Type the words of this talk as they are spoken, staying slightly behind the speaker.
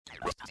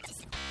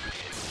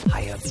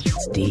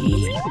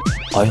Higherbeats.de,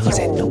 eure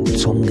Sendung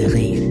zum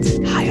Gerät.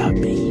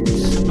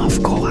 Higherbeats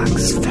auf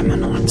Korax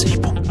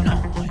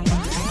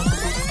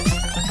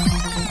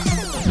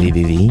 95.9.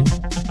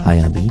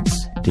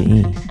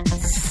 www.higherbeats.de.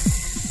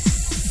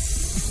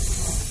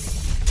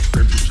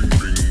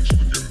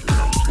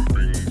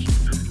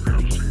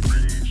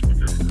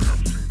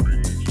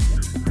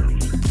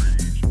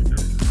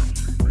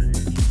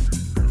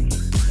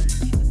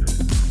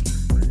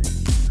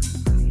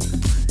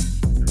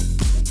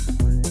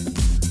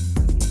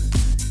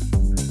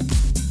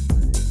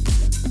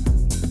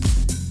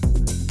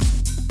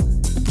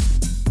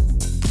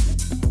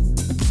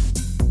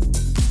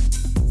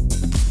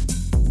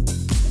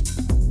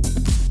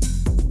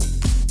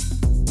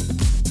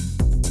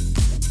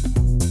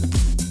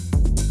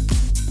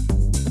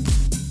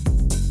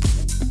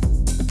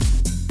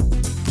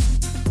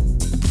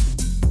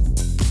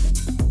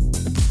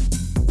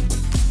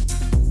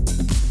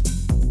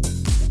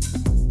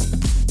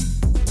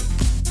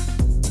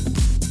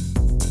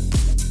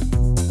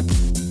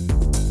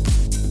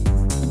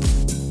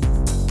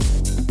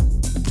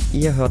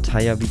 Ihr hört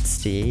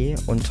Higherbeats.de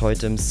und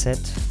heute im Set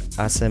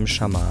Asem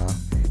Shama.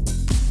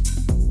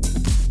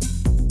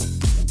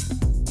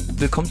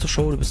 Willkommen zur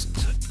Show, du bist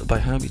bei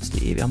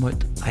Higherbeats.de. Wir haben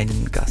heute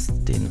einen Gast,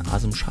 den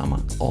Asem Shama.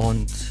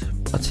 Und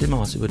erzähl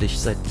mal was über dich.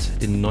 Seit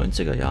den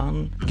 90er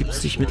Jahren gibt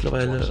es dich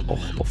mittlerweile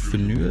auch auf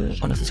Vinyl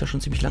und das ist ja schon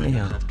ziemlich lange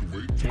her.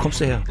 Wo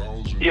kommst du her?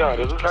 Ja,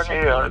 das ist lange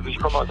her. Also ich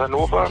komme aus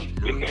Hannover,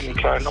 bin in einem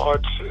kleinen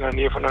Ort in der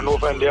Nähe von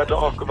Hannover in Lehrte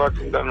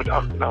aufgewachsen, dann mit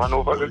 18 nach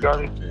Hannover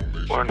gegangen.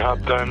 Und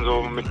habe dann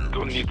so mit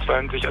um die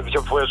 20, also ich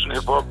habe vorher schon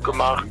Hip-Hop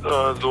gemacht,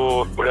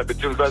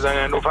 beziehungsweise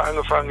in Hannover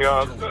angefangen,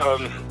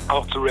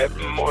 auch zu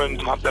rappen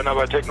und habe dann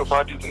aber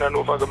Techno-Partys in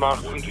Hannover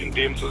gemacht und in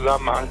dem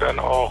Zusammenhang dann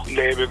auch ein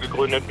Label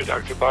gegründet mit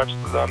Axel Bartsch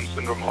zusammen,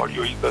 Syndrome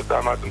Audio hieß das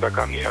damals und da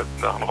kamen die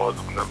ersten Sachen raus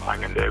auf unserem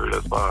eigenen Label,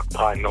 das war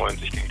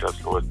 93 ging das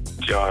los.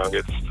 Ja,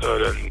 jetzt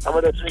dann haben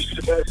wir natürlich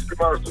viele Partys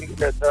gemacht und in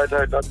der Zeit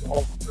halt dann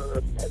auch,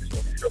 habe ich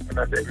auch viel auf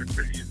meiner Label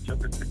released. Ich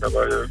habe jetzt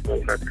mittlerweile über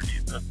 100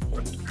 Releases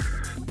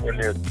und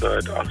jetzt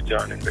seit 8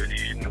 Jahren in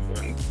Berlin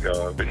und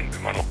bin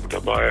immer noch gut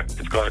dabei.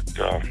 Jetzt gerade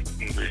ein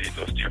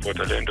Release aus Tierfort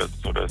Talent, das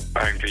ist so das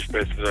eigentlich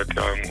Beste seit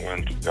langem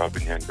und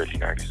bin hier in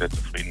Berlin eigentlich sehr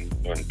zufrieden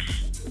und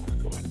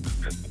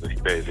das sind so die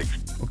Basics.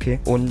 Okay,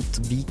 und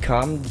wie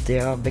kam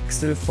der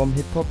Wechsel vom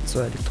Hip-Hop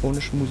zur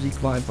elektronischen Musik?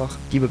 War einfach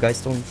die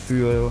Begeisterung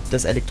für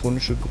das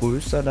Elektronische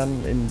größer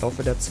dann im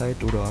Laufe der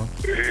Zeit, oder?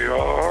 Ja,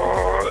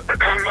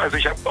 also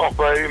ich habe auch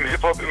beim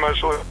Hip-Hop immer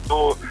schon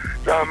so,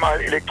 sagen wir mal,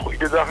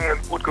 elektroide Sachen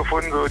ganz gut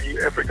gefunden, so die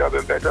Africa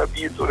Better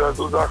Beats oder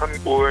so Sachen.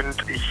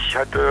 Und ich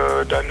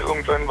hatte dann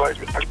irgendwann, war ich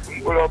mit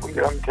im Urlaub und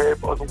wir haben ein Tape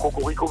aus dem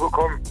Cocorico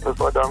bekommen. Das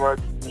war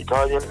damals in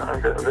Italien,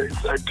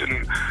 ist halt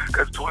ein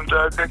ganz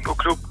berühmter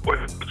Techno-Club.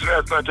 Und zum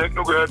ersten Mal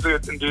Techno gehört, so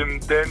jetzt in dem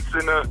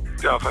Dance-Sinne,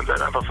 fand es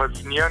halt einfach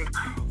faszinierend.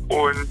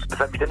 Und das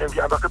hat mich dann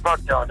irgendwie einfach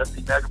gepackt, und das hat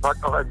mich mehr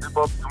gepackt noch als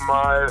Hip-Hop,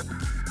 zumal.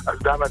 Also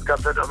damals gab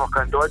es halt auch noch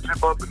keinen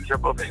Deutsch-Hip-Hop und ich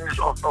habe auf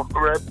Englisch auch noch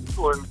gerappt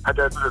und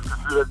hatte halt so das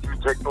Gefühl, dass ich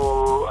mit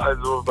Techno,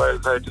 also weil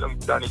es halt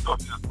da nicht auf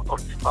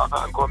die Sprache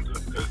ankommt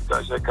und da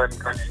ich halt kein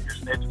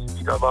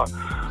Englisch-Native-Speaker war,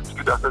 habe ich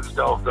gedacht, dass ich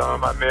da auch, sagen wir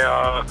mal,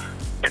 mehr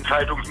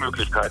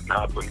Entfaltungsmöglichkeiten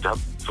habe und habe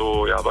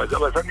so, aber es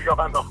hat mich auch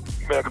einfach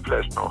mehr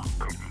geflasht noch.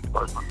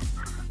 Weil man,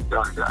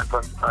 in der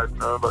Anfangszeit,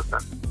 was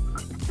dann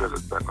speziell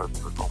ist, dann was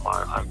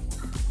nochmal an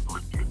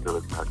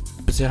durchgerissen hat.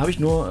 Bisher habe ich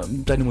nur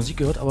deine Musik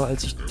gehört, aber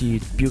als ich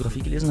die Biografie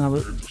gelesen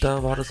habe,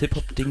 da war das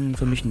Hip-Hop-Ding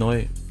für mich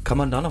neu. Kann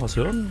man da noch was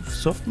hören?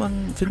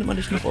 Findet man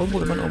dich noch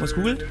irgendwo, wenn man irgendwas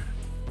googelt?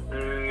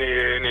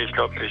 Nee, ich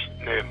glaube nicht.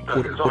 Nee.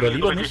 Das ist auch oder nicht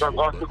lieber richtig nicht? was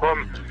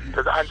rausgekommen.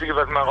 Das Einzige,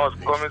 was mal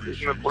rausgekommen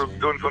ist eine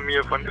Produktion von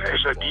mir, von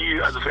HRD.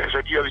 Also für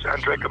HRD habe ich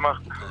einen Track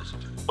gemacht.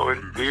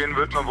 Und den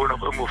wird man wohl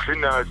noch irgendwo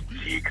finden als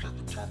Sieg.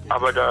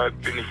 Aber da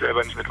bin ich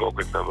selber nicht mit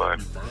Vocals dabei.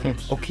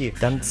 Okay,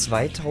 dann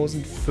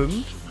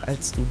 2005,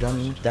 als du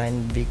dann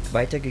deinen Weg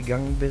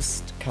weitergegangen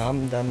bist,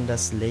 kam dann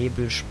das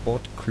Label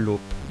Sportclub.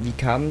 Wie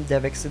kam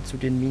der Wechsel zu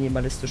den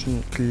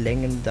minimalistischen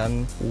Klängen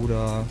dann?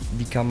 Oder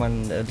wie kann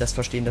man das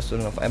verstehen, dass du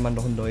dann auf einmal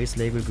noch ein neues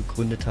Label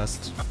gegründet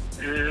hast?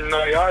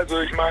 Naja,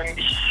 also ich meine,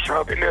 ich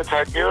habe in der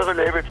Zeit mehrere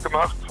Labels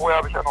gemacht. Vorher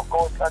habe ich ja noch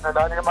Ghostline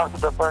alleine gemacht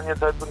und das war dann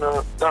jetzt halt so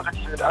eine Sache,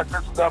 die ich mit Axel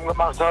zusammen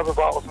gemacht habe,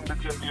 war auch so ein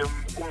bisschen dem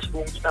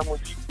Umschwung in der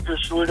Musik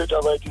geschuldet,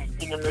 aber dieses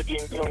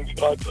Minimal-Ding irgendwie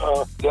gerade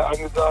sehr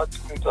angesagt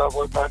und da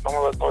wollten wir halt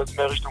nochmal was Neues in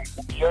der Richtung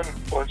probieren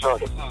und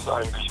das ist es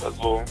eigentlich.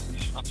 Also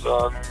ich würde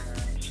sagen,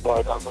 es war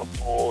halt einfach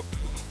so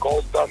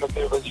Ghostline, das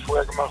was ich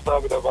vorher gemacht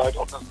habe, da war halt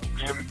auch das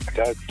Problem,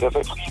 der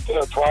Vertrieb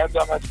vor allem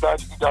damals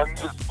pleite gegangen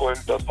ist und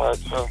das war halt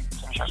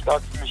ziemlich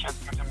stark für mich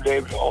jetzt mit dem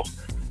Label auch.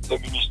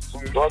 Dann bin ich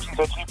zum deutschen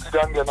Vertrieb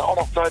gegangen, der dann auch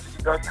noch pleite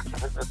gegangen ist. Da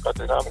fällt mir jetzt gerade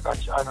der Name gar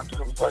nicht ein und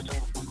irgendwie war ich dann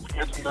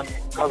ausprobiert und dann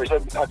habe ich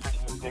dann mit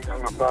dieses Ding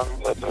angefangen,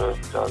 das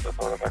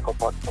war dann mein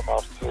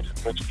Kompaktformat für den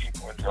Betrieb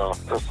und ja,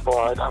 das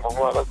war halt einfach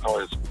mal was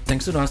Neues.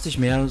 Denkst du hast dich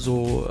mehr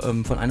so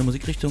von einer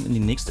Musikrichtung in die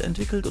nächste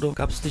entwickelt oder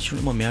gab es dich schon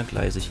immer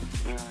mehrgleisig?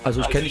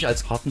 Also ich kenne dich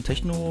als harten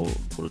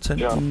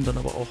Techno-Produzenten, dann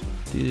aber auch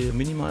die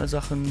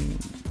Minimal-Sachen.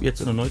 Jetzt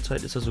in der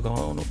Neuzeit ist er sogar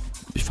auch noch,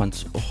 ich fand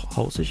es auch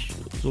hausig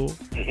so,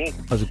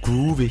 also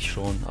groovig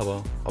schon,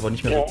 aber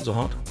nicht mehr so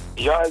hart.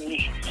 Ja, also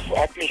ich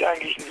habe mich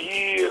eigentlich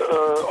nie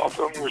auf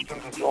irgendein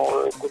bestimmtes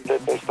Genre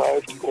komplett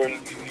festgehalten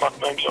und macht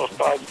mir eigentlich auch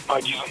Spaß,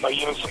 mal dies und mal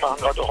jenes zu machen.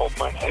 Gerade auch auf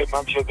meinen Alben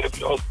habe ich ja sehr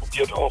viel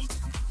ausprobiert auch.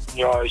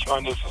 Ja, ich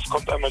meine, es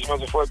kommt einem manchmal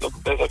so vor, als ob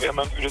es besser wäre,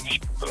 man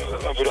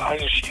würde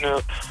eine Schiene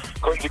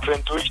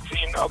konsequent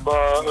durchziehen, aber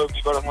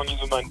irgendwie war das noch nie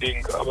so mein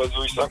Ding. Aber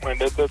so, ich sag mal, in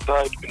letzter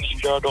Zeit bin ich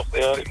wieder doch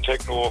eher im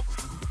Techno,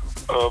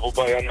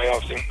 wobei ja, naja,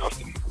 auf den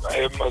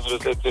Alben, also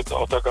das letzte jetzt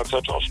auch, da gab es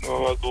halt auch schon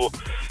immer so,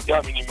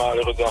 ja,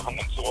 minimalere Sachen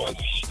und so. Also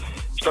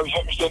ich glaube, ich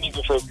habe mich da nie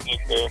so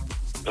festgelegt, ne.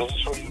 Das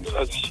ist schon,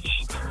 also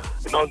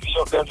genauso wie ich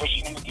auch gerne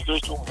verschiedene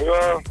Musikrichtungen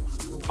höre,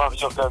 mache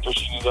ich auch gerne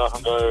verschiedene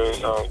Sachen, weil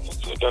ja,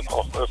 es dann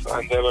auch für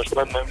einen selber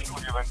spannend im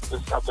Studio, wenn es ein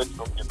bisschen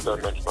Abwechslung gibt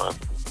dann manchmal.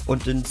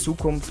 Und in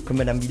Zukunft können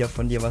wir dann wieder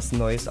von dir was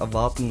Neues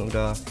erwarten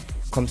oder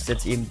kommst du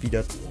jetzt eben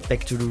wieder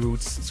back to the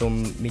roots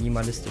zum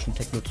minimalistischen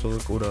Techno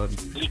zurück oder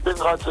wie? Ich bin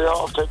gerade sehr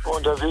auf Techno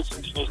unterwegs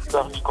und die nächsten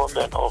Sachen, die kommen,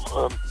 werden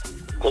auch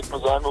Techno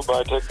sein,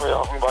 wobei Techno ja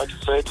auch ein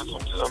weites Feld ist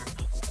und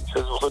ich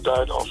versuche da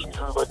halt auch schon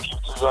innovativ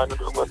zu sein und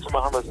irgendwas zu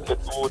machen, was es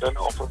jetzt so dann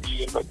auch von mir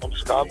jedenfalls noch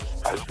nicht gab.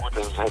 Also gut,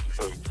 das ist halt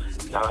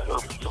ja,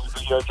 irgendwie so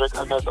jeder Track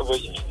anders, aber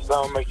ich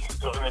sage mal, ich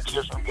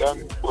experimentiere schon gern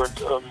und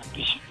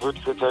ich würde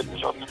es jetzt halt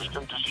nicht auf eine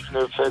bestimmte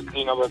Schiene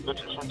festlegen, aber es wird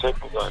schon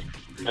Techno sein.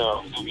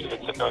 Ja, so wie der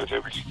letzte alte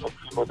Release vom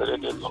Freeporter, der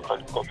jetzt noch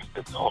gerade gekommen ist,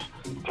 jetzt auch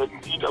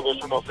Techno-Lied, aber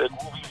schon auch sehr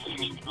groovy, so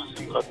ähnlich wie du es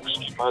eben gerade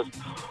beschrieben hast.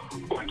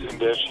 Und in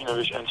der Schiene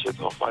will ich eigentlich jetzt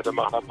auch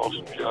weitermachen, habe auch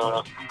schon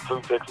wieder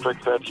 5, 6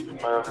 Tracks fertig,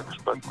 bin mal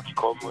gespannt, wo die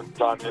kommen und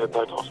plane jetzt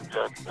halt auch schon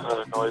wieder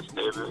ein neues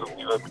Label,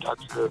 irgendwie, weil mit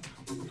Axel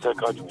ist halt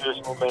gerade schwierig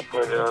im Moment,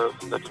 weil er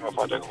seitdem er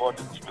Vater geworden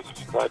ist, nicht mehr so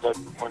viel Zeit hat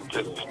und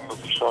deswegen muss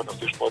ich schauen, dass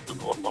die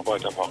Sportbetrieb noch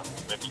weitermachen,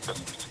 wenn ich das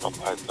ein bisschen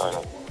auf Eis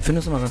leider. Ich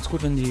finde es immer ganz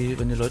gut, wenn die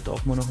Leute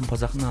auch mal noch ein paar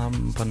Sachen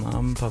haben, ein paar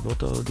Namen, ein paar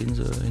Wörter, denen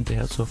sie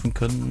hinterher surfen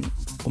können,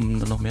 um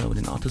dann noch mehr über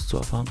den Artist zu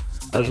erfahren.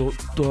 Also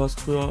du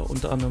hast früher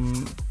unter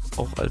anderem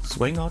auch als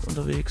Vanguard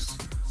unterwegs,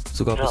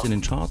 sogar bis in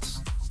den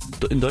Charts.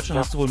 In Deutschland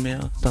hast du wohl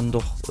mehr dann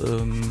doch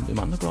im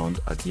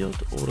Underground agiert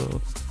oder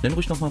nenn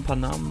ruhig noch mal ein paar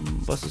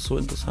Namen, was ist so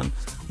interessant,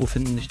 wo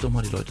finden dich doch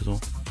mal die Leute so?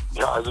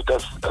 Ja, also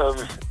das,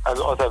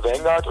 also außer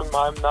Vanguard und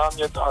meinem Namen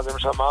jetzt Asem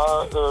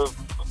Shama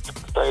gibt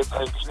es da jetzt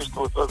eigentlich nicht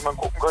so, was man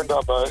gucken könnte,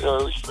 aber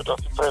ich würde auf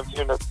jeden Fall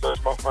empfehlen, dass die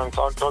Leute mal auf meinem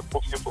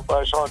Soundcloud-Profil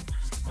vorbeischauen.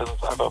 Das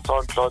ist einfach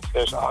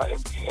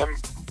Soundcloud/ASM,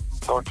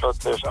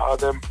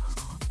 Soundcloud/Asem.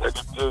 Da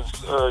gibt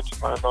es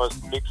meine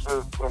neuesten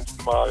Mixes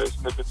und mal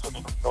Snippets von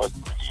den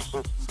neuesten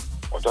Releases.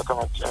 Und da kann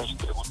man sich eigentlich einen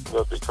sehr guten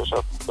Überblick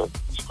verschaffen, was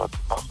ich gerade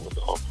gemacht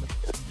und auch in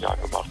den letzten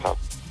Jahren gemacht habe.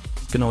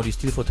 Genau, die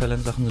Steel for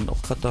Talent Sachen sind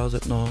auch gerade da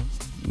seit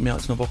mehr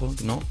als einer Woche,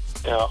 genau.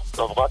 Ja,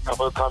 auf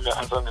Ragnarök kam ja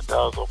Anfang des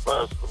Jahres auch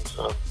was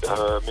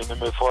und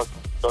Minimal Force,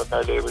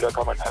 Londoner Label, da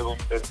kann man ein Album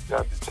letztes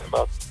Jahr im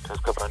Dezember,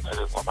 das kann man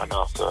alles nochmal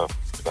nachsurfen,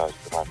 vielleicht,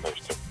 wenn man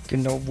möchte.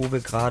 Genau, wo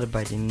wir gerade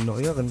bei den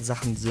neueren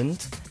Sachen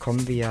sind,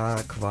 kommen wir ja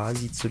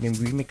quasi zu dem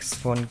Remix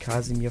von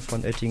Kasimir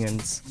von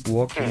Oettingens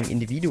Walking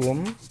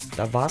Individuum.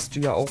 Da warst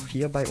du ja auch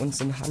hier bei uns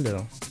in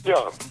Halle.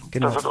 Ja,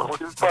 genau. Das hat auch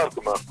viel Spaß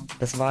gemacht.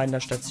 Das war in der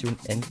Station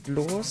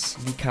Endlos.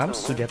 Wie kam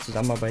es zu der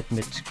Zusammenarbeit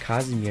mit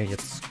Kasimir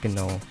jetzt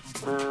genau?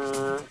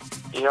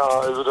 Ja,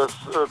 also das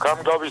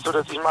kam, glaube ich, so,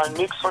 dass ich mal einen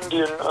Mix von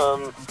denen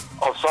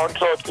auf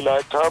Soundcloud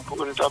geliked habe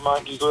und da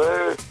meinten die so,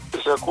 hey,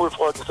 ist ja cool,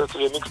 freut mich, dass dir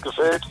der Mix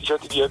gefällt. Ich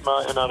hatte die halt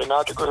mal in der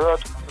Renate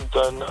gehört und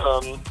dann,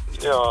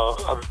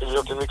 bin ich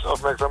auf den Mix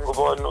aufmerksam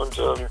geworden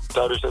und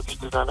dadurch, dass ich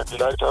den dann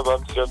geliked habe,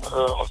 haben sie dann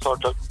auf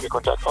Soundcloud mit mir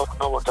Kontakt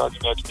aufgenommen und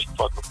Kasimir hat mich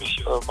gefragt, ob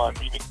ich mal einen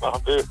Remix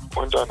machen will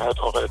und dann halt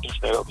auch relativ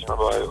schnell, ob ich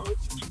mal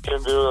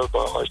spielen will,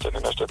 bei euch dann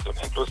in der Station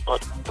Endlos war.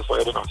 Das war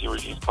ja dann auch die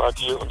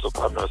Release-Party und so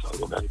kam das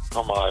also ganz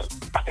normal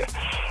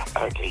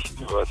eigentlich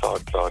über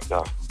Soundcloud,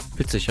 ja.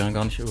 Witzig, ja,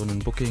 gar nicht über ein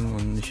Booking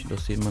und nicht,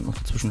 dass jemand noch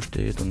dazwischen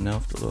steht und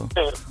nervt oder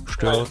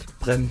stört,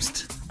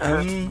 bremst.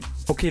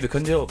 Okay, wir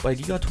können dir bei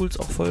Gigatools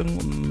auch folgen,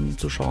 um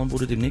zu schauen, wo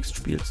du demnächst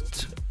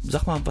spielst.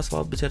 Sag mal, was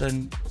war bisher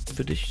dein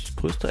für dich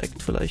größter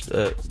Act vielleicht?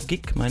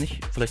 Gig, meine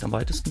ich, vielleicht am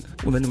weitesten.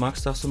 Und wenn du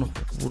magst, sagst du noch,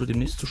 wo du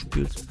demnächst so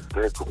spielst.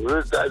 Der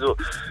größte, also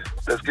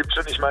das gibt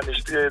schon, ich meine, ich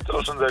spiele jetzt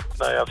auch schon seit,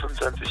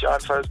 25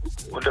 Jahren fast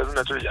und da sind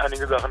natürlich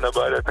einige Sachen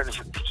dabei, da kann ich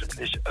jetzt bestimmt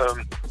nicht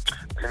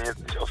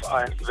auf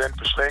ein Event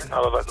beschränken,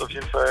 aber was auf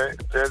jeden Fall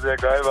sehr, sehr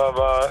geil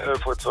war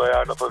vor 2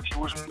 Jahren auf der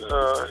Fusion,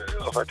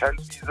 auf der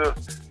Tanzwiese.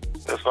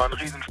 Das war ein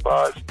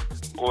Riesenspaß.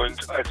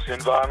 Und als wir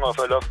den Wagen auf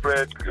der Love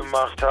Parade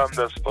gemacht haben,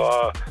 das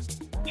war,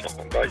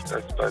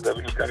 da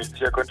bin ich gar nicht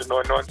sicher, könnte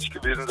 99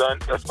 gewesen sein.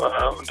 Das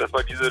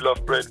war diese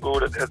Love Parade, wo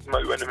das erste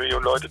Mal über 1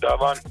 Million Leute da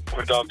waren.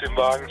 Und da auf dem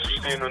Wagen zu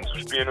stehen und zu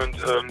spielen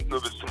und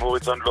nur bis zum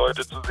Horizont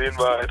Leute zu sehen,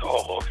 war halt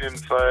auch auf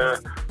jeden Fall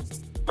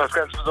was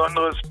ganz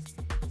Besonderes.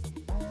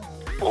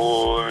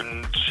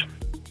 Und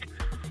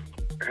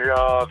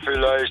Ja,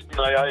 vielleicht,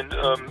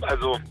 ansonsten,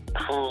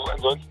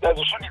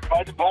 also schon die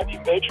zweite Party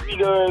im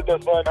Weltspiele,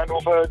 das war in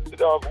Hannover,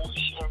 da wo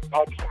ich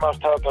Partys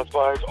gemacht habe, das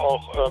war halt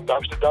auch, da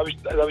hab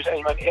ich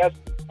eigentlich meinen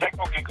ersten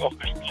Techno-Gig auch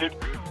gespielt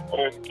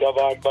und da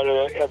waren bei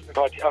der ersten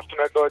Party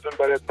 800 Leute und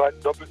bei der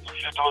zweiten doppelt so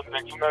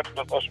 4600 und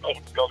das war schon auch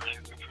ein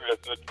unglaubliches Gefühl, das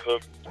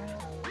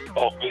wird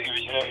auch mir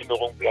ewig in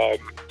Erinnerung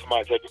bleiben,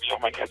 zumal es halt wirklich auch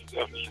mein erstes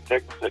öffentliches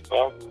Techno-Set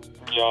war.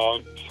 Ja,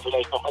 und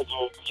vielleicht noch,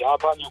 also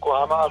Japan,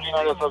 Yokohama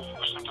Arena, das war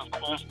bestimmt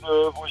das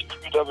größte, wo ich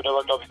gespielt habe. Da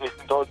waren, glaube ich,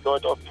 16.000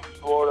 Leute auf dem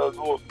Floor oder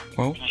so.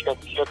 Oh. Bin ich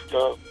ganz sicher,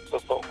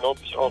 das war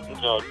unglaublich auch.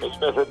 Ja, das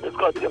wäre jetzt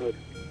gerade hier mit.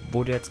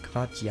 Wo du jetzt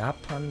gerade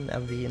Japan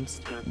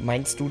erwähnst,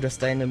 meinst du, dass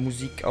deine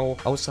Musik auch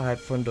außerhalb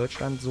von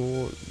Deutschland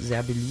so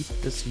sehr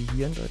beliebt ist wie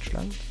hier in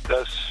Deutschland?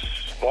 Das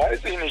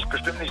weiß ich nicht,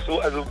 bestimmt nicht so.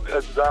 Also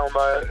sagen wir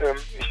mal,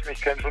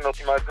 ich kenne schon noch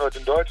die meisten Leute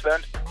in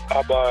Deutschland,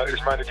 aber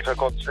ich meine, die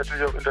verkauft sich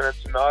natürlich auch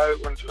international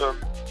und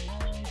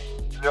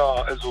ja,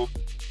 also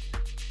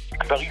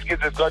in Paris geht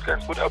es jetzt gerade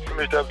ganz gut ab für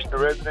mich, da habe ich eine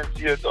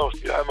Residency jetzt auch,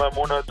 spiele einmal im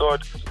Monat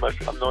dort, zum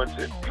Beispiel am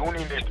 19. Juni,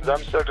 nächsten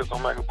Samstag, das ist auch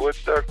mein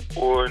Geburtstag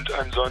und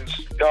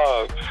ansonsten,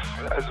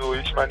 ja, also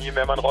ich meine, je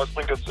mehr man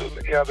rausbringt, desto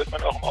eher wird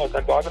man auch im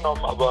Ausland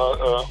wahrgenommen,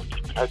 aber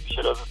ich bin halt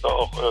sicher, dass es da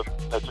auch,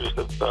 natürlich,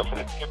 dass es da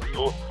Fans gibt,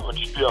 so, und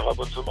ich spiele auch ab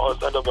und zu im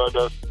Ausland, aber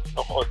das ist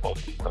noch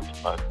ausbaufähig, sag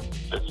ich mal.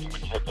 Deswegen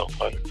bin ich jetzt auch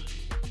dran,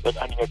 seit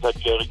einiger Zeit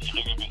wieder richtig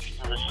regelmäßig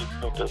zu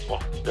releasen und das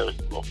macht mich wieder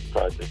richtig auf die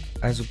Zeit.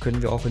 Also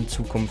können wir auch in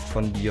Zukunft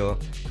von dir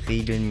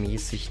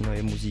regelmäßig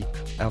neue Musik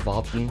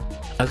erwarten?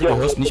 Also du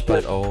hörst nicht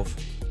bald auf.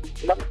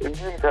 Nein, im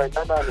Gegenteil,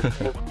 nein,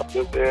 ich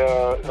bin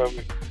sehr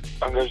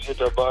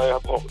engagiert dabei,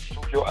 habe auch im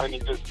Studio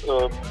einiges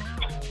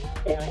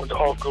um- und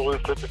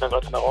aufgerüstet, bin dann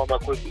gerade in der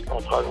Raumakustik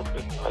noch dran und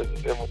bin also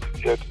sehr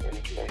motiviert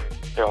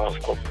und ja, es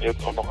kommen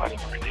jetzt auch noch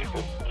einige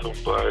Releases,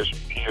 zum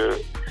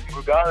Beispiel im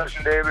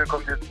bulgarischen Label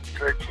kommt jetzt ein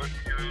Track von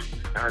mir.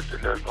 Heißt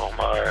denn das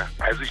nochmal?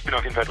 Also ich bin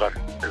auf jeden Fall dran.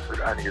 Es wird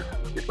einiges,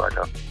 geht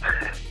weiter.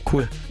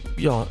 Cool.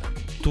 Ja,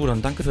 du,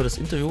 dann danke für das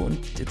Interview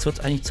und jetzt wird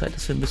es eigentlich Zeit,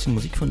 dass wir ein bisschen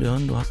Musik von dir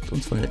hören. Du hast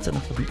uns von letzter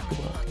Nacht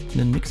mitgebracht,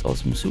 einen Mix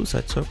aus dem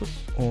Suicide Circus.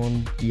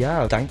 Und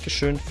ja,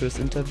 Dankeschön fürs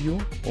Interview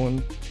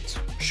und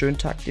schönen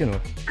Tag dir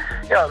noch.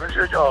 Ja, wünsche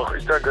ich euch auch.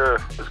 Ich danke,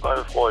 es war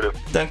eine Freude.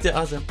 Danke dir,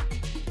 Asem.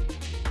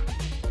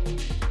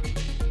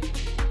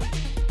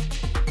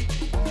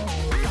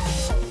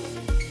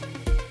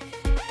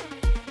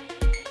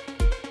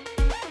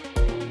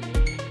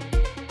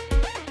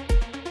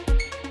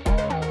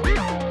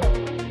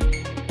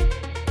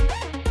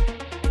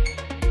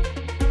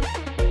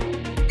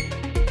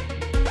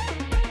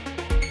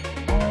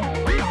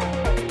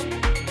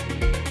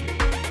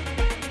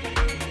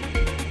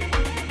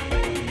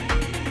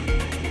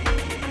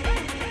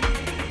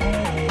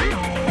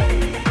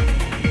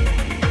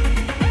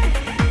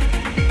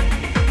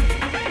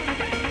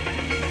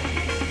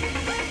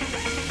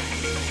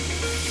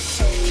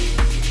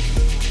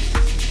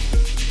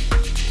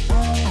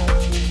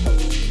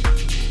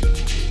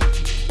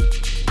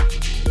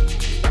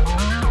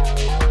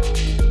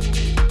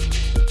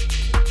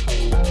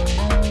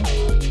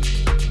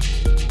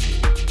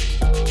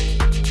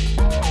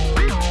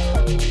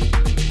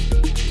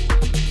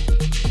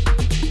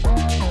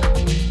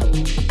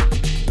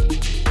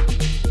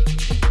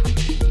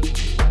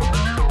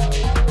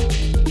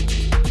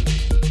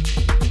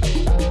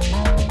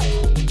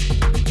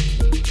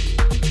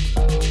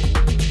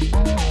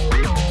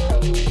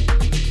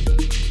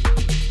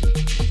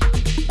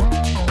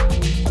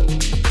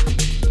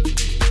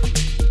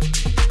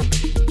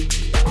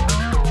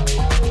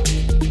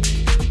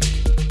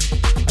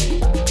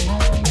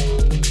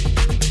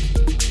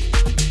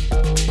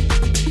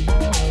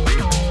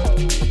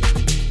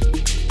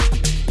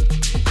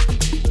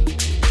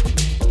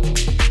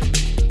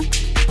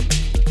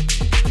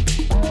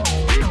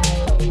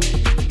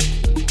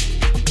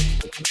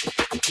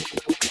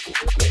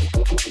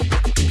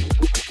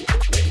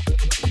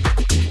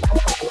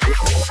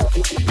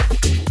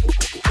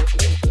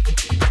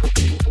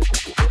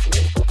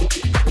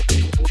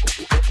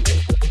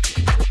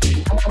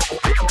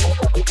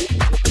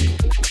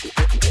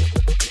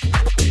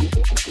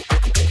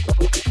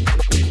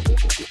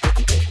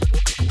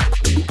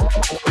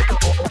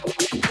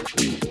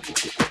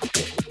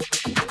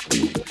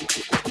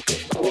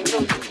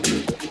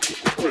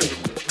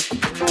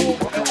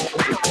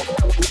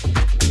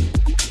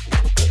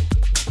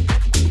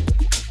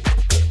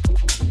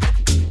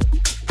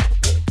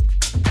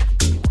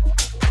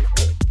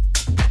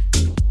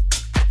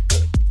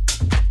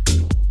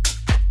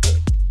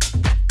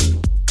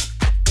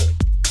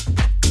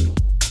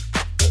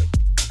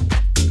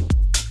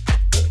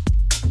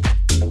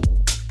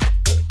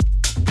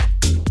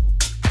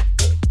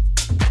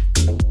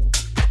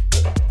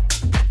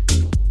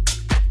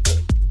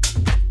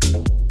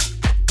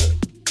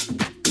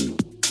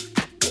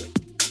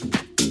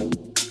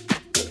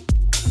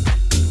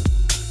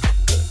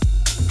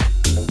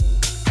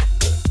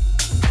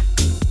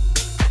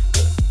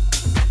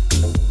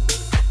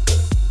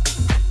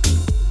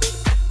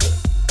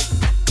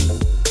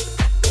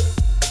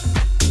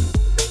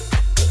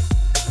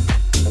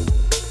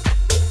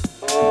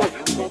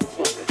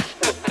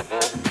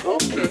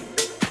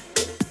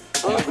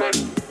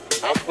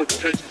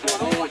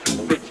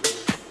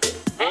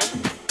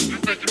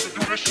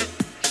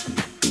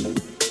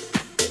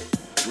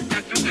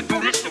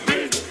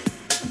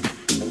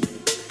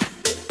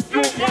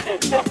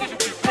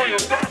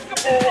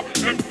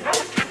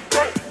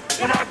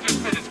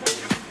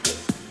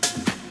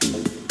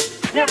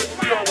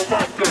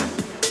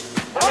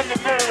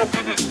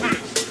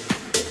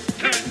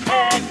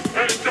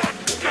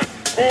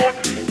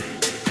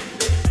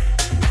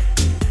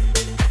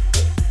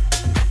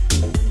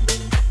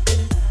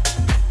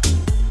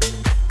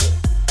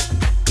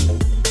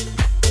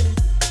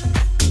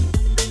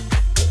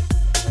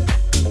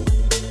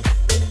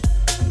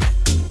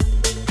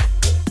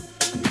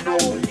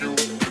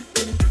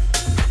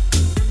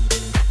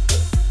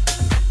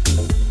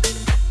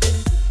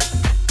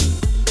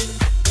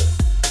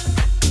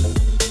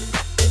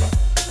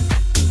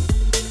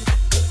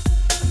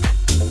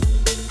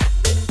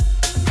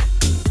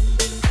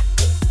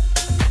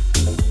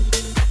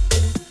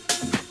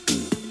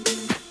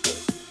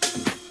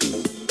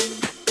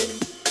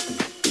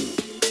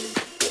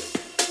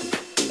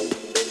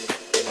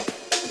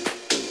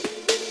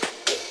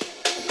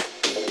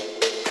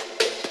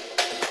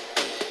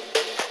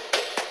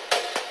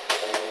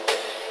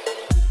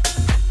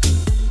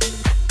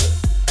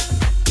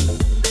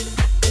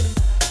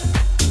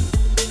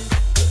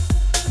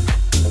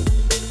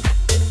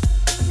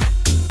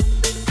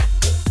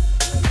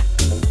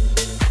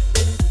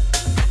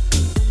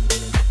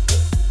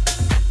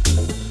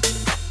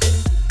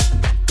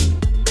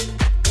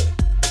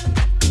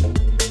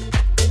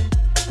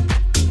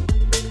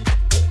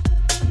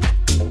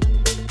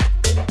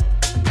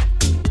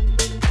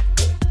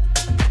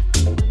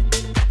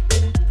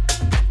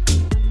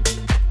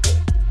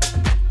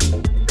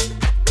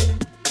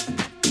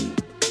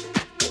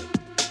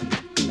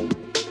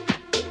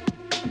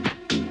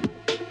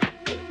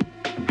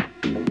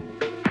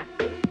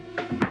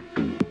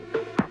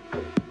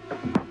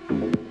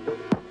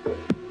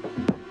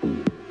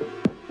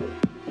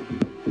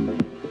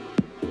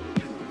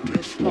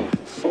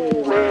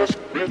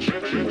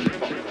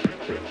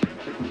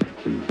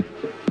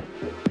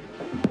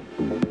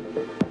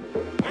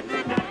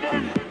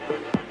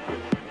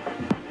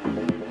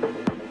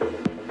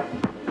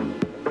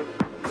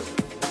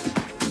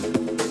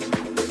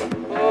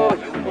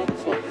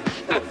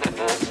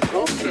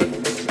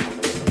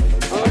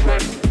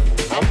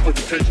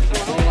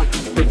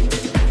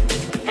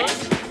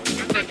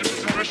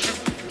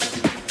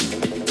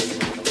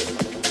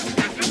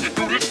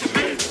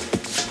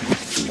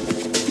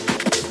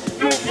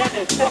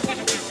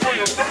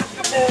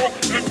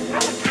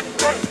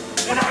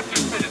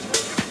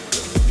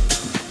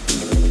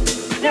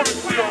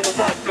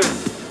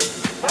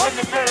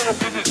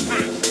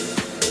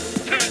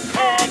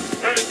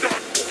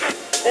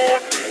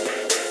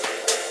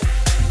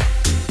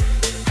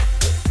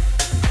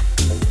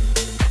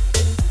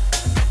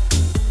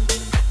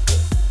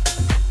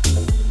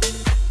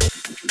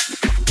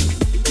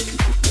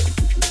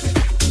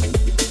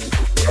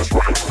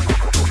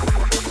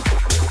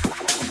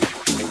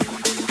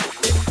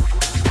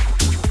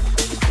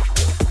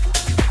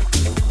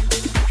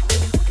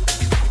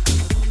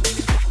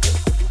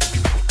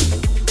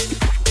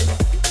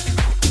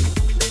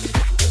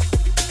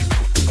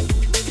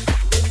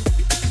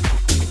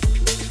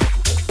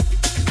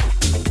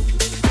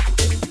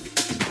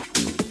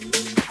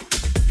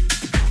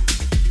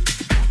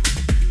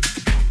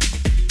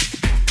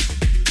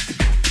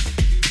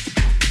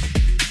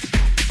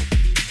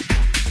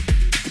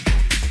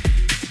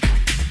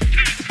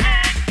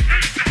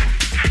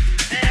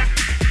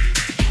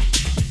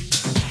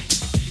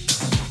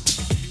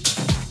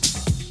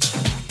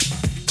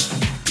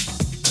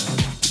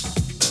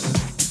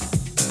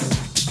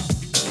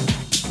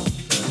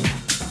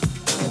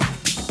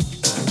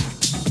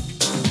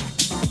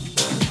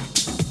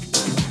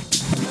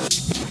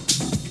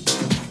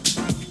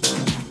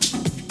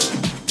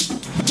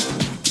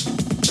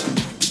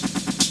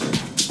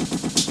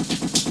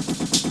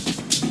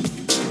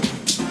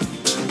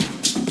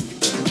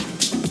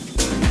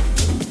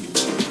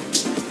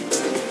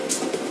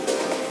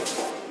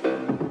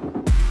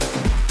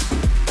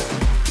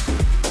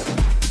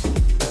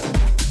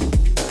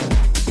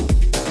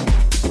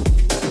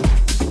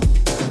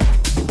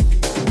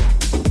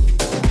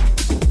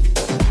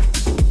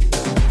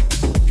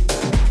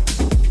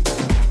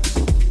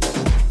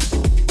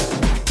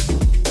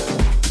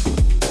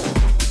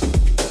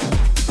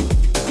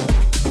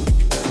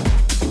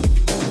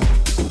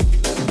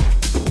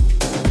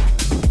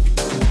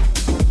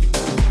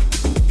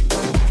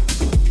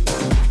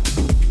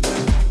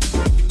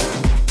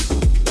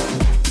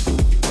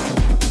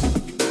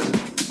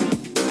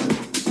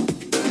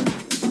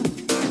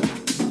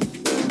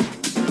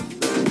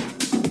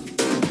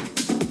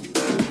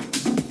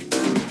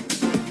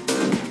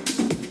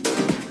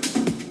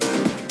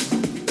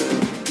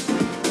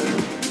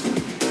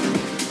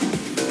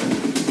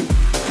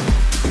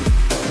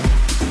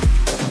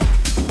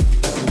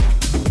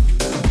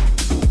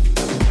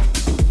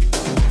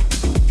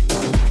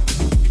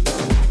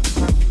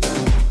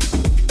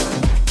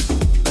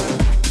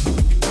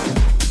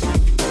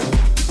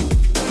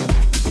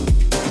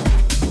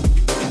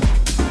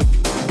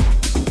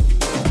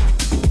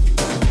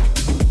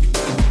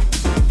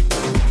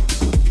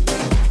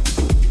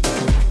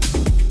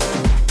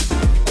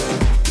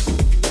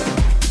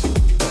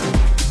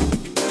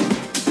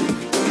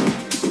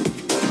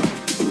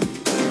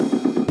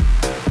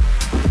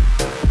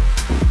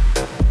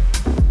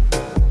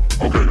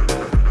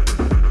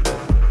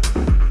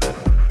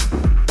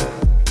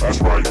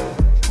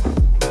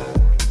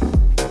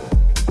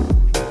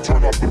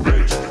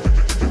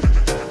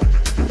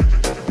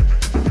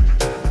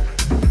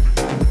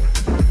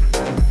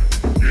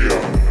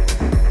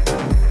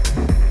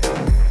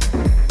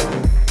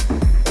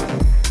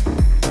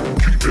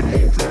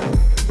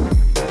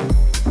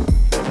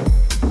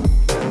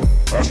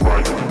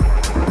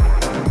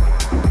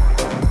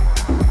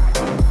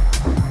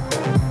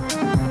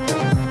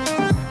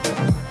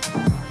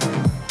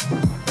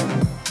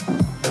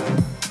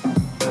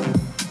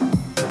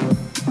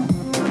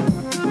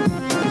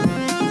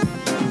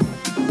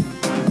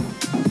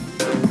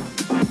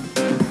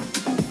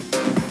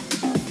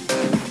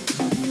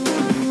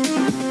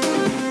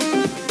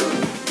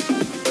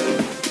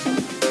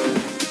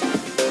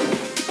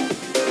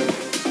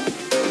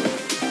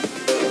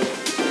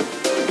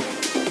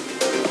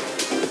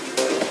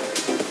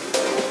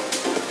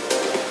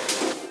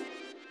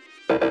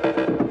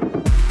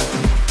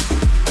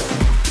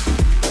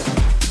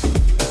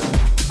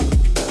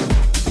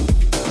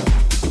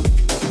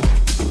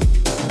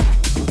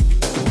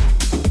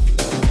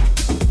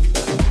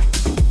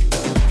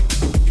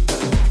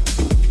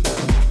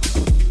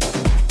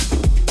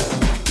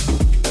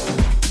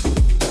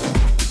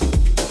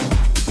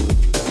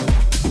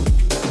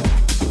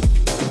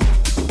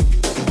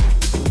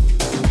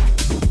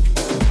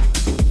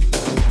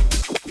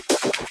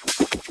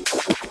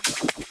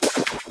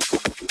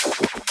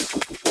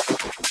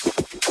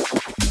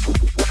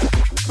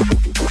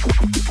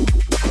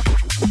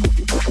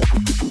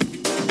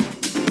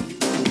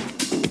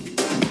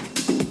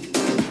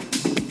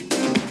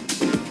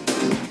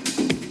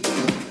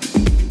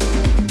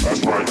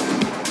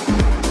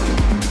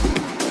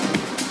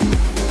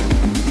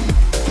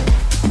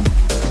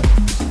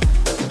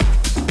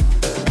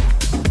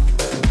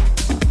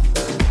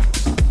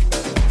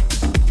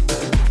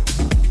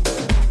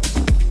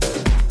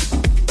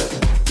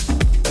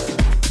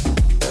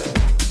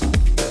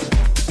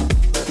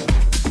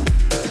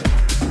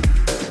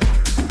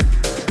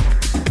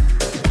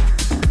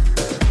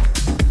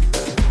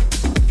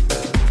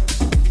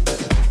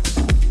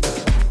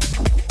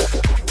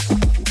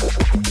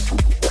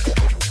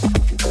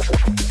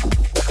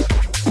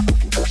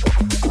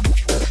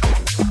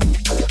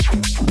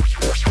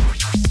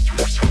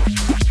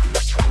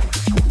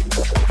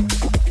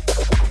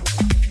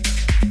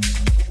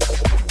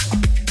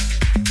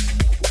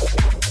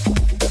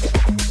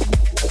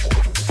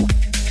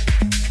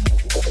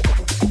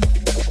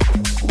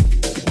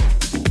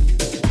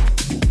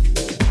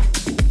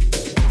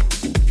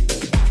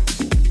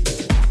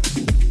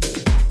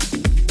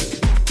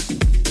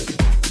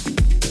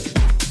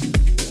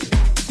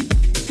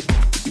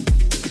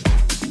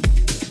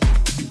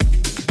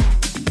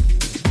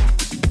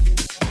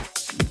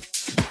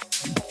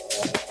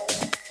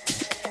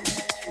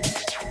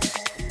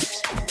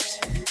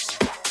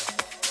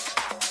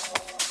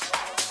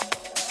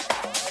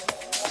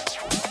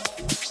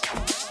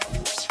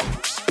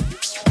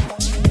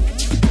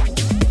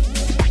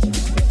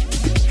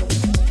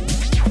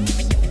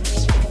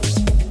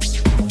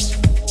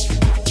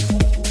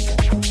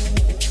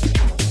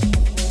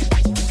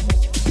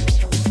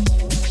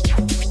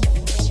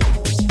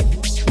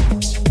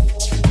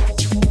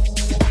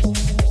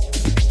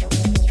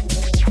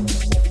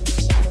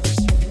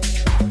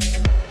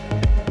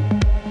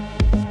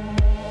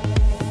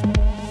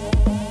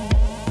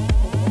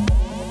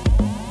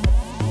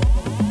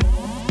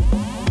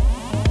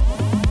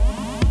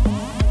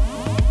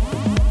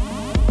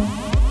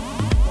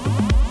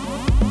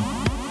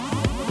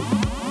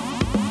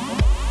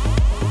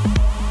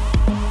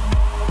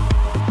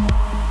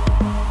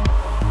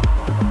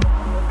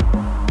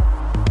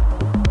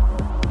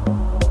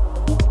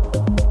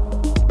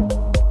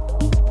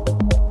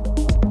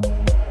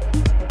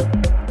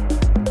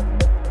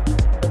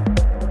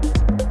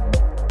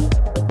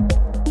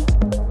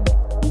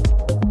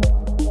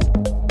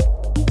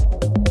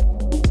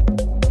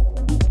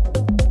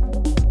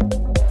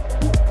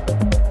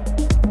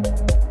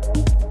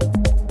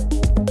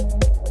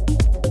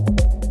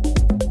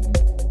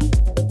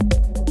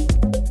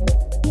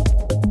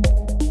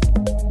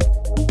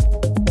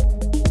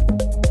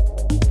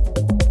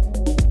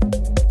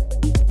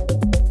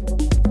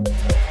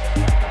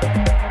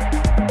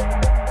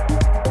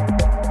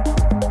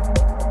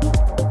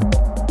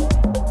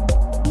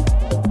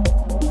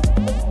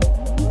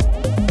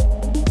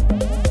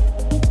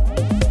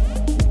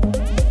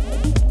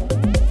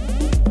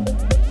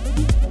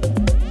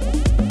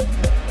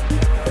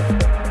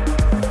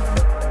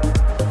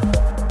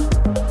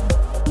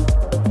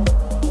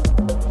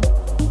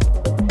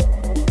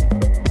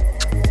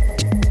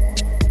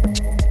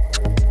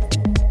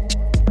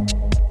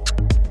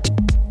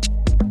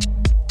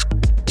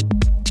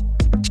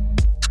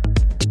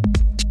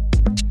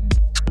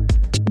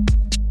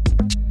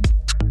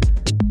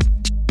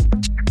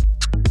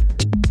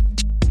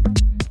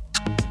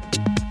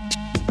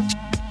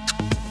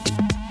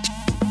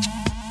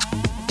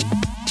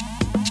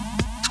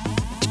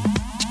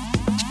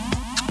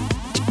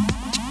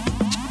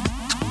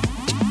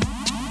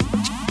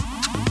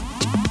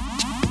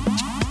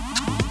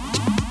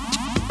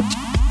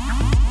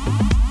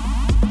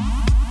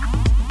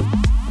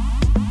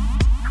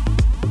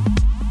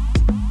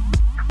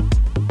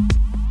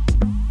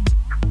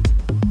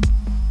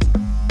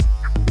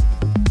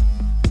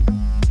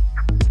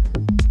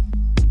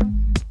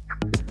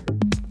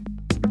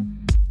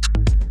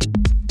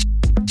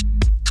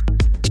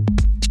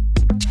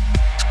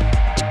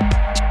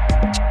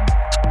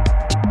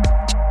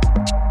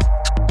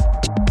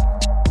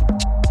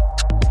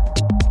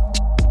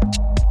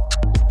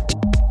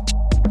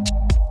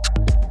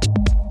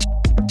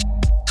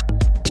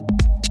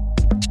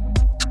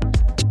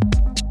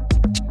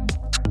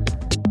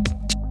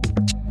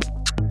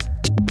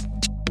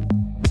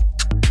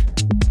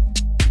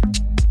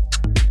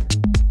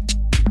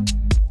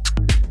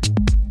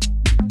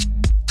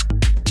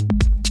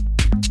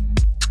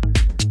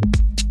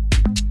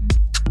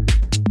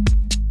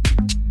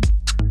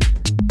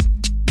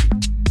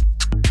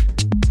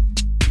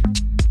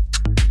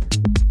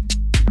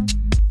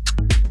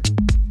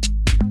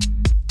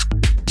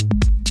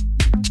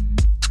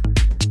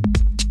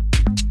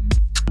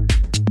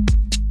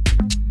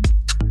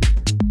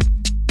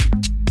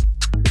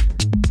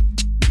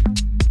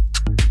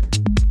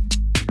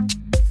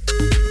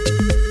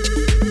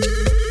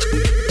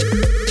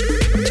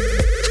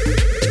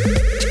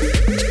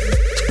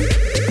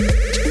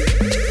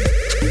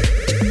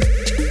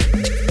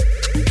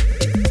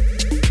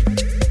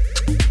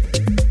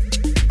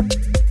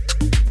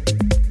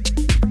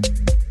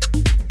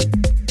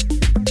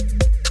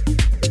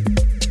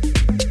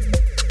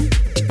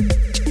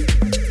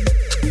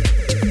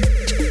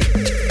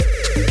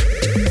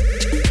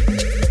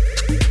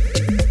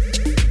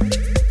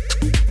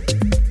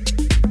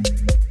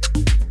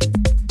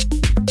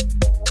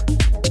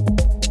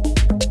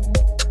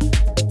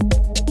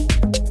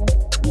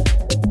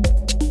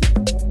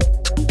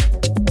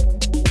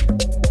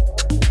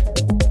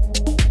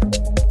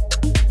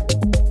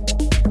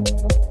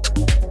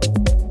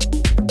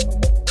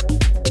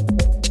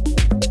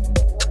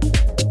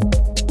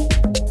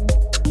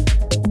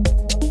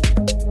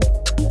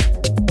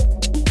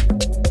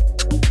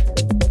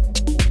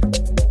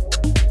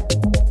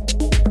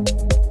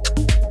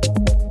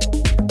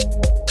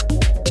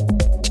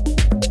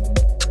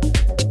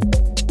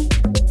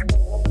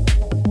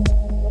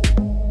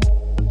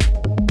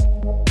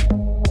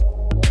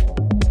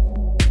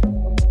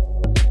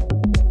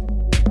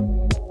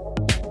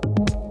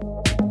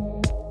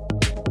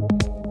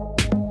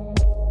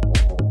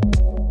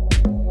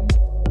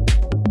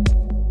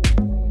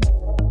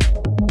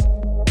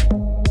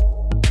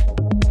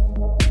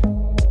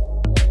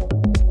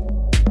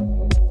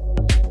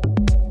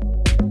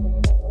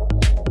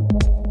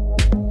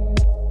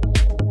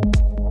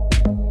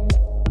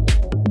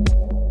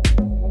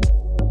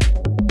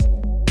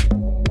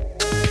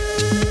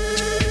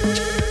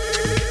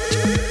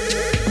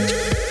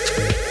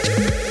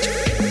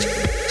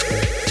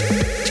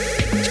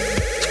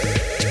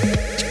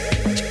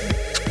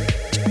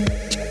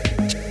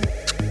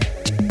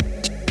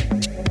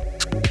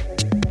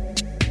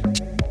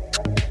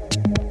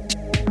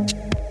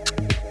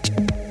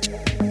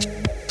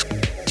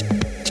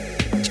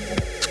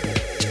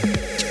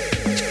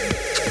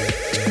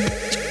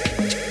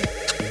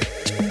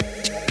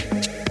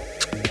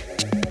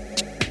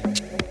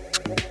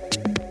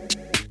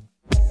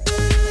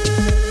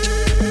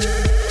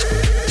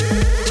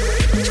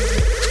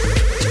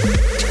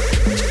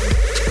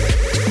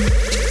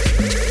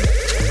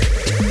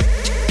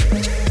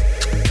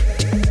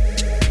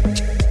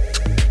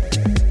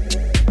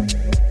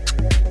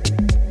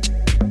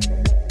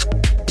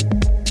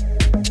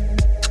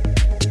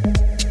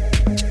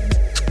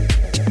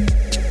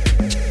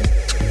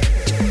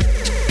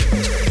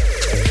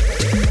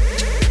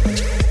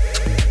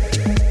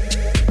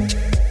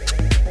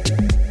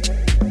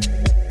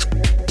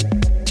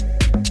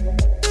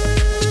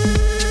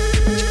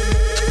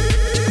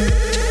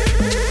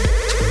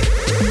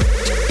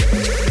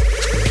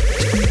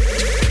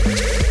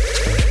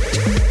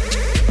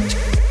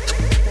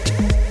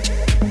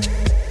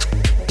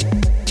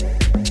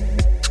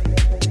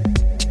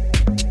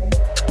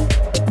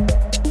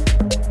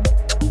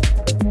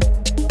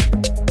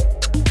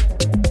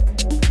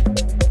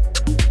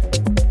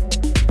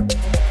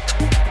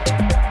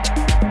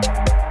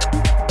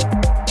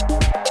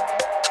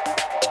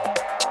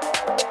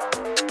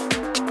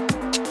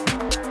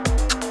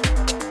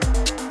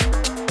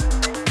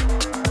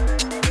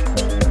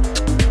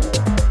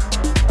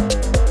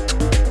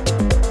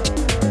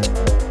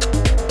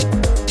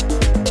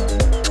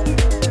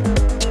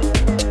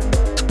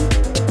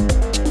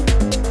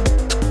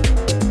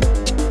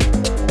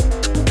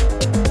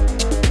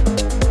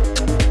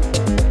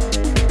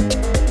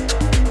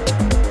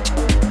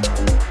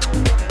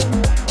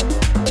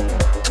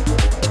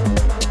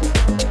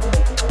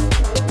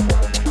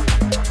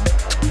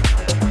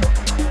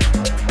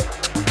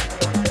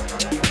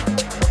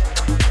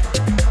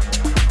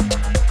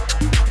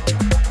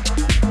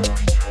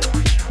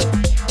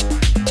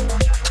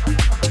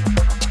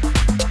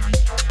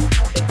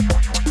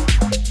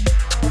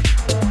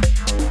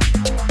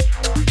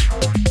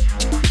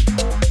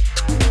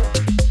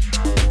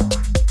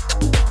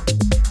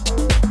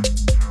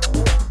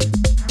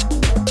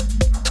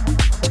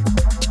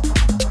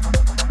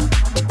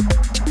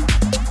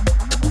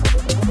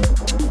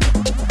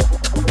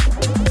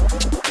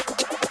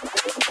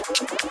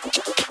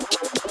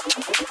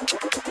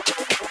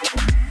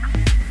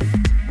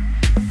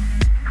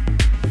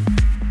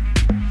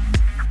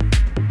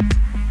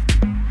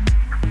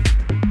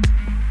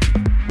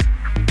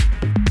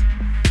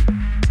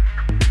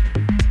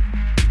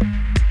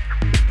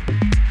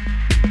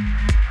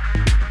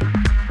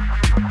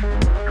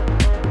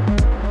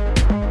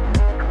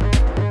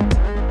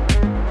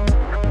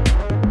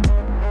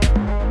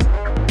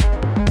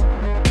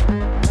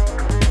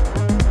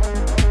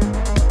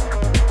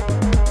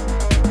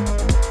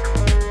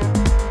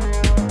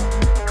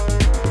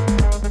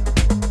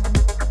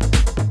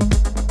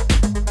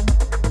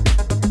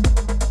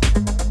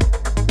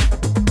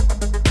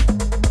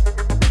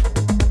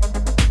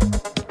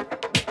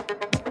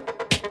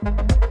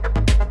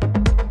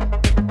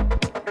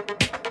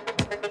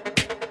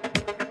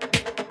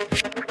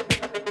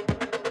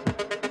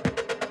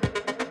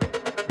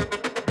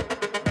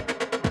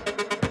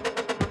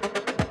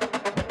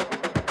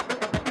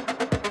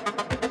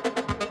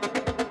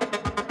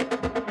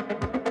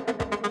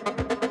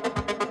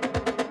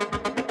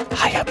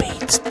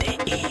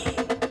 higherbeats.de.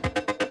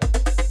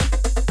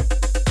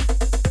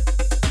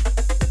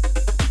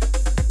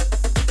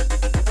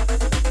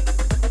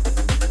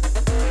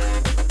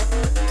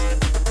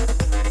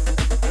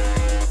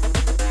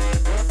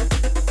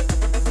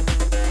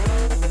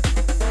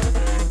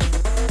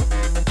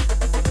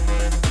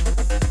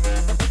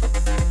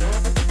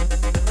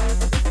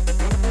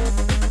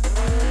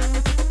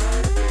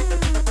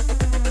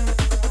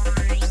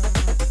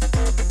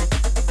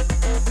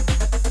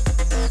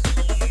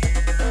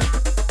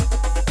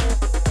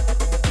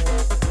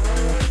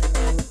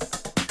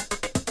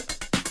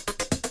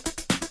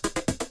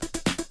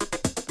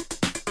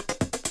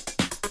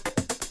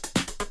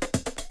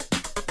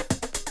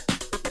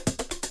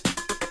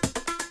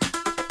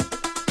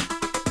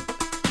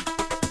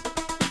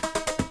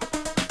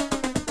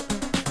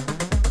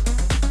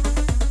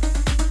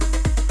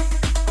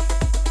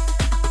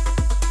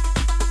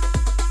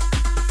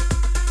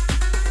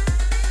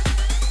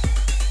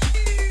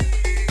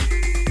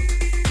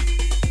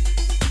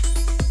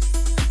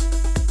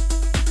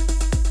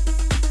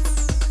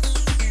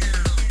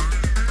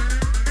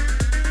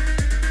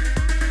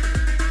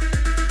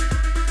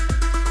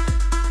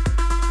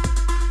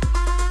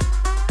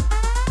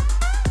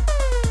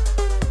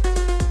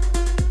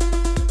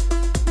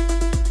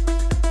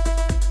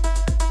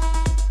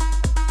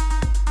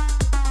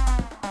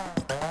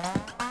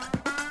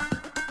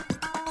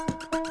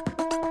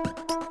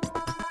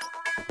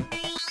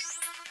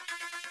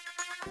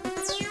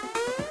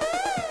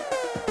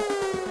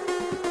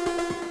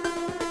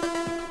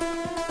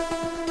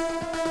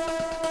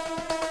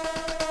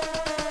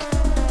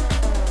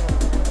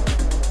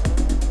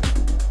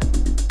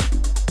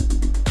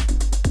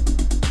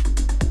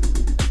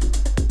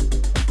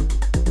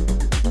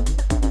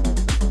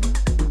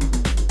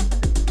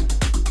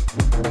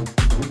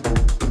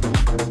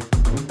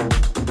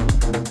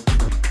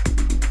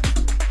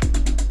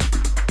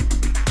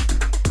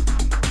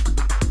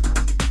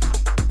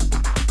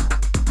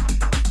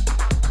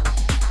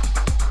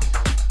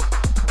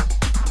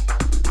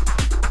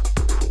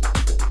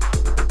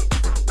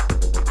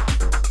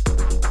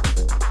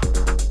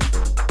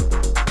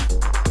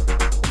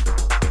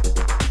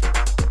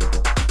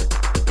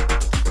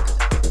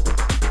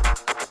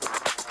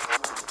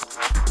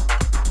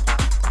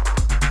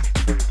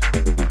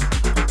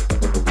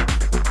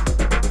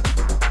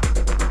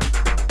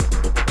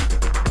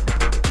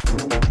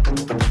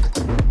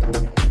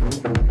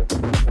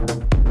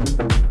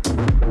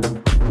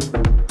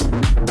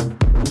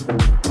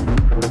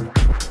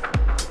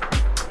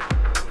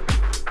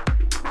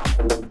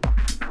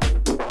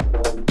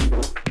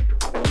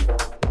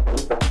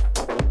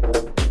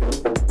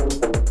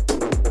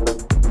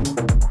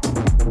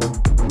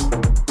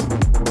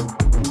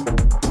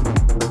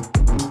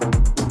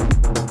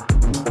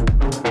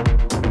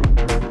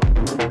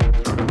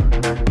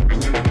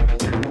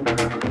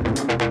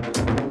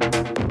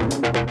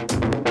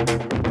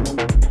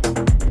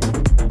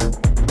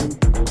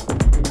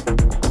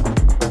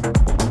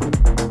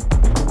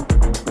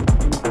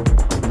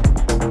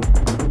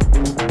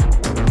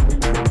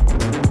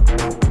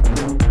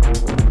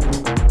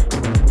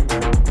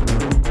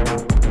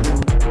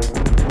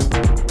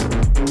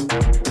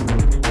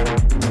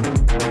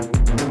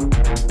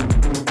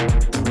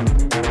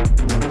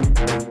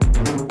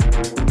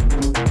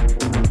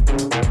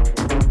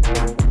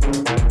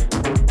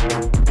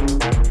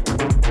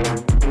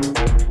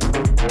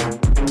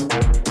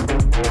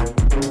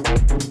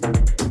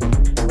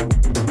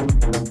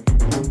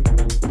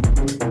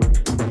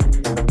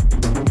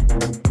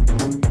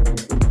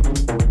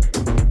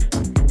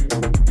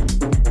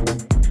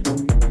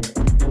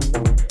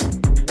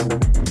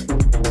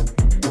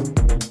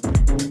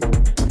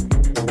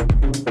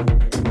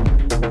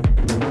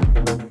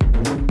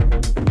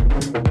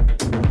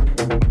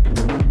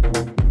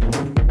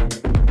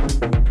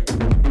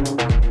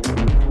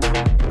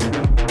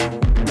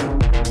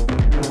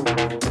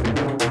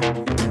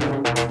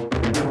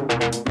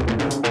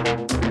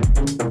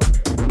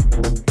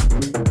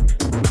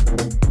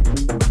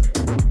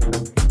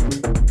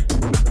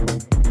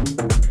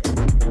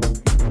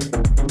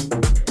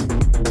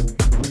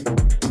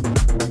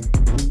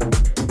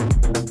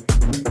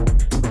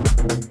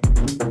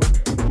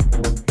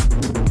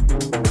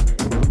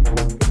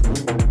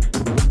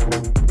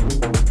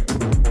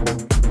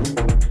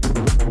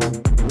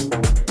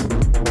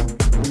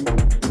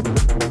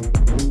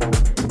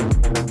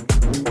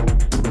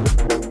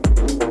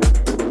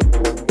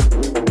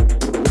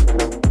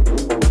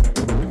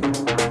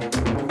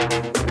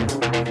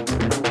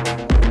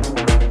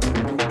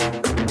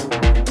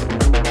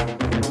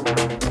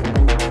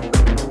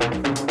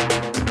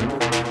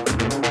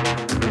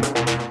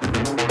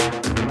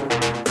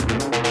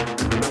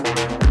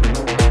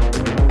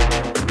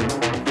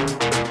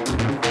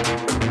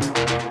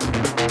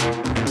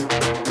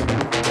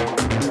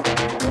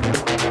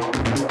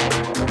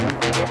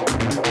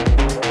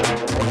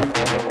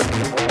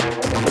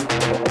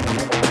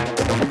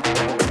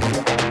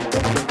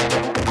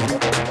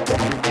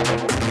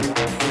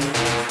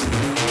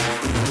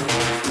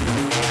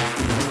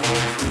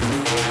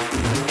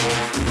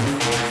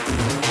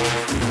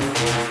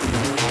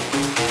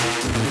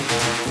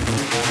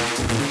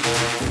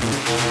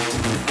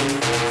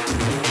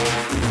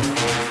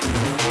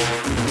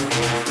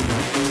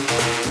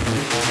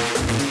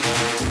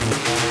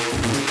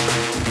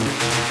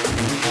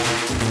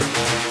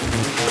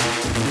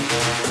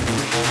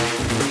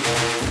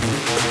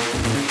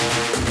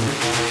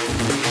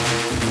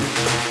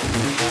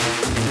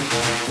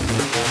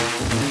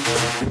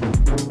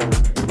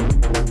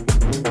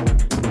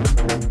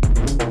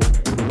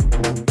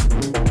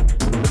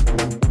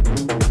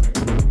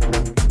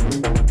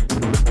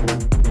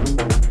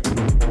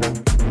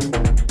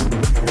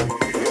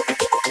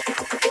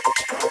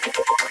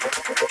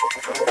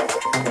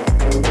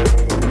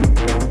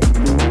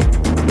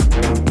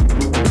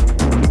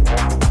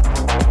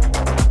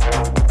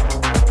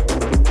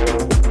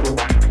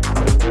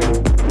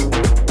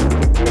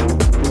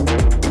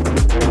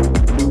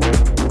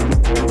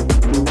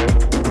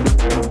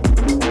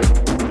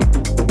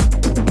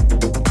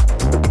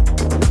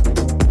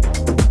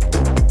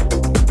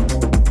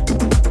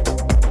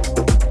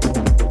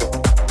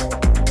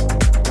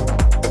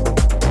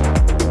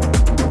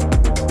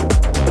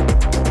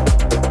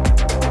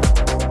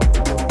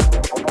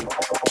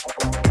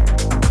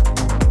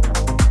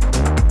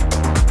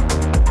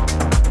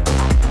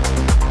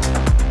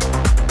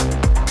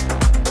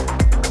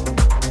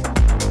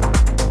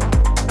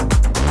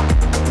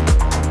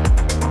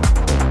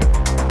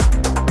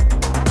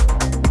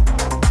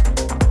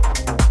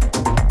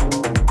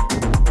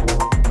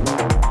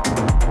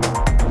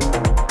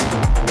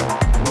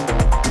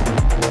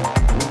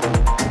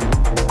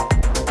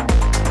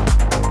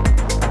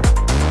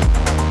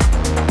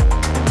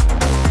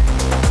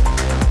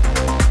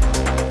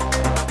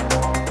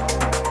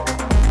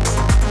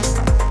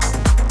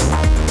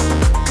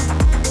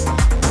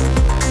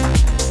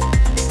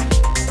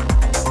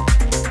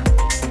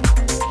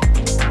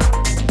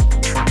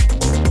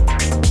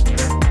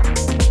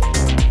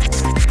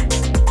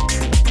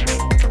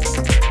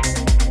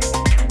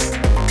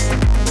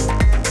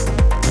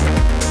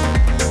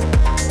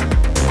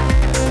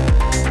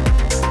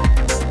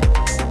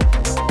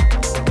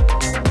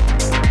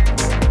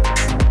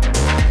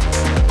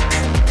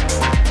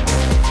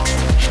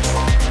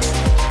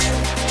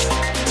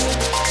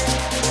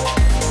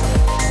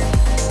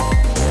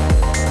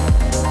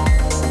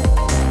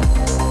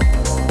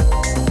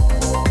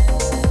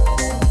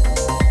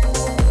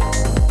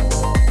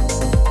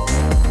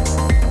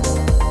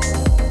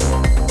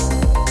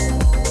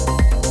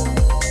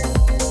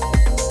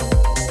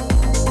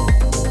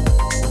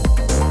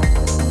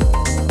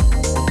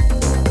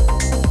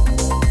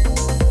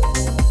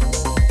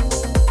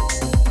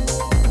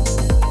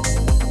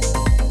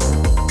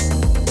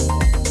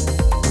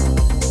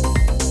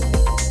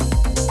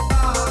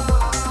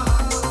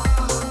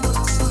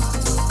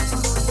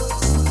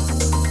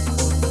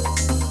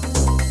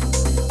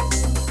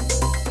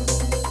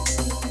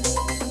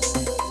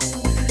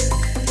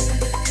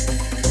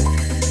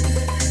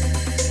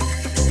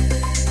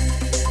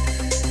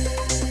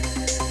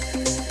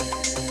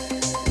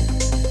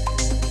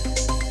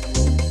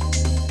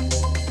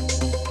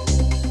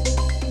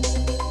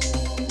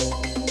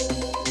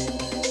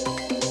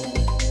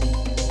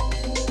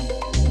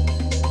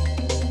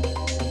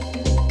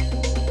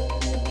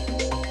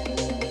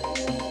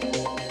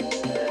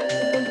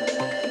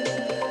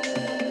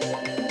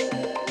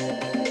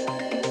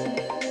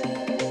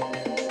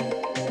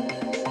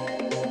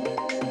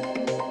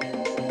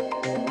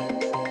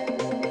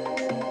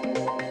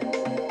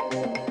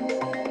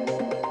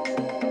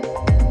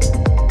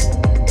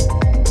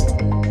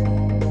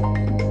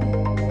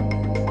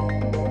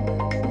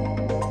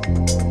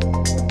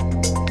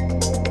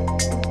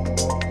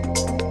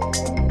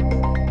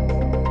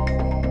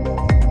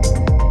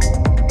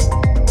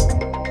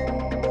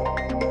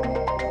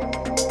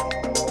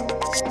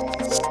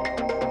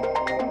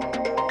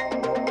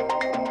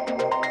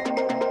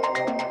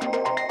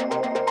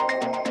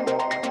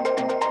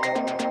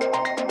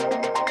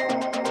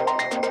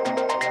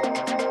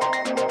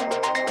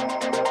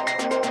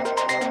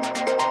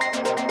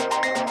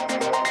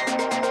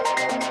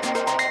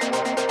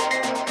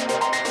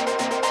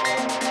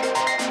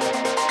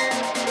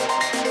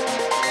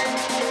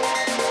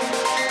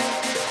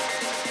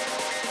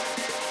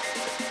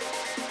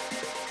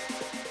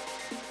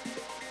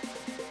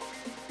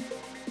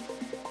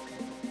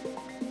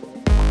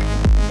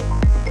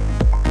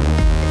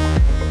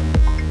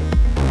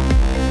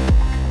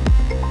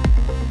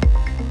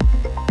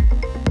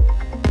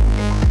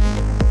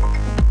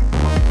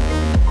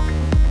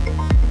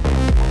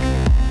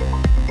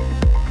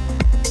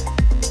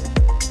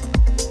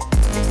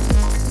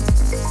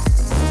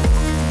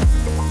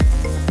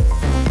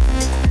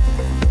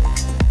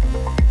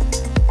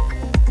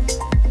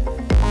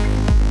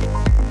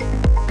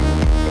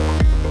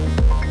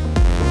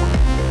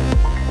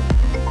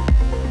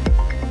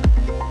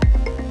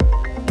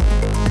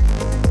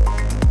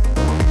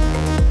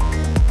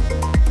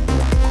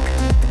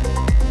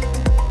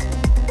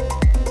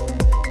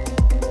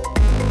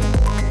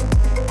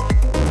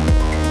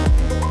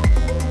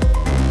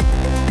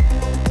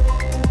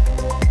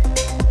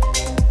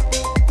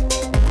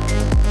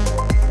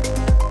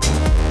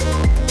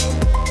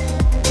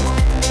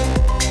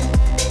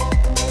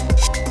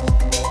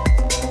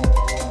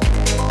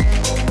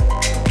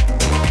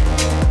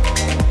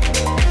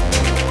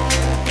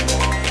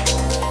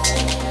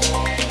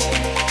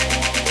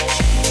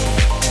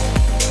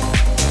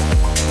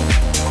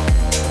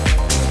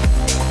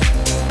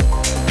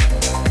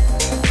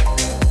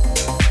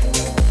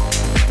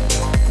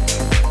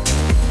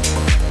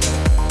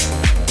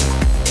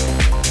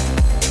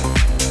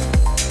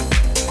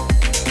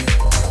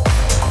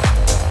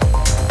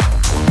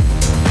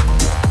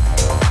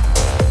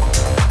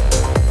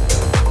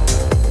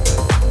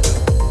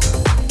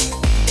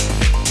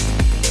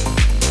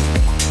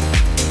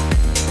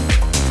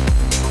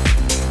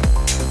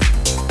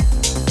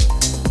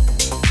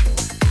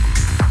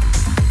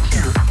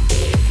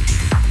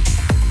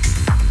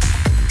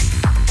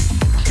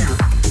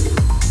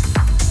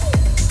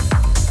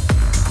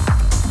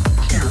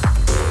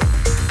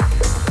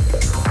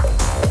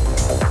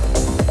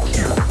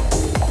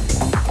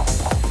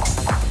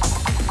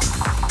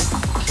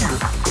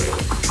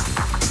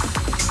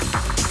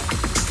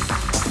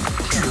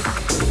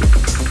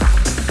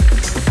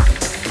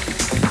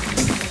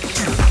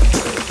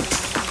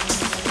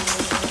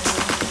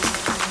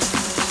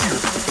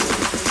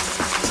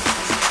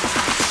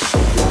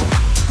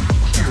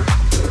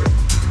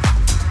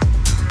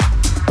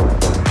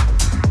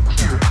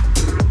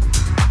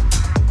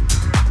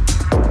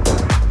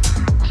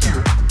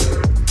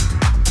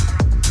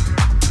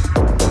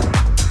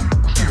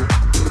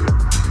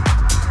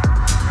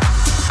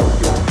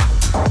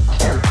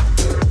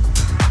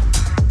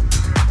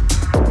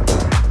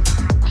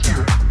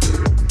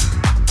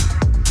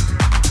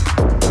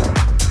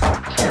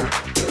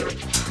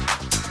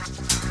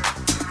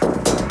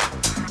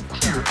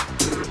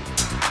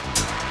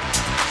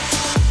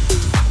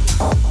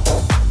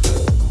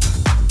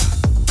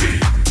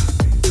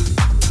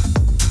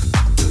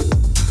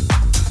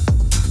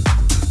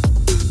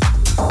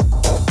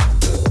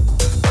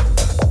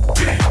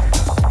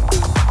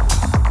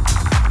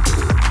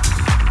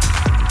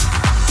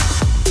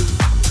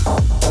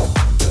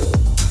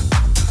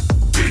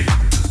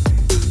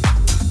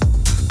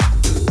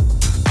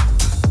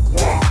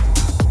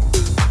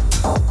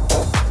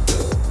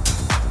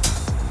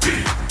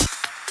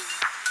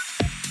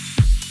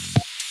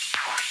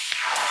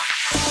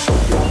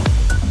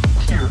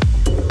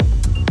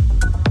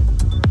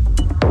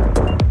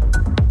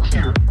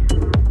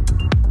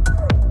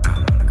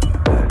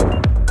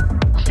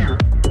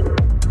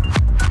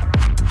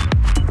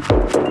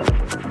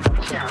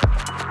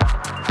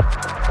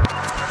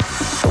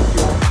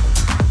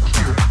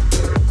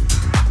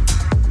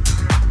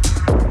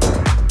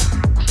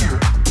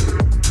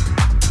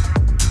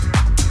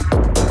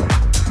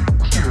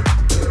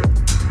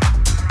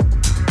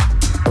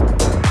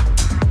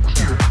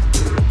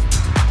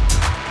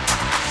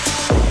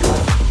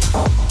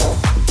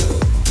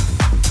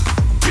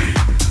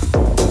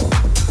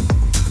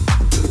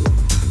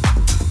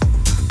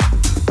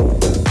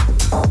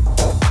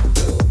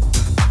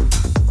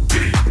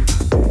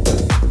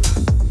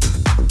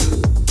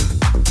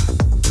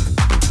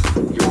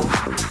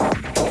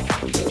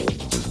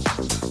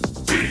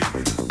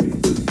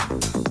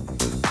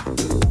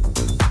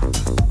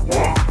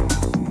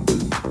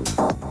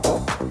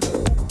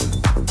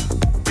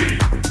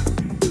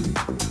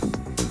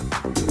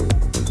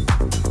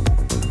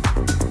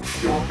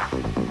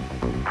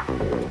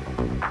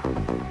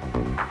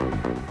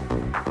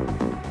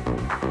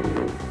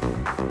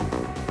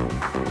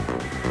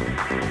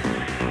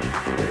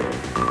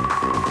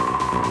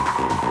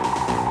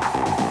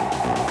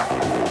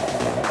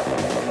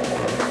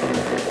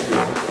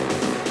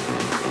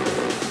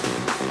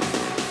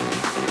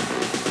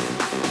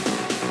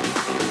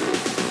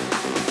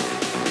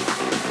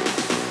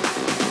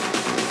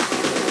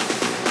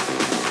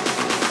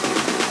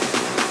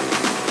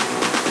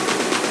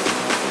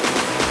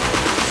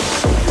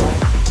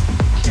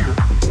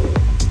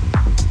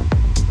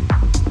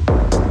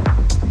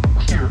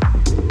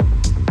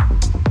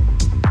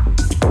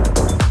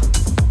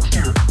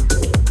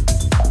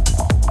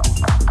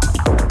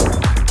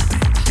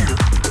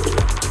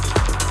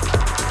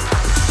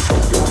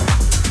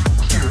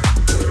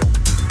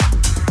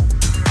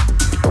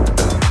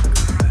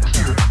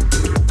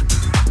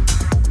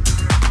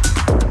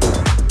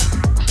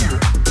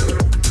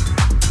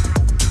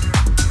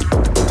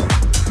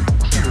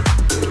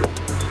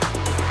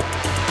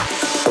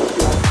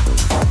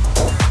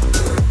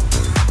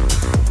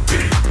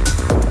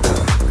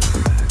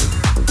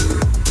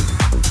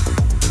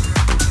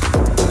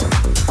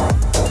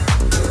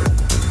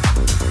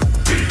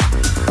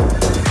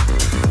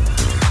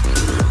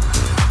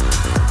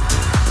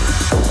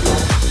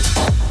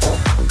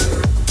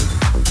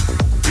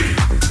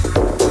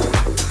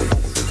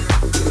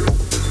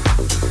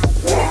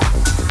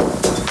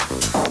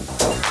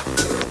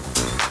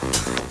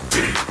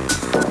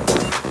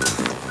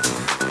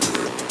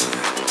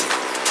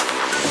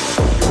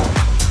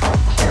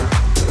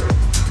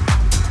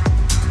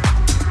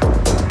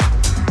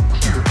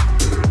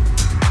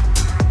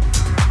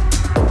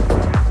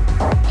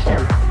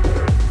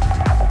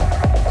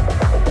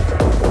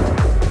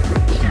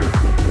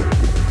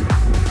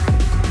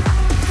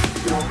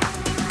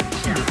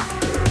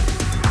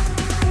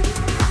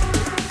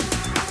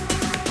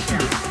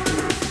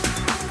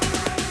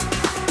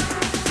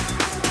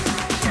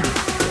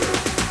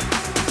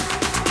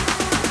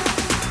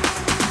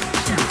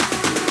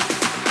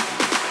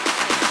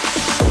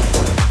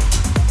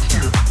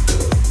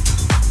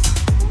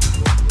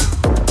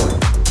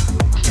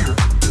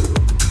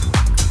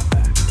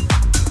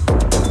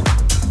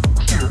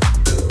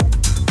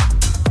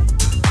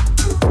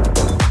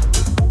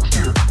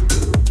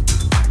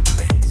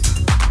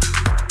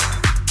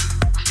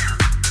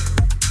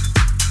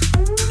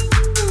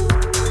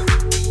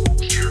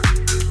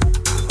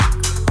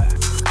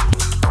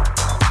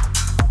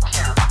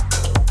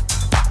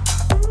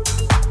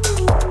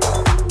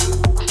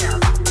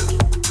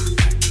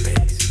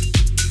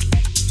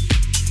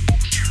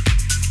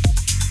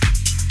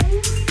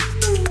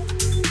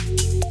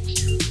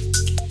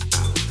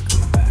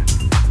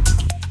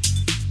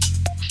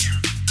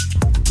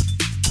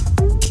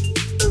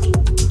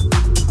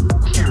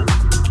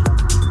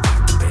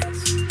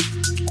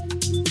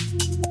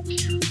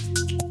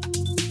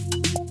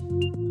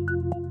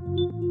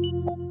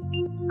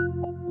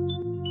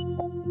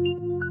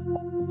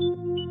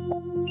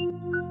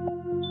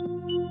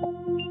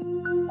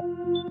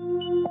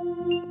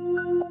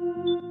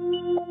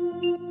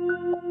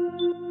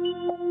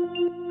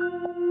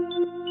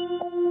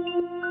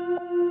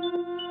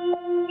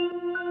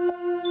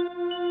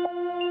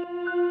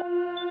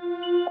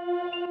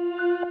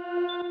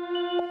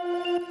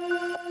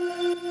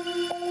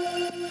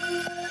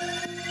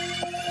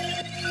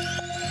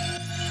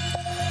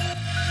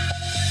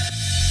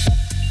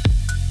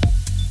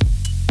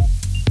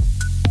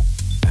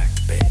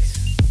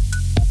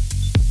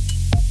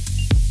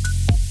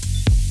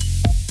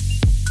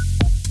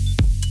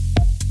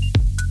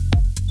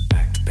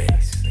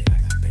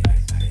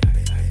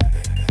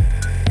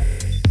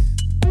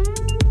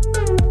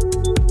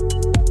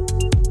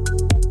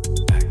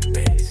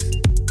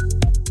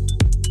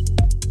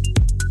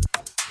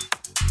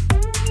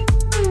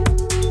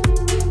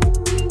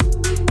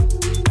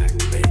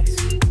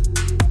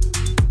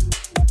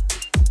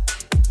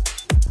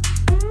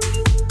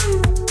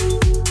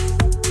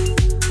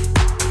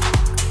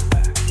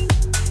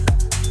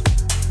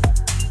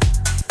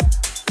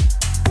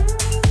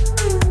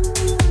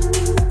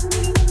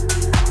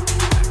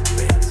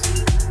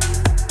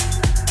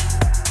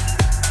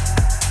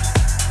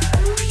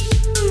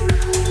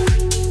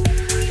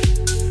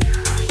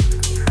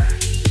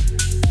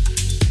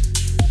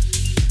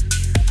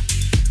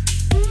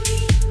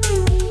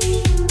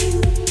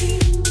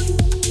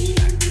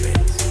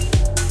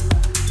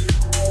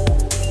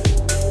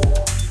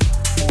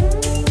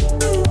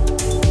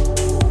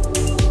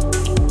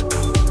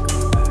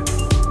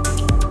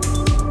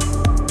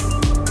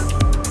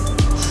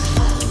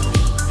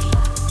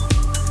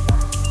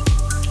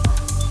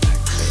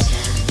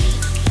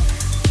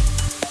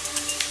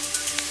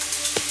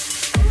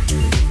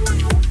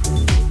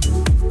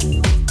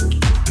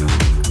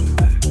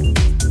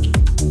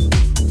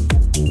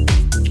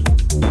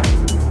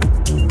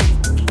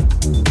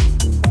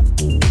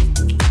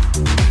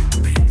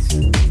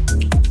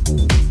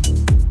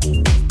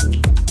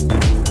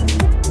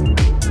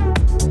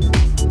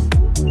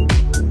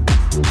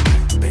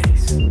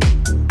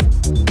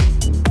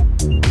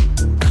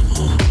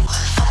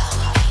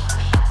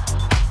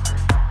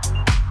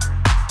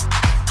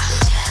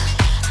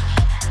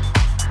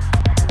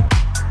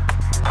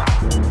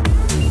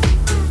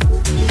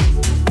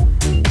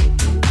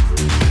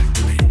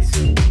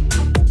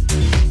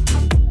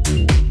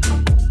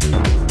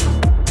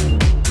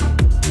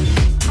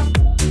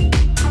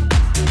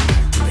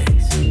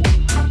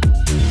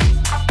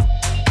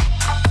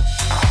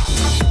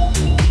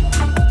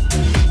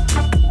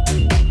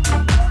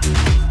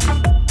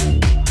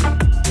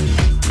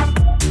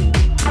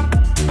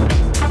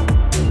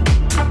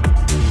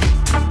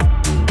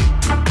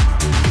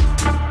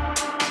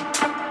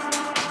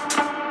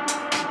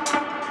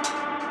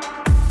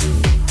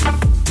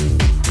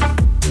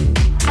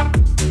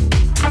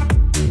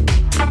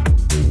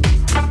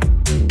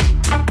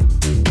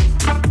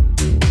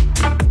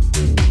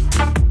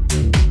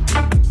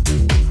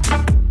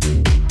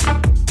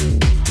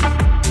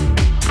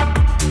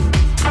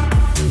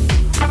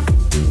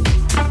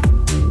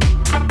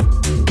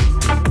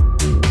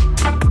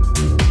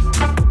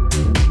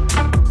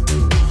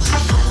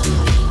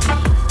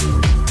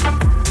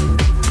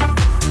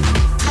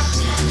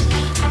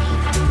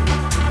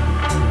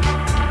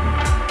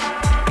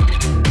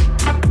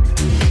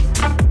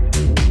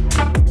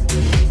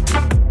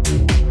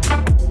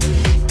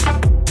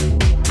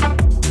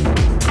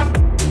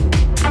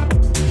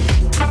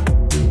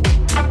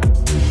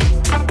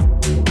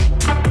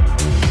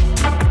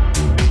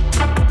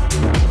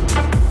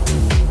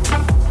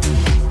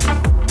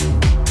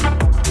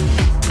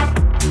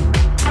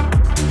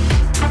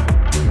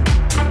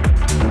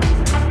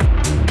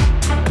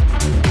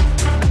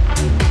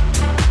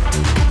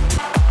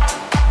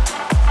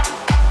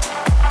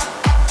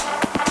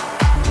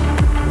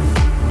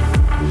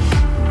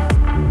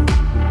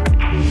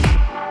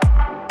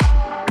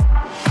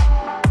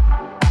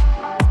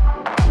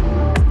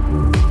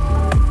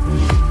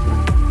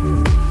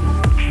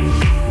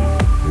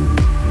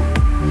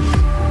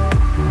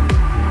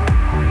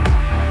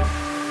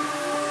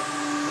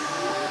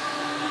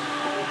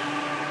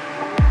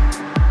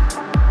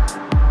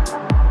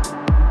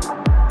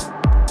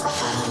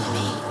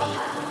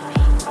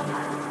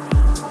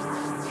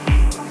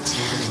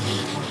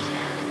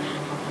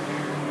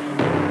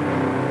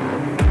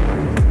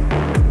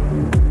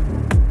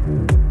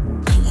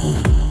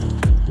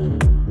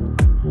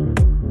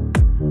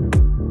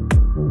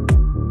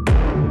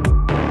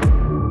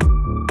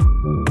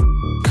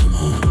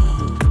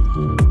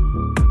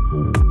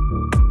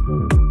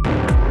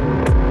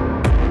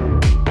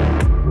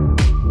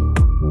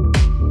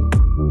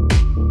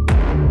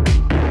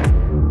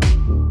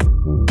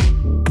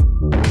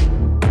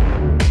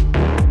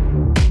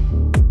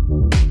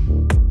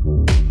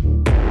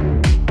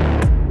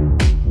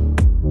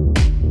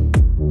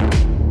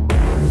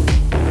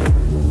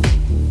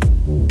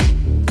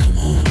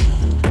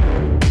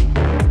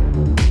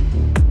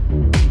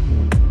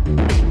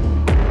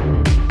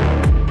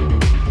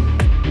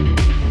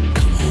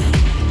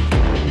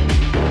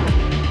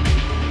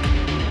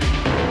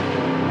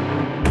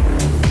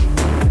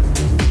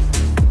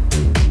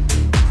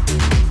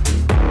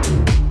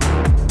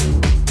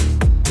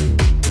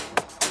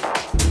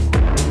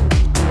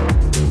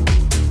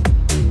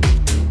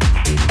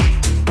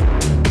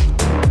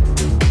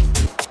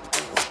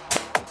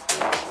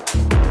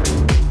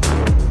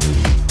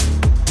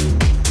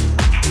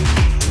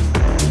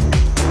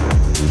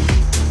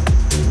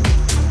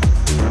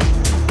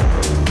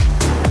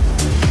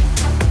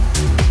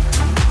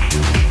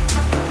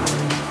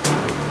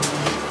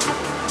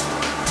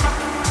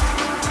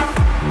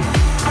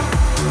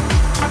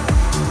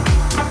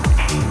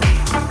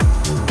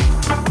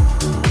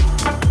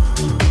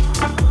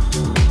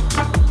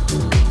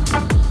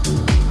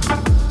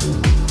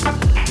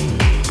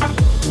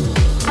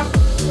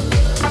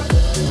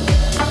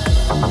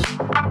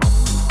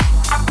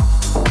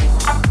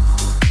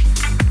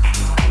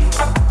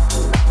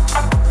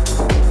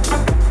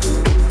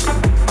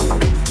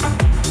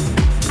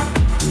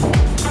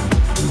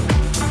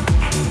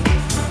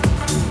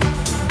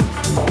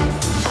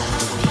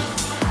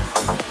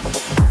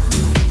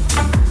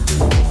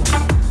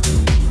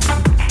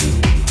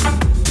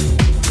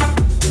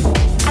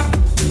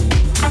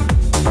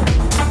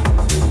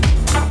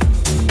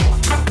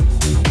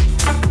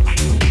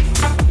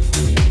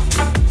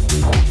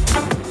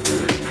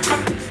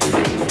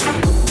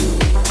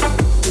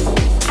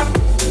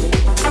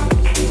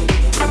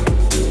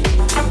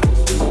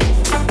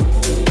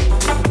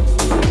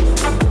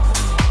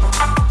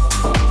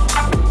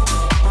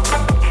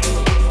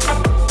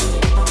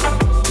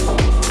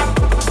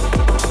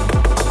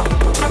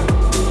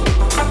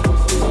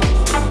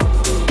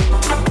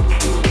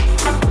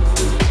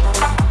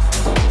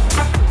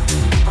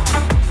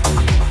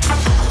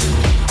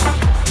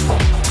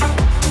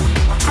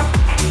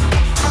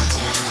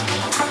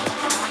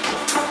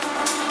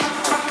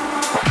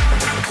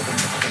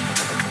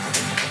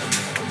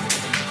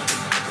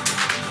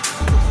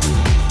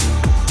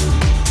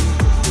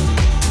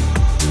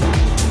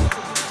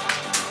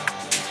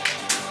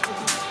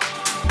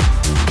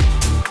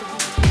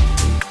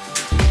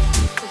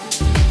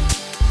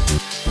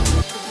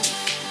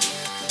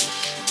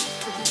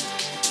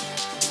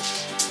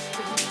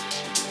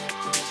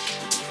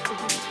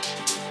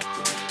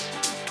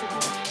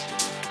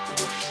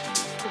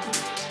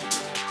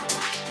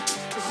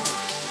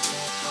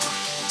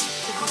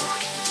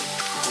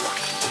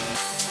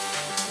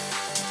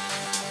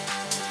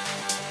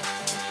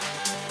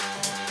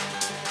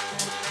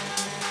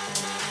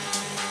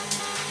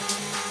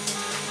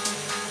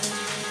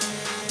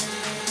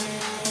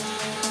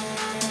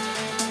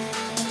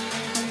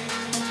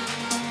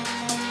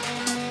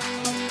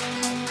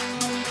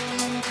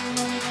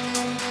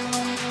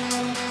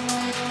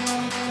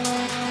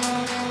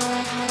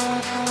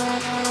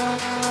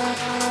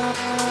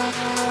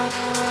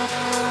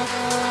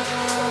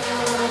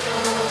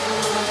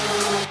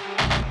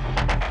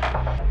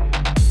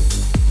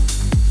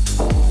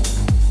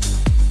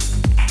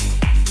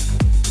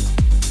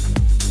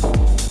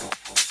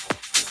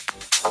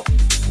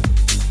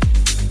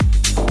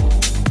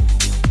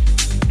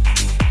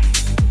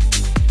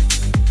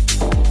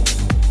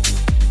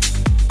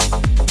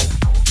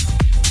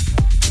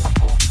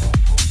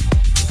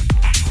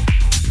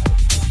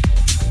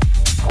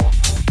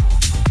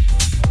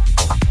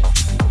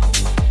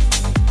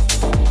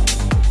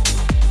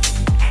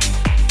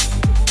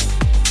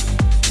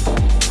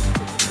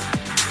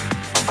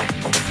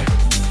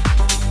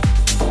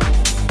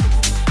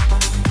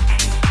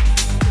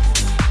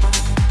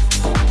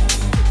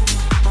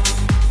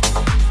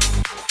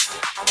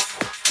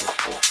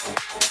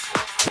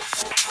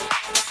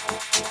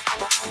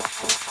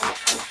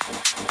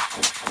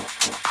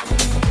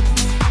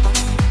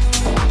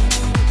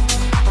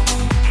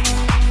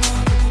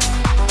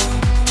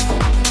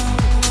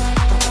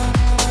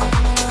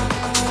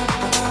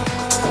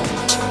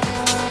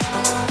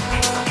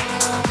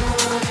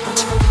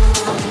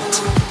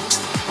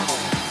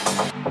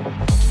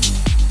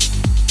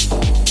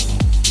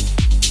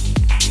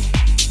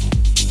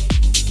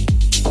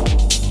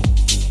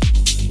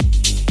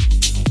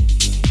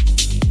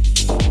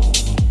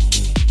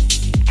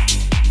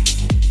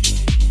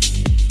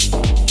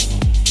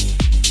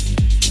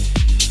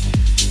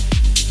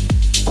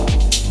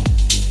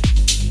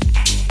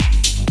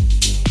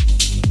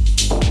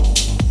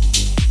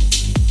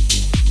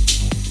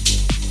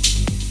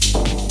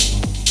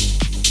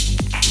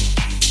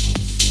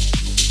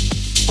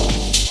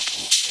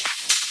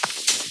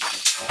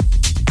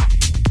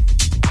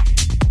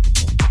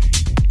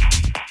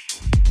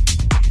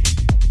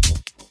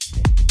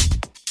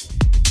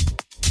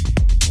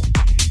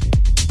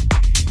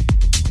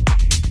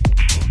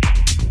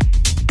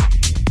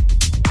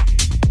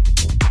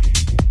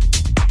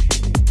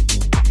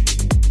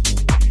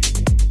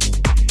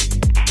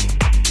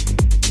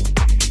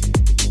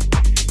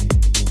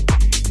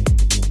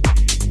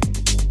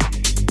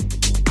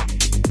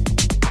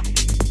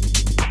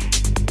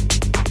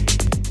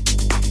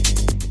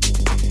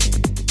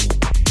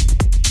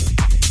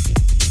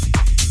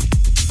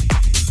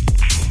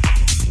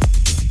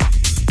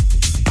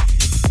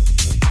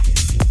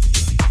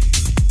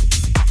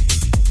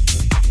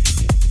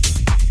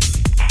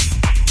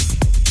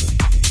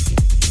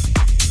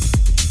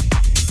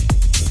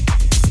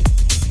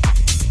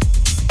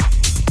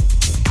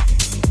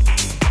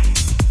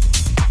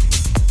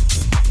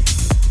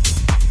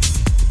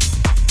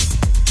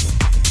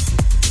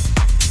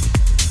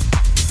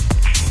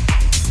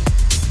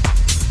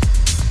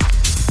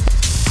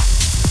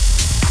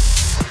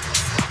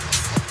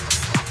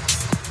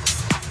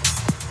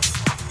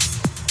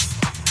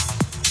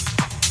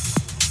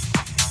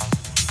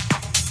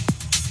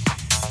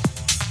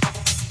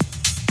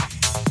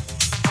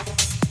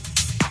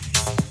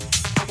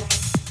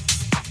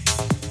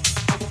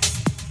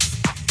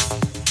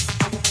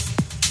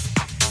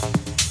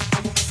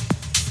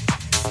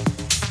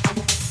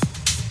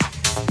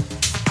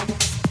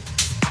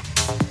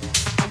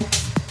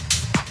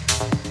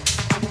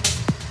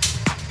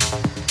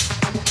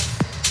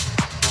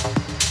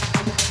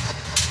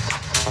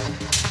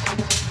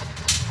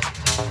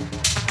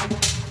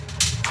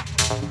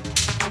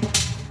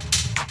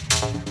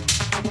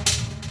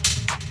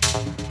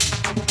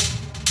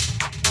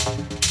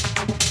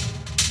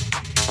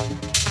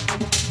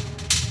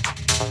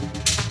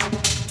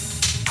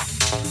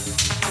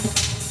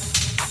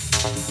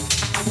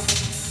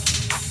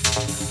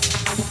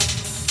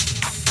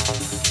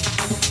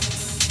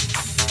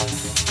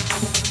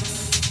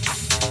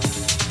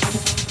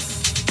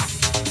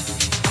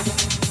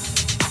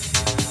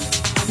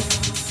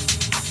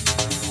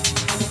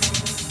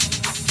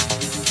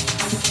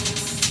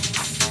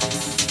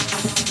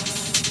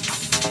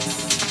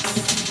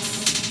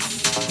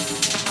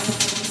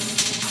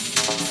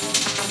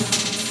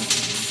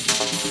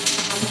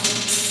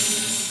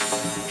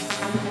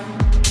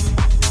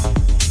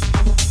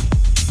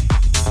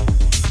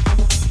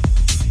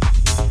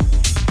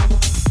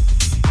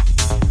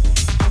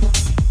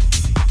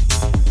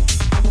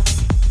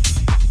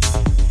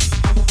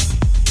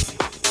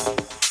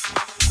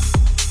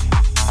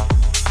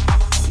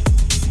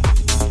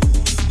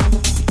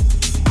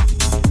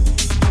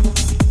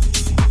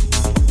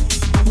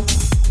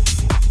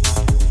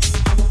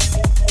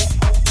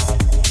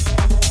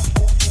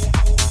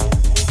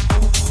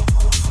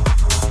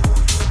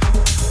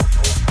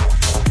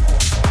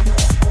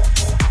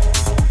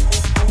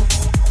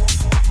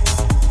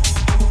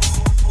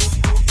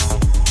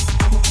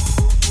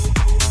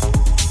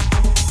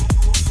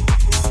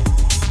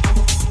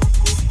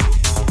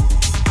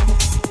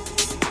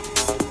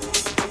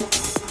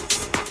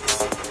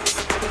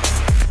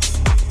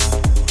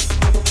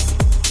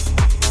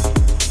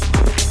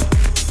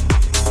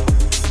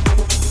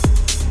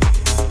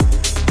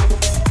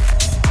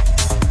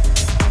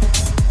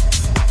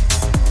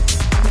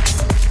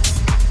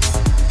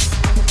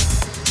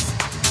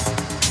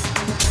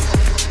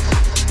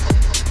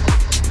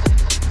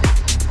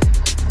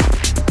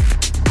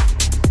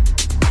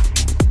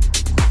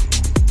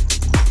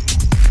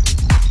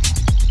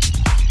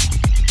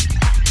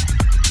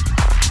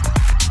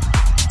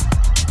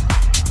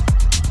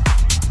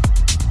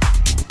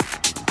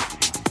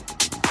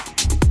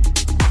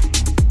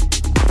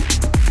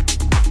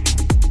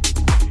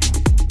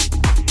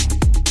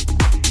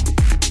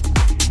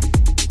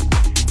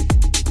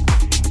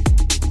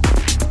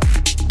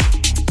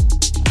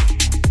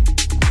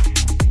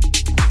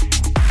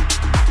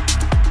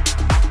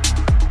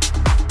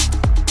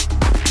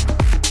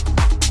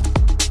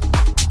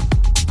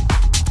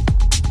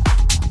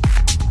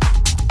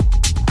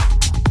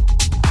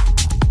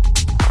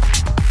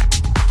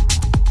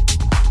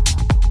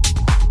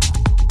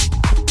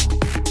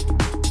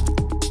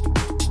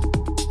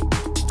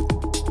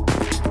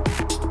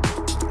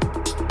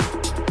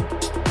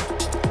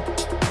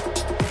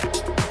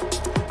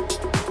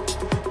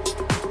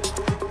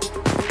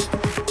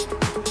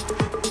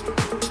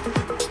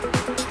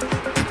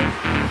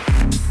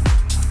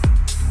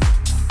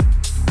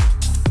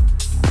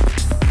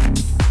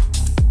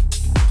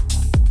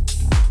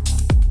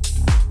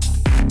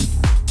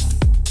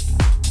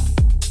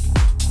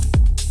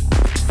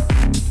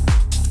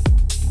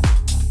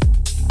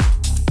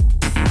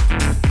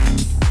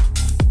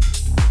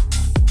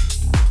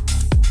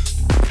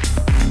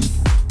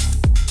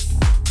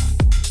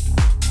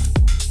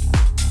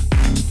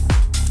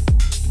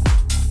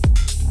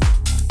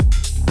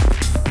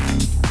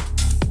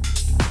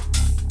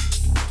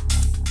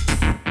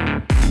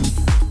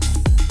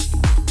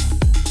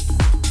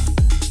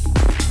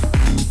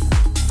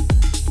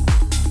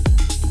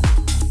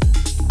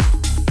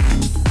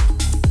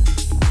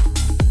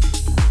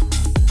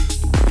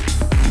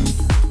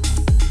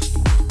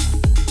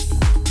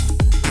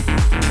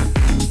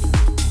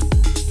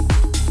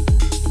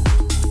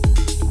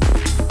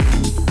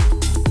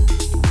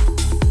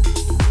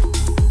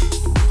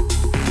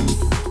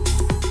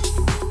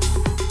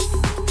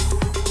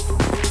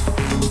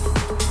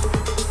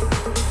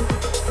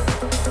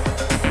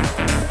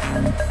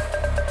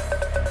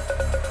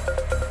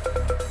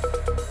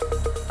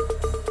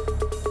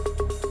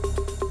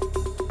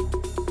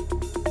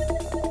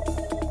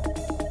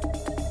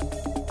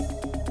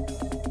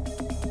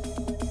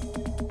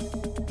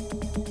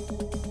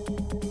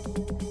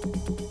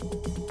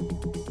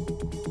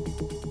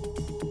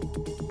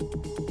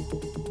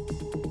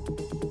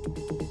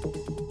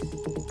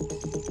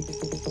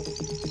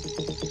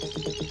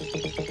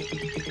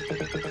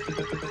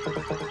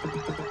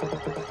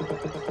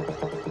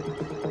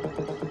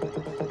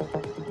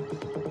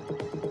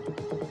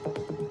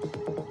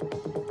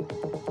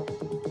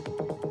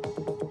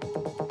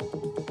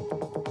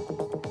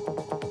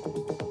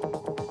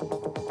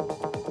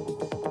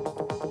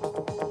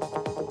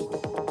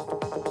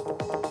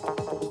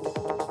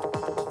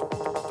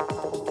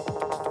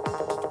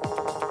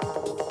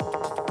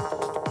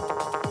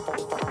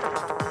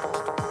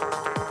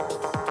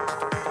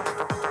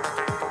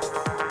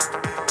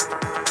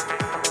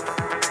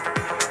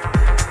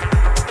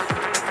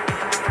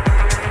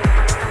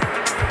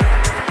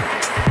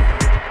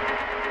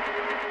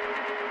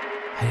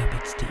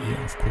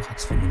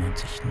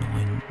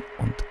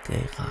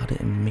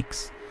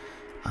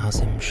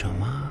 Asem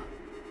Shama.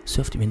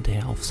 Surft ihm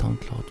hinterher auf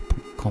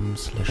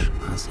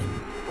soundcloud.com/Asem.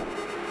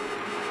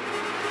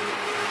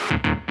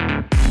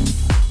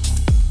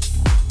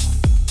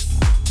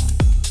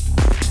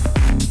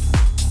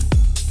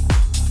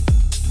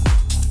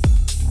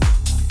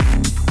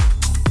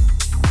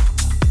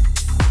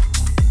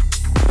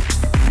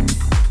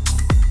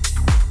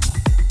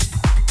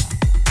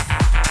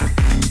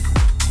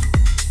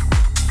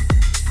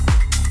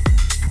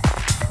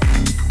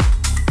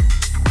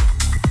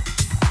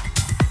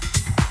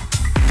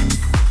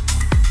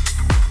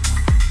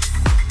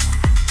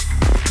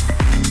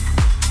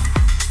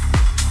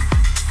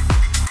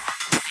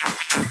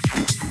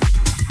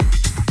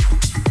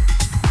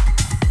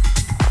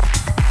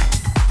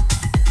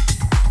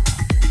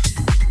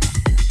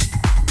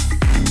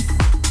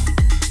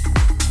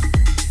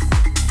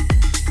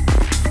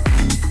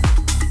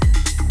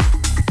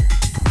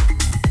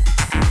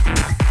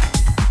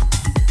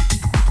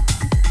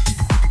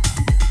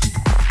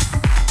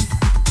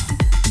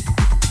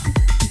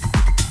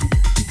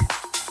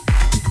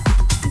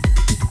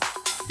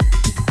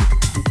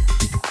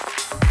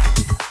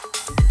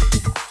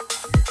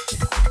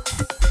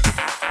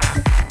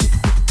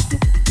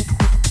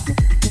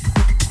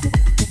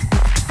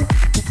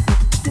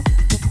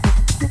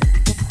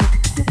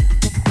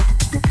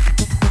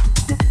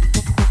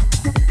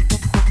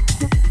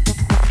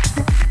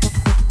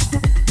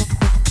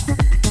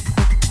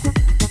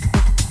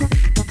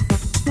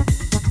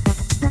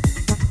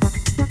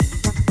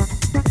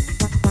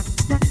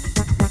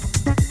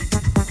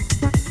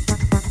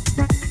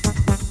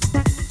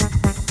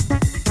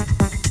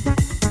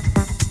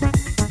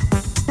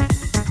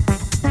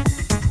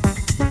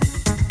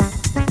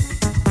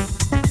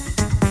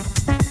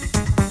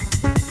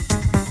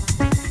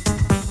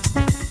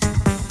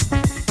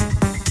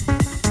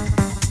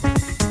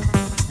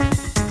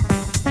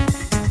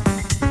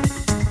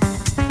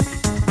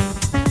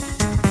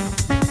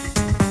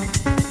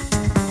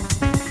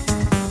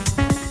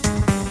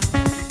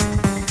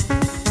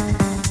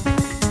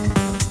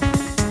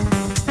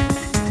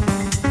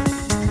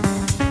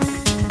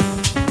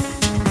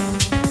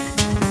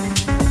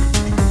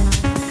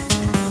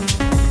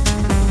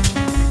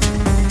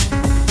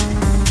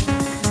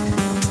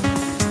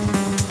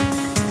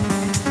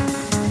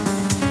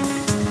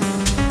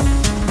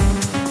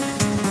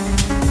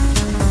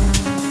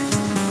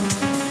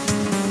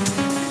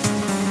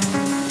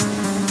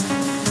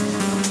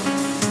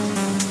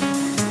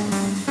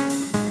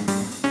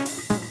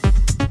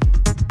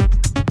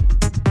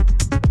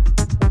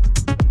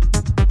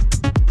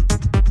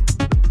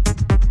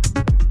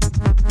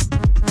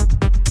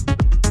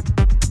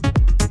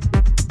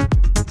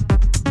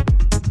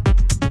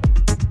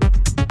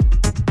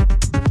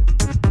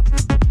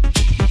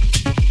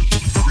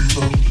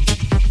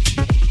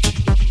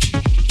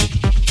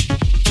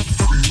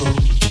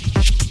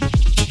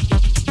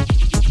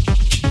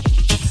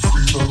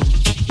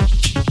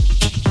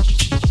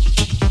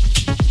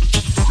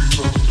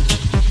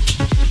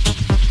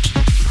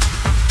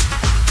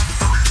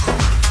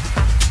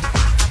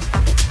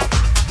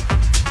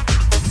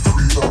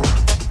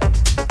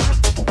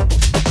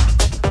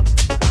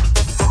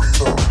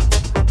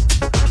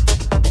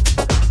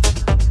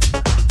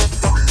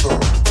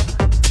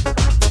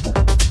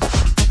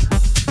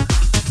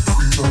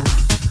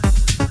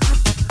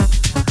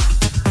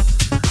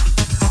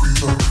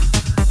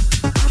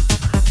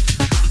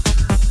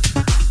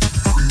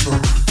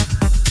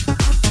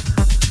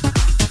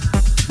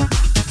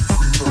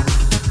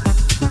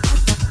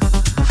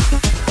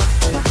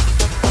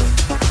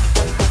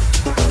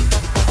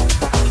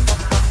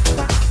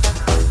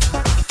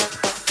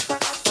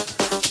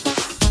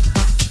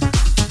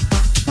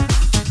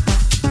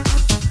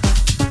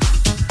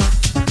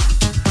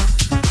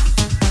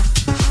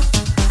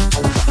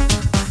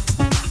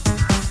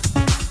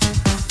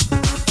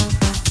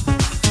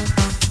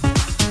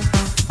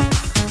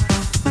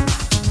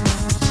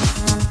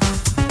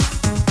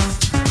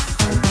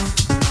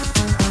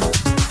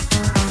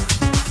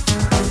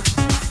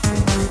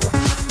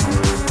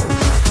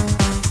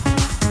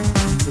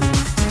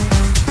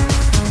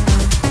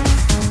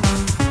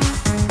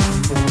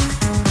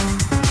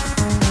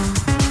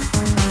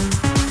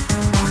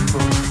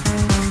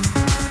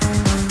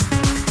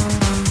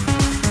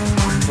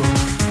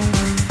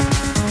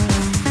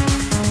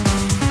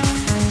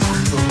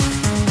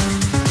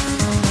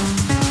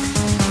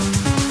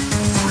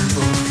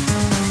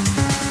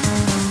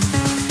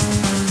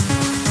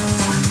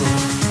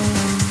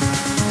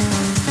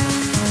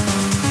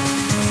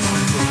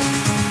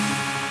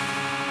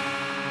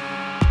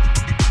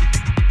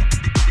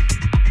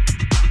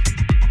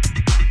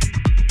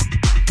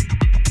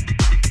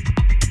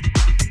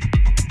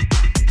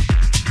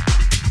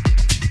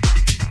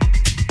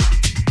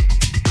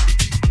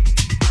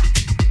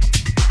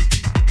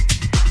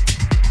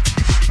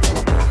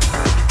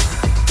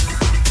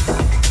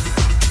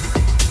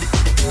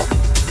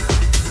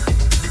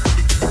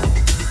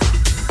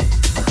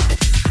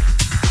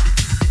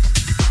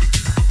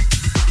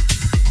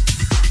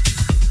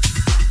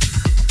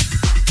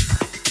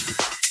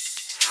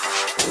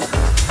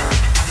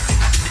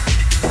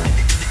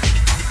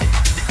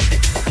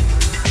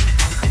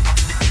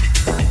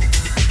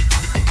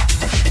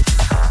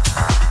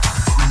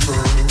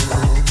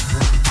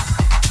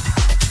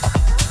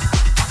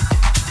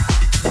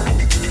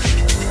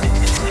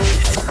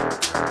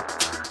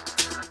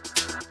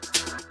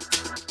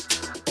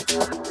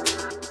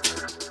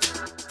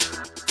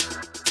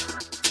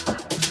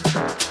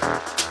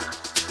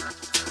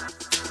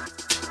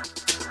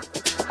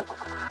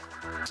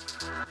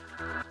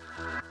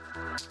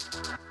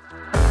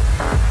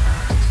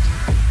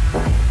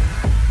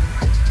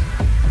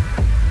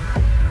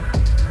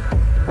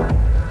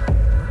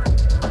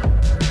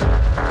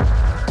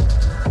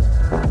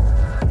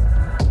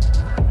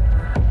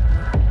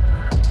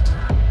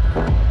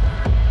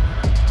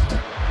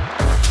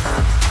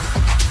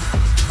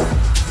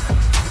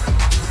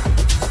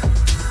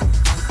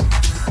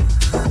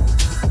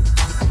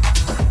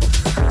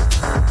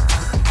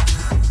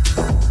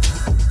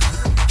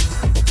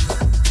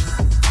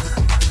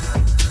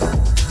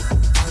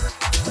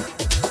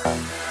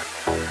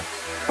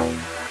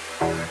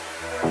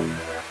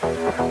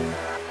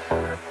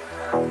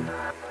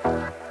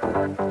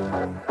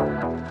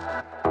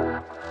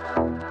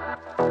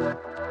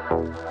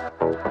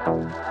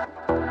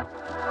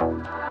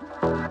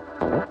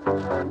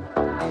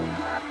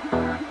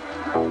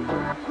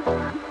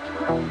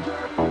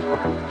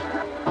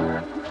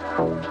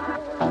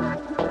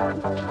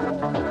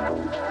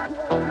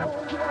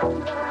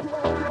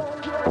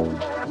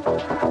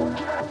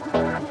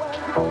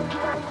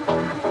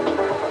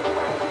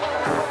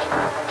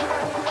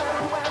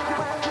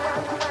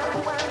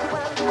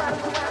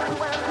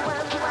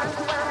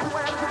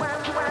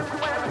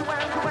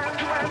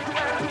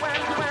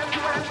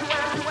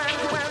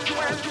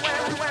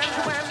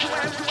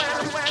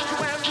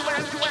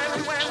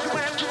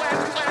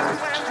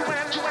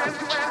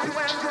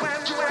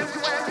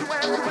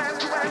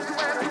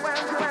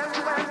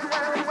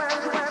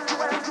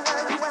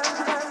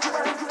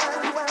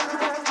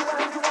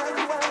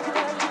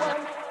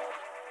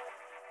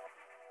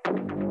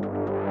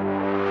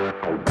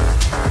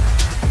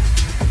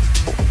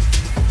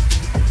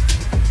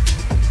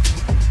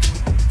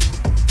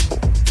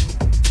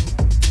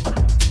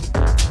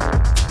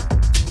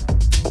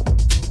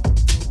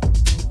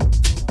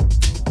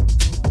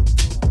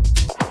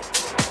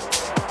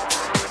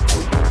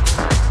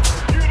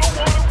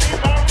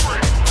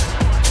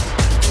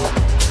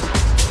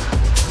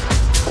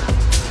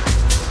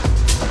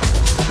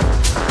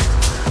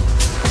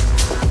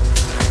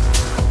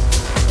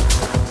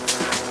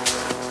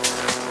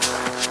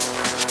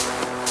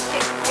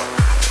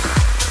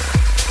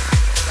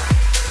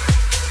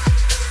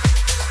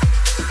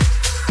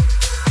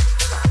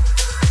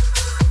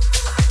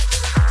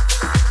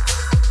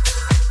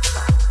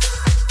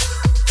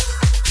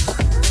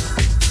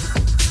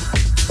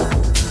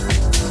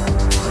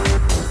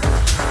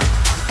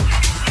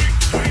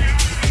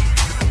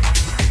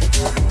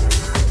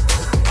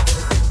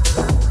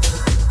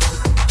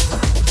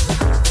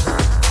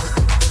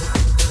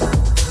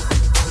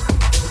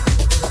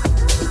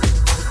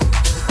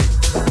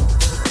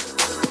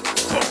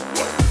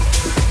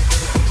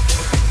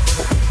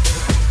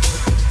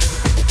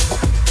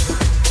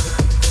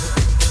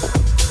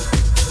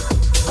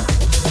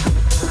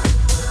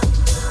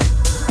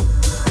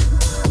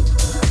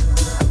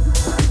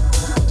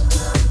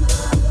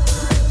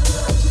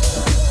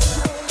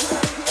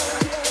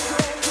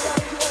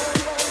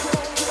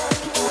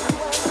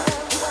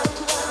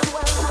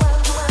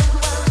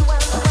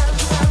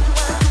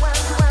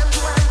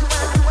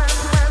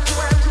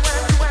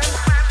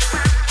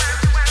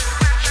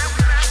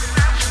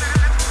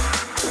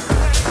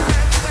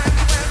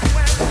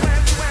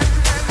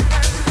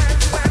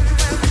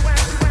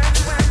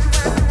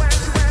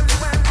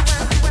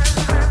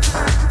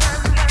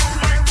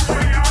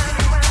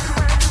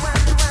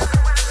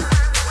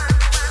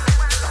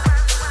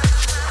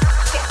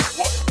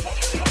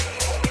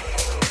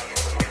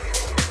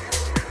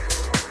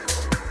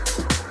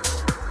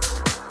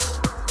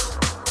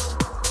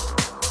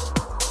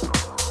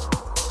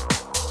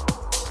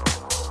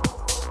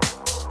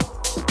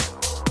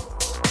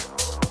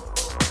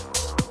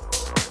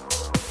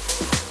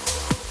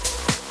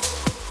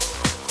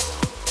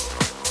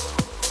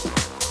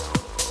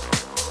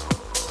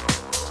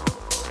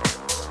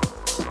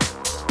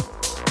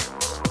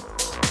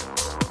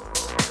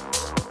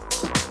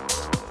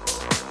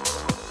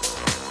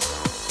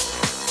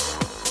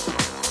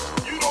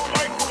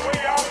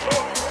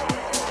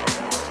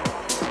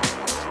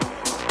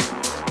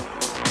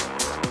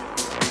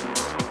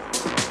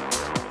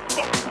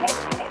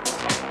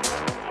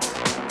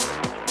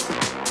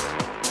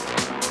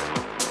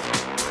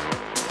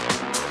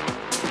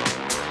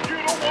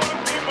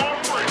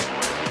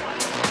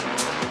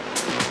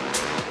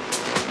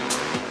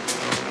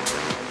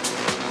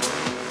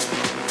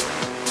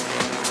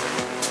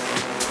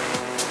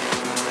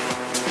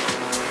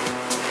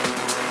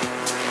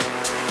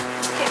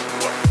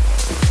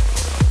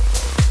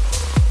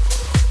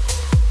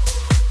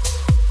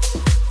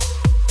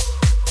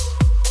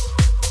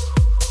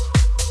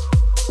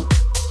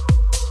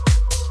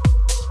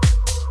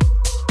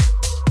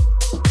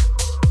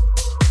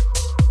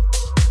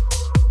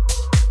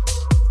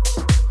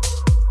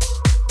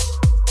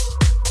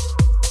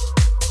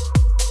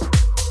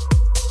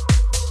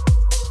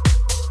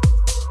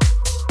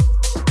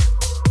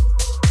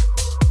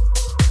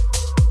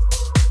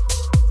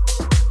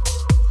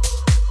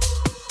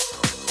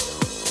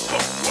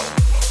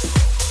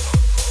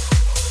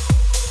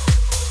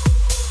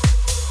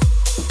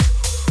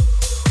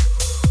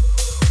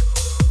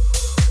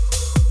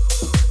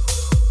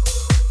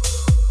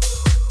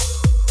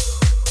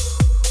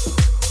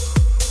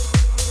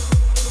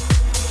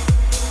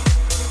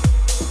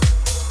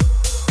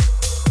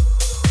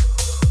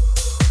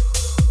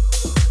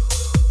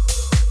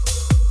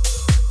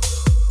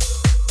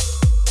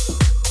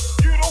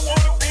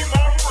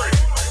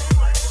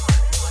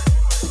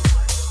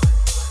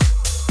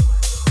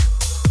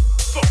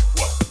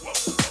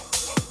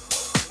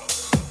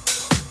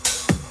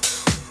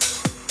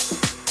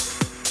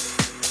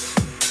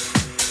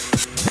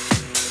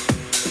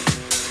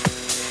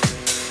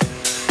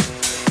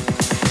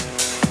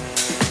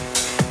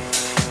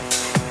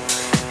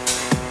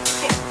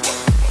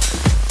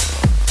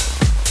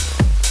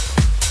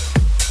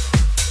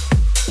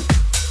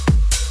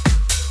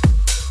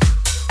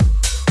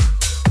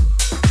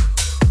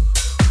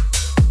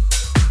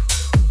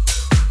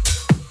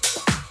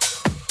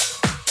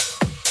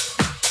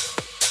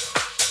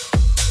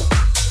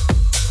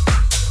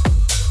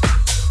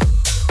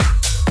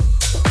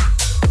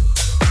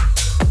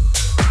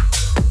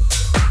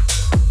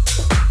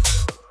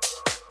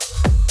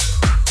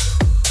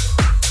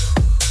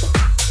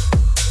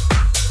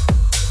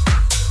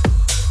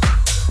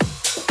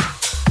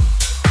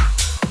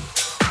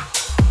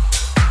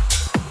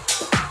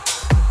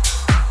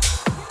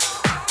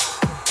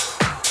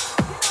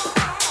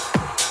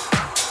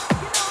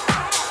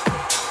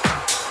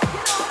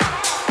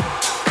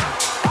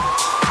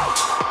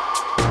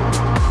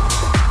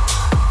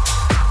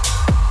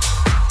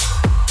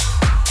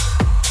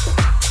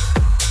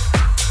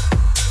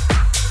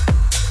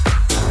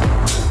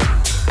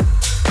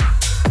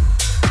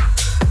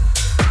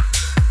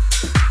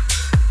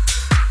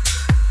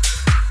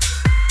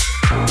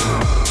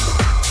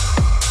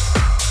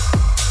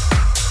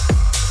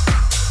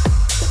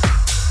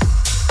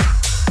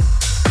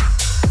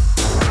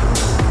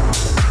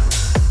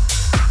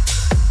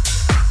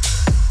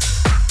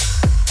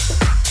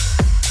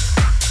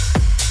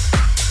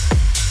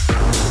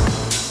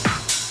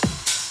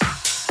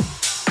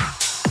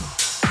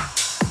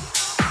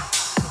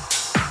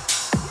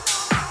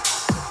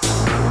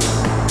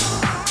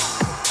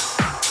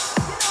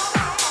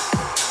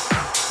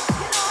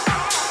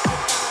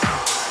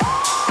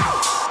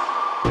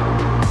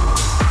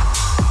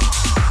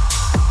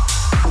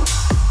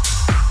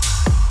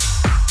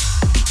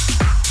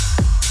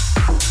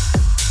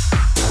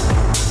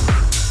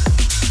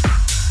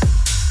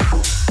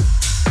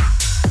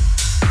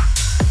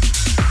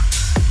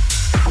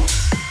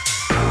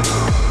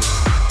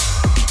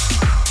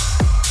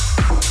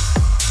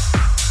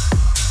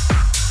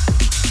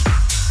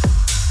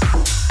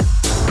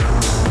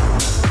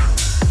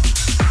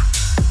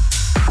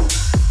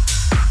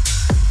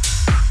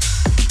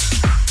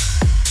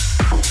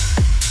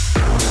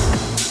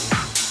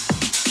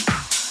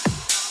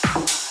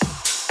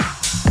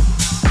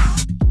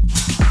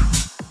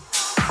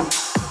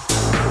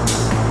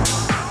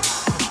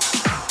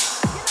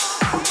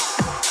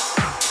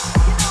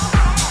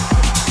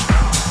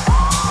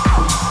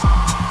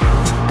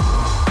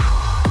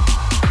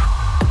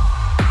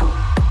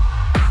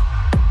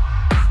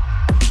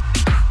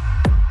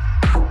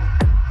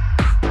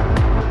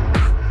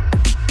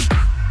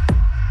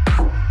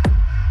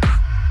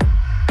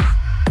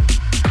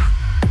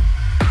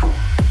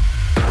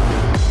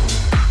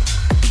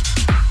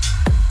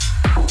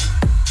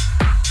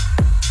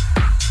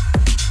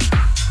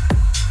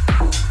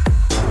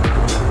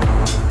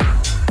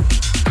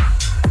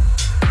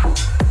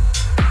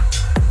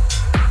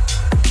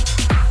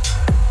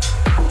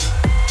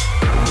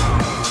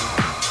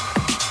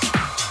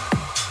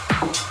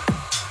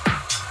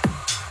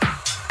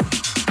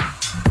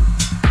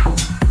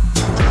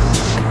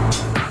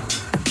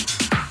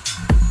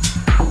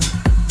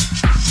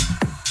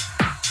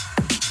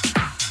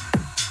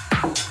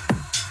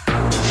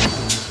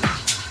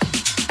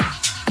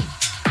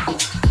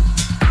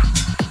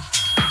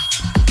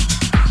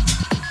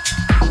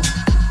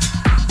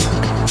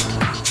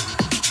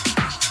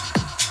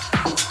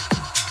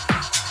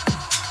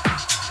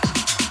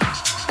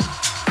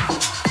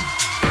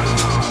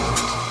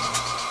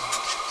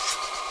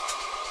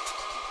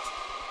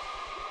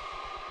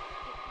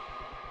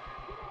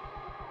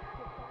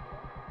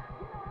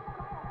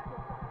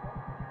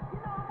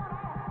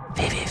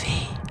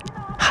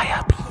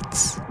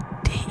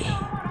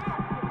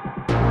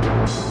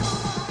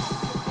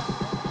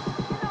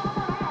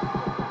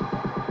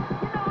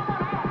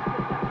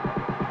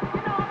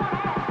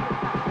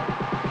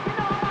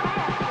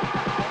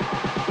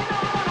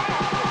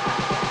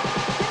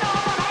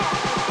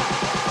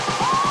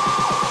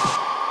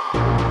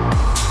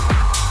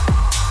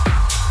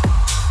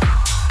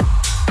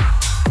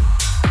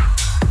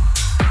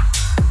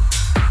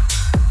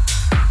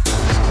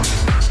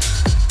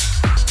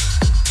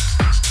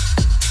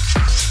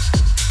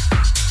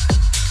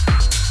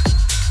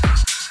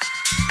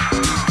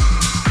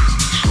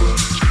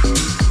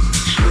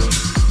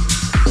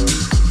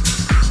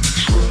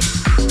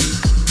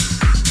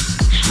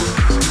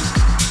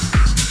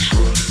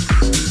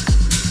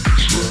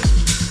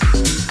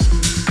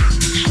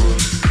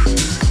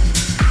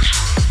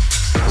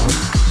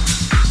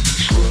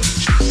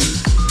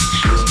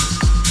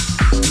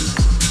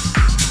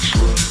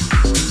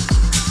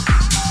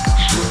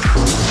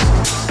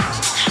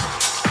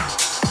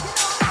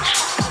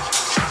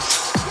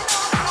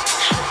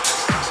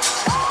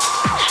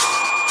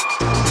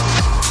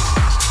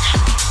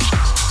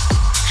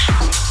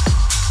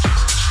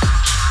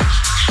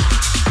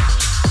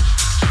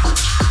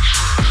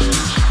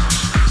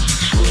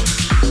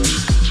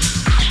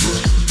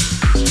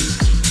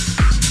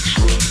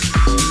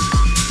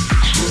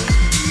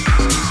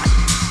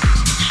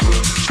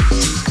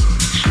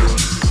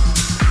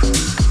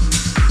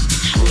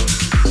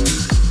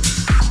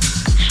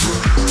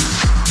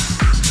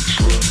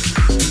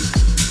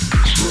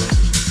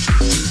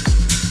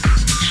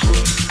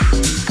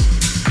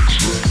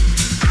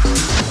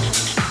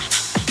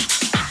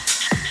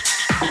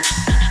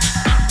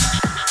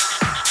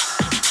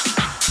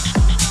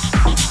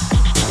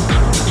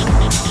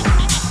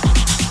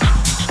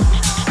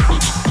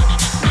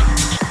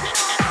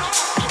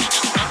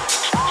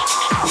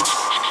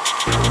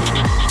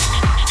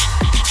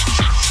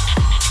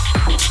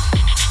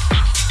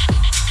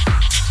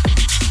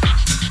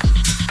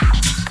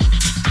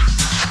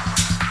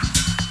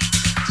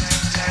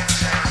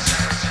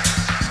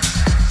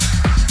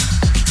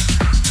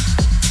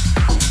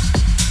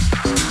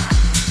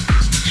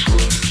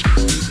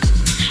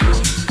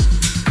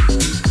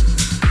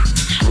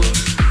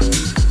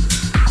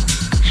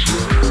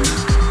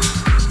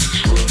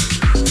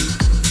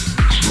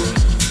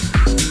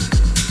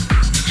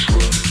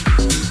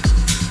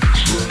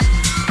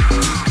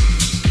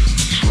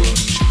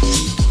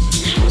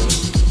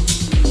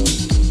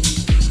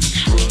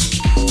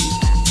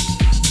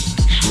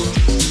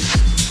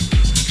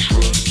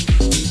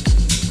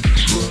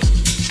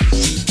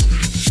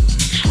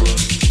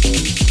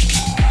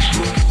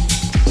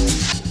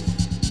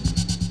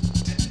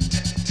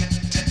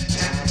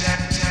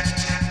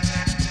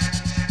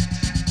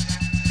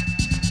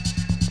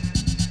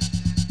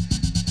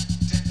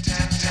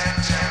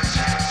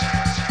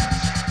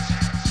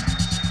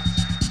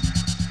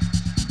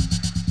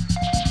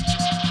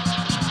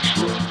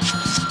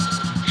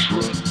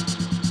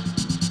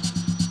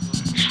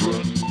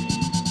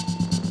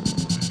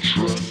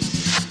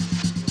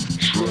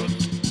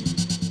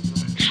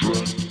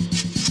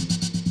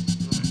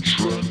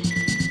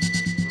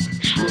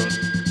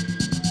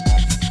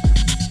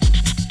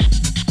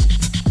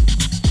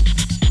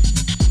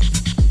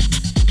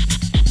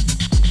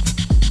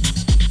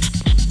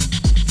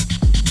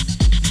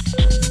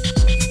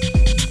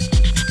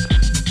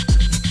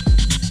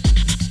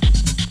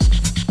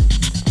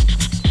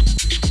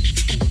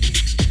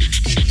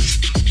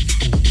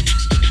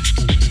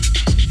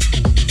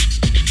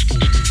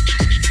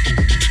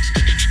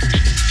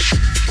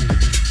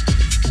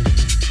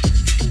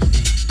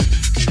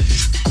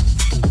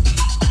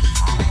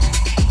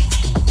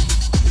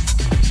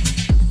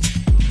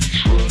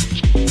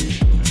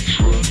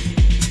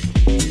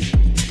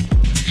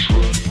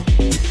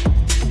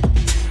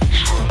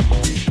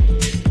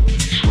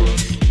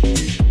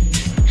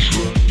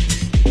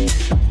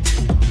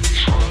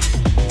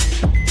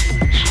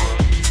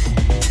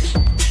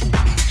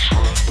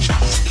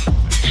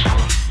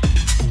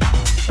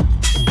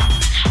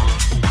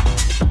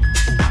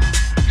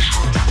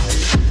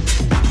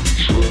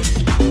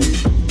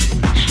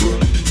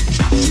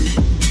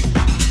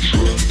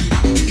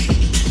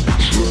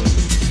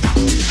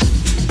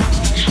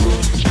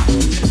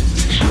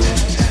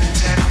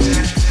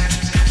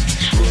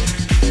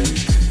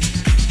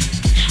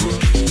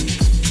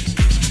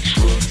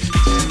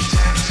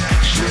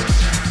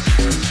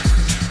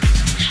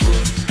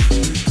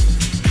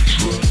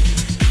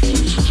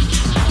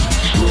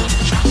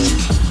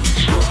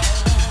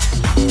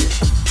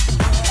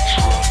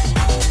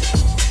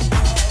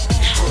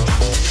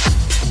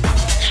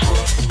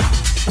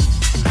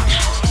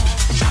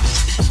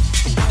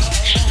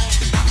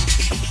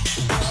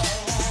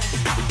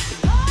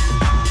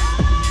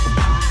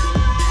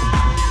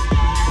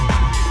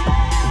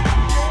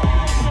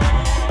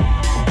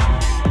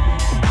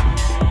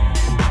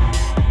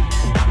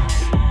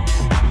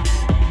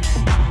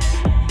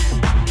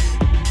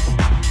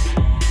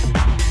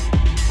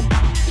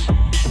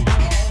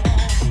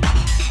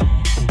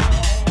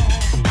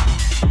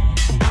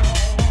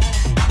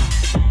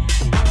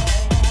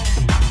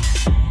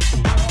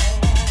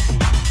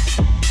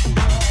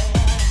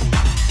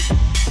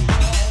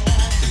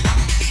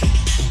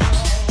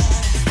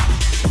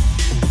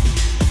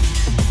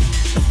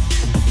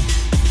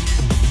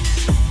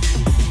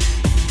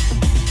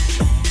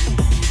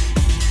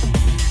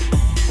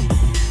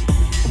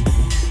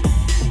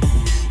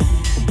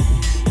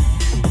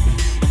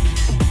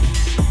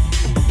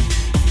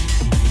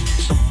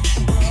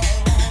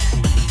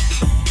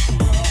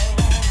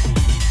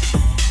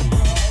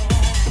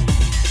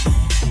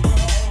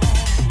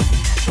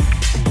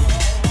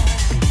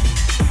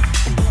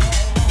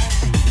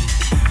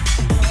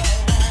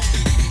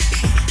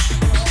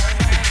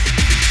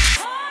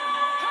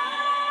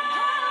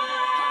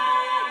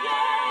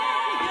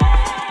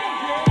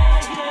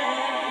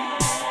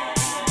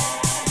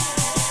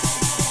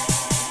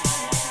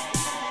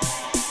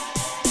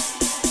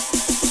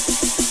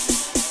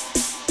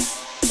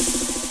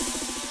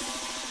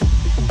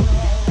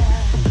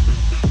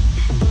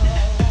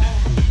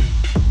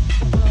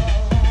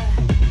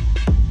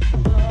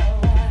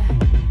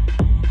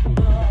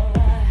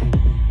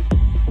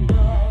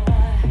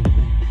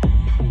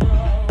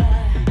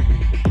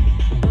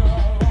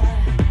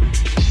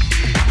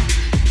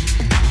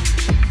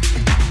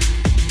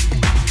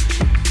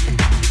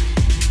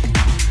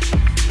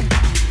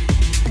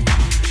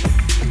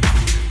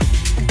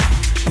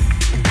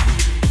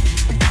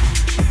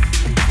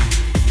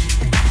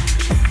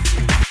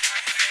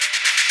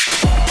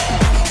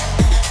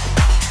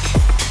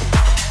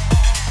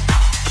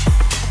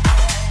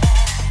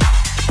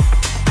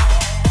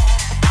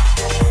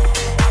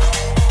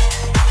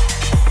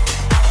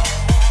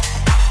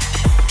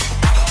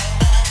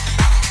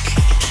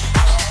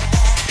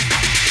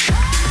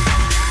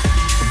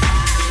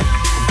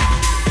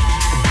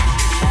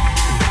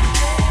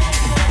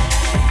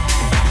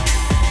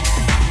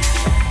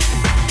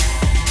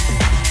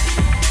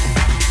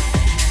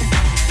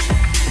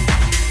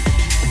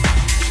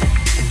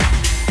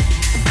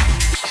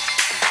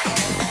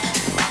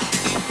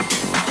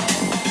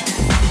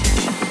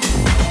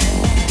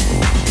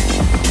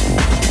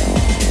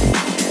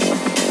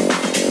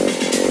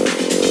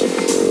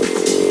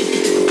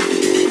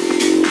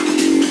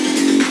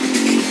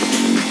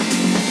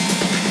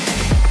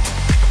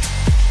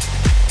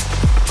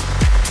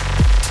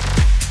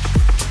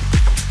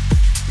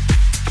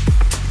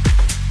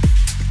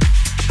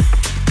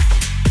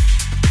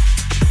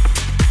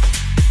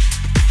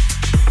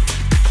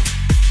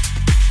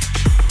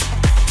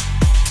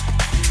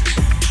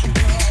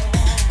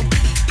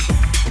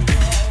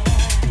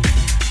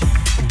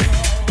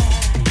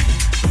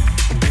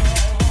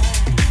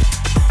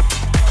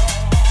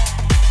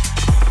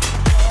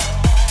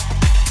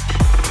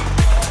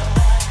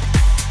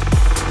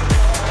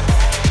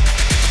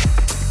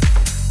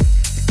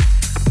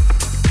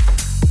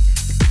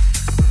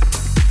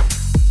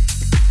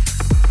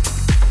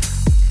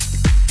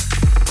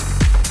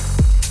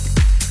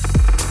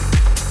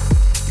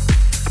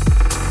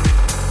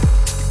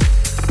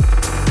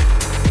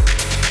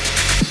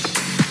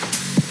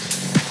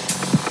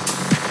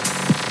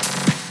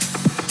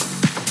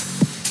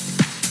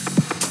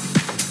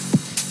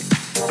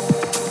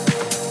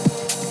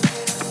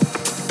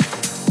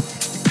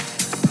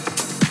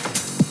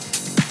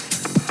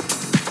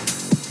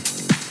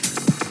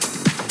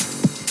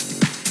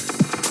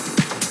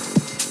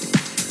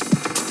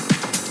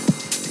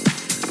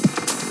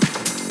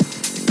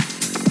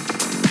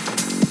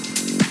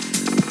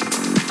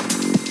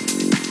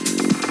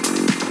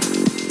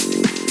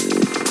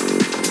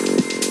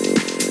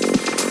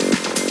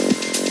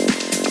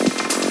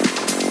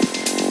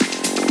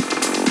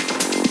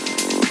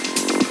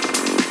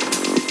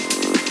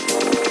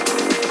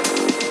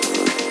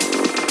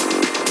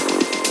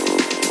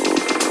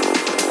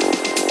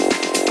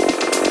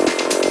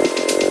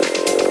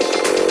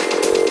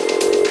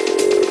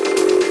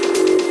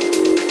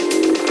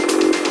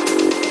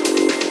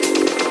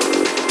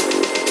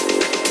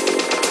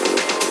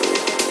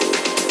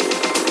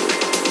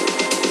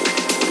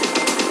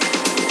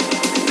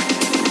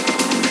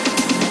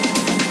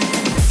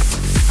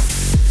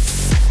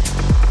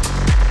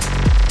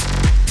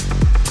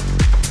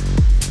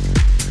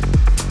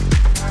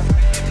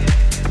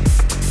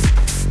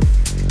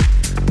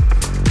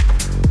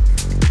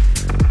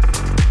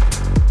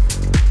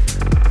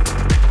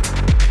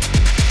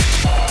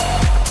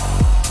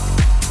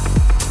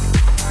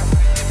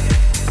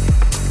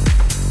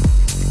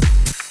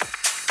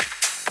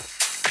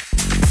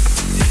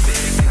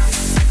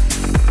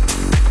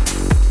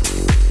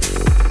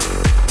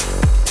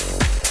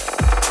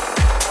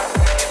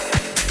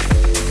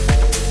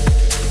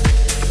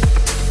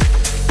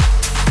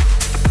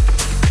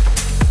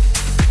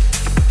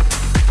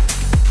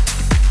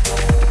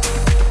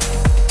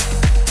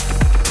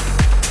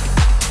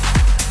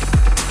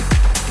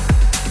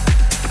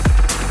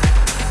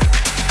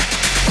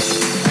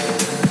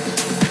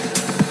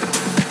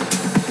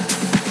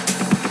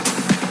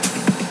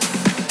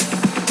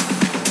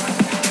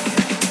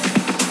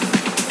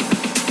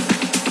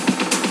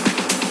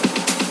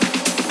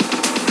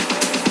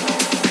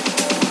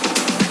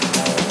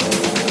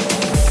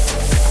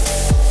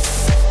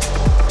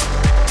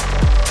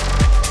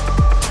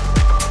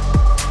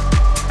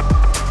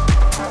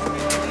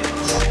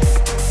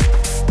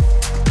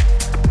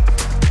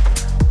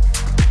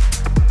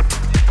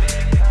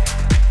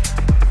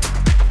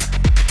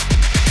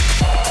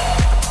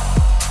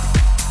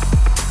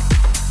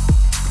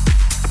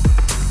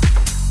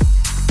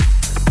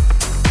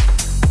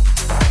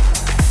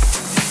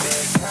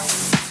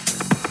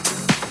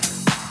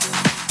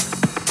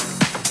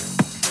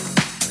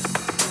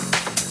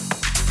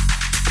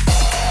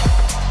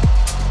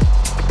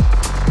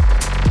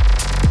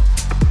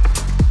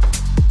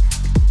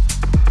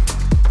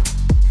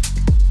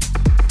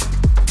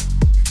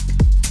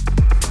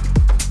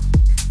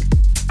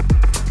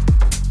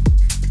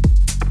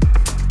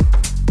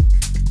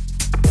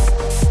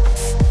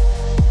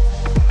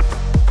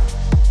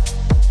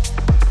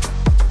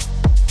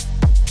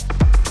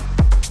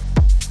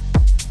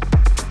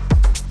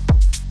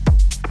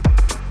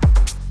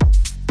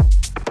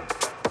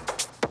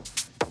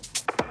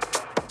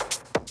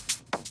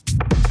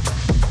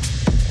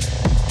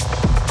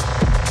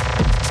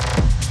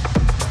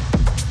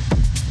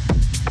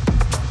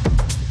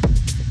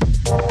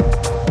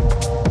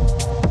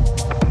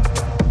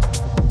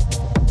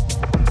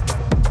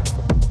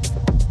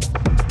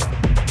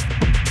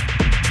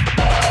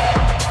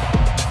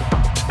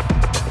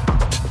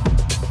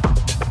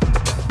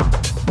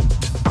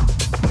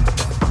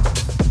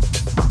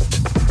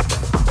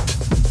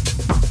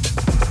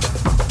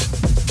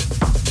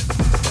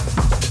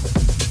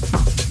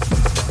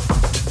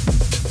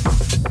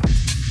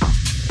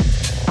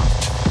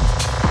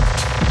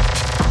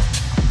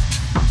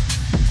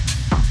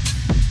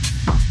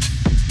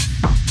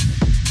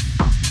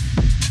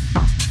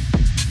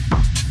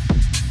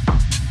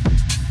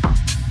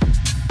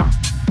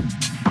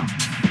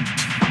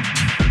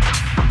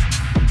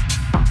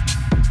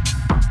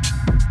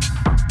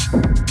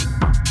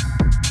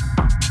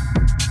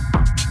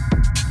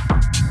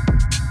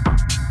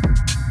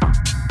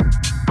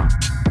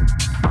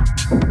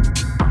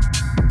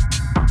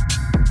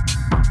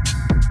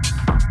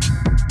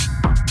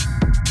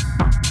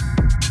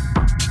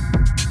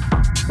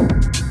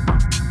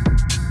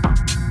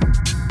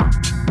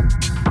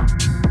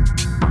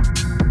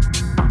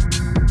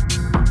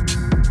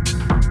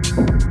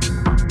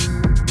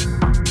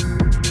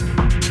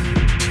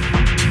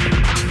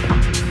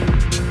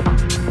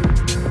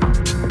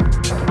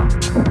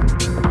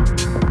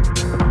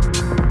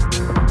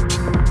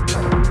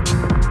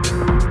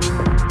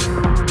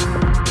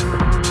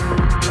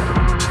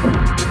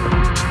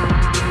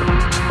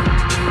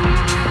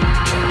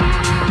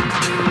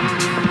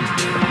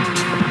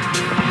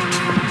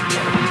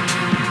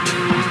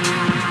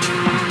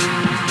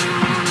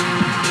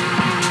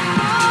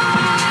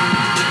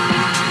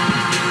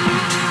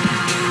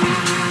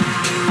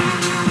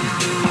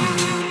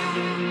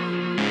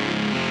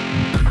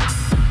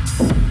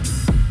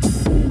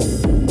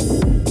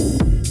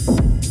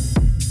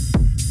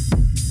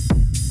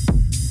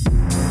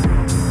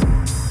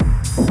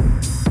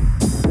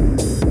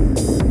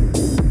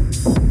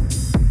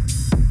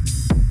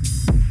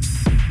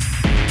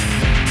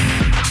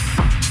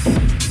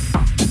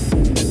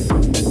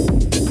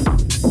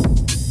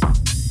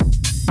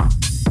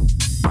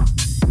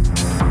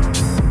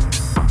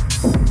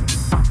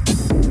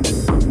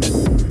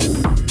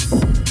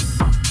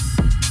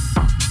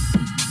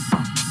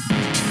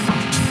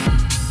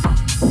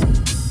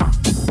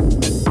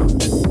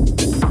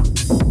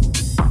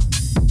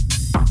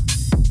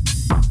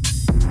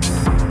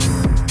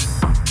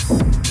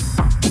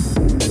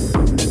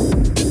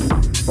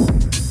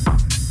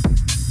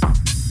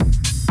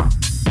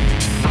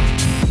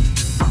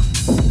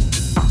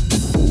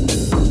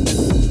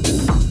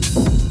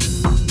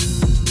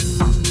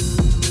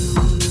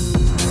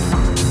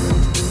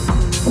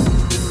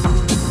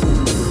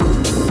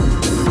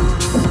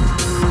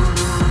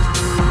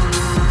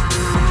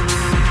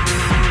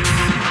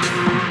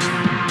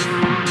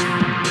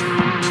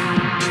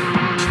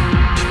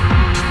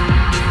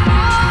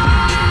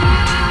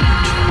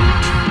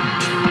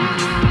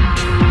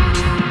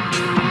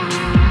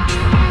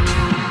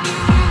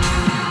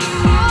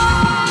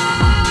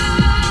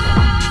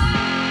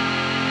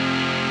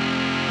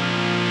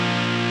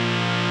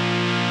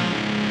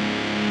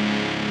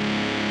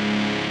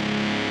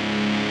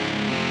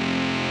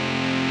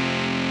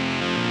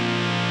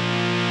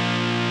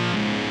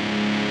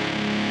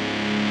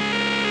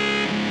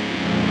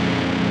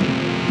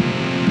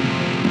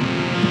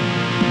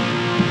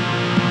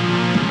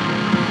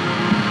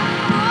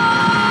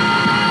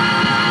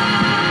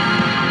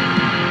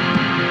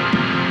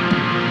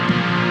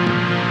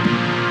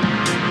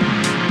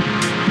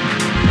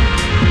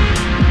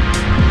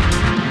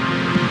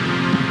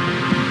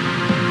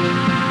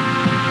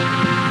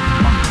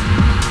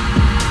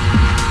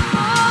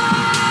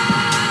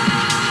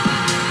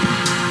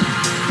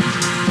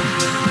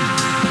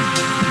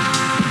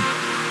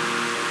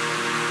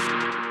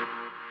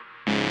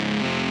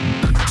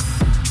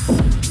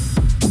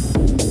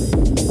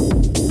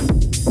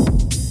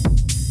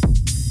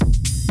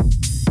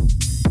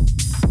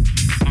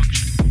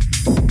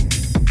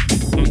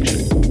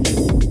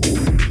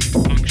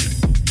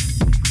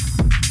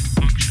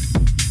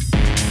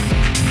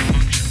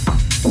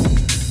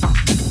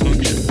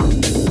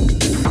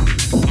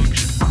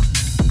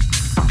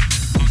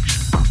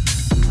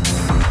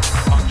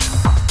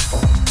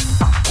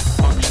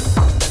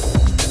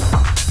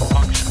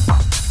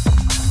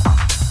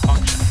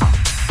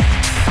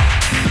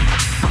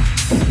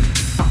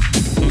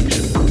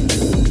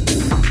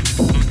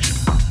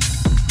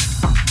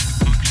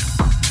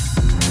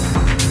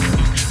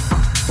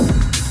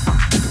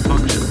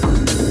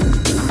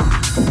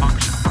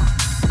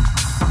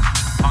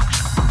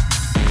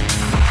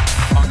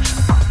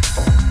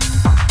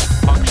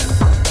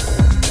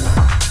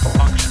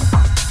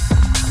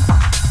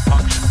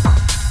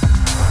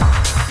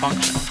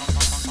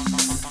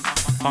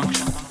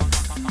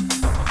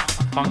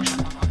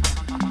 function,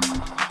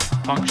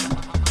 function,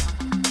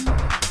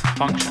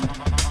 function,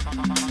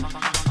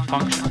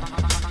 function,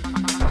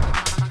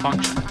 function,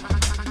 function,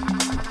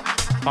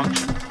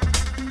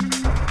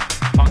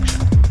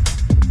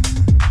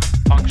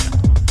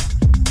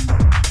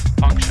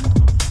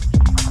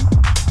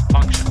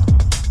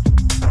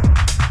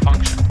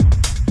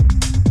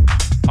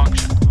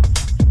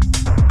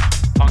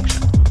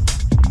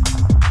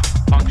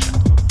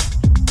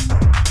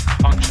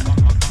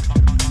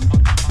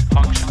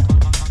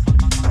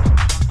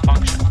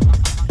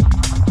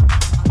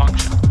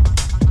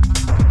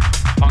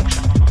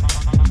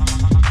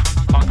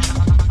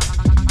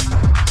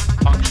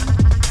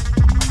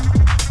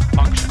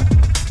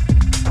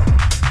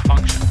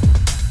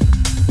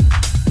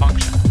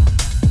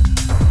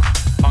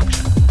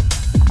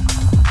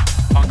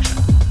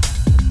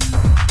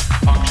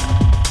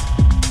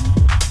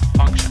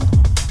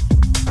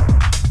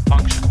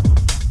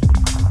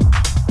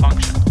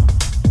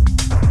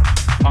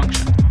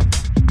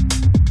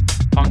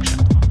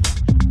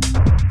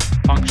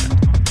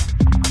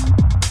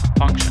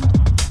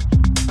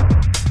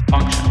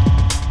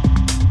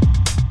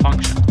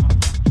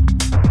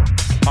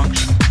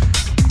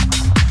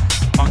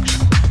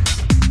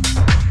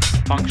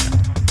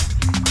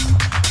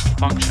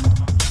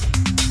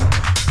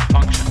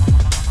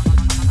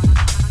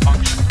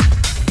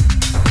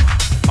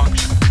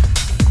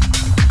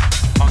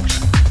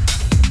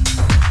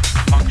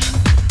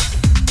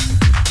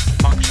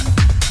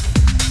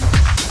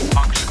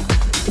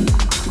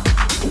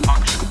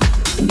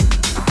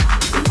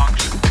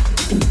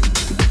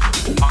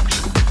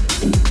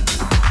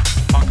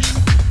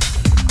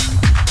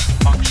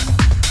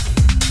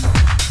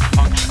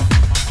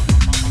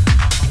 function,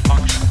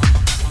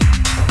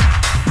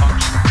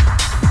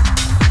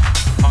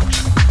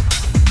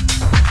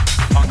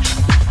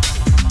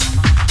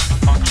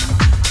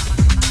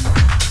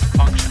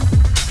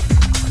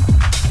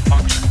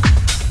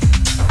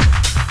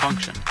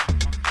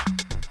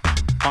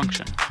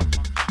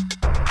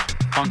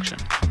 function,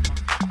 function,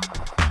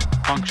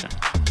 function,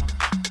 function,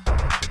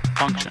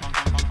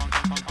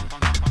 function,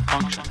 function,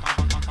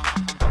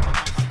 function,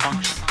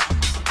 function,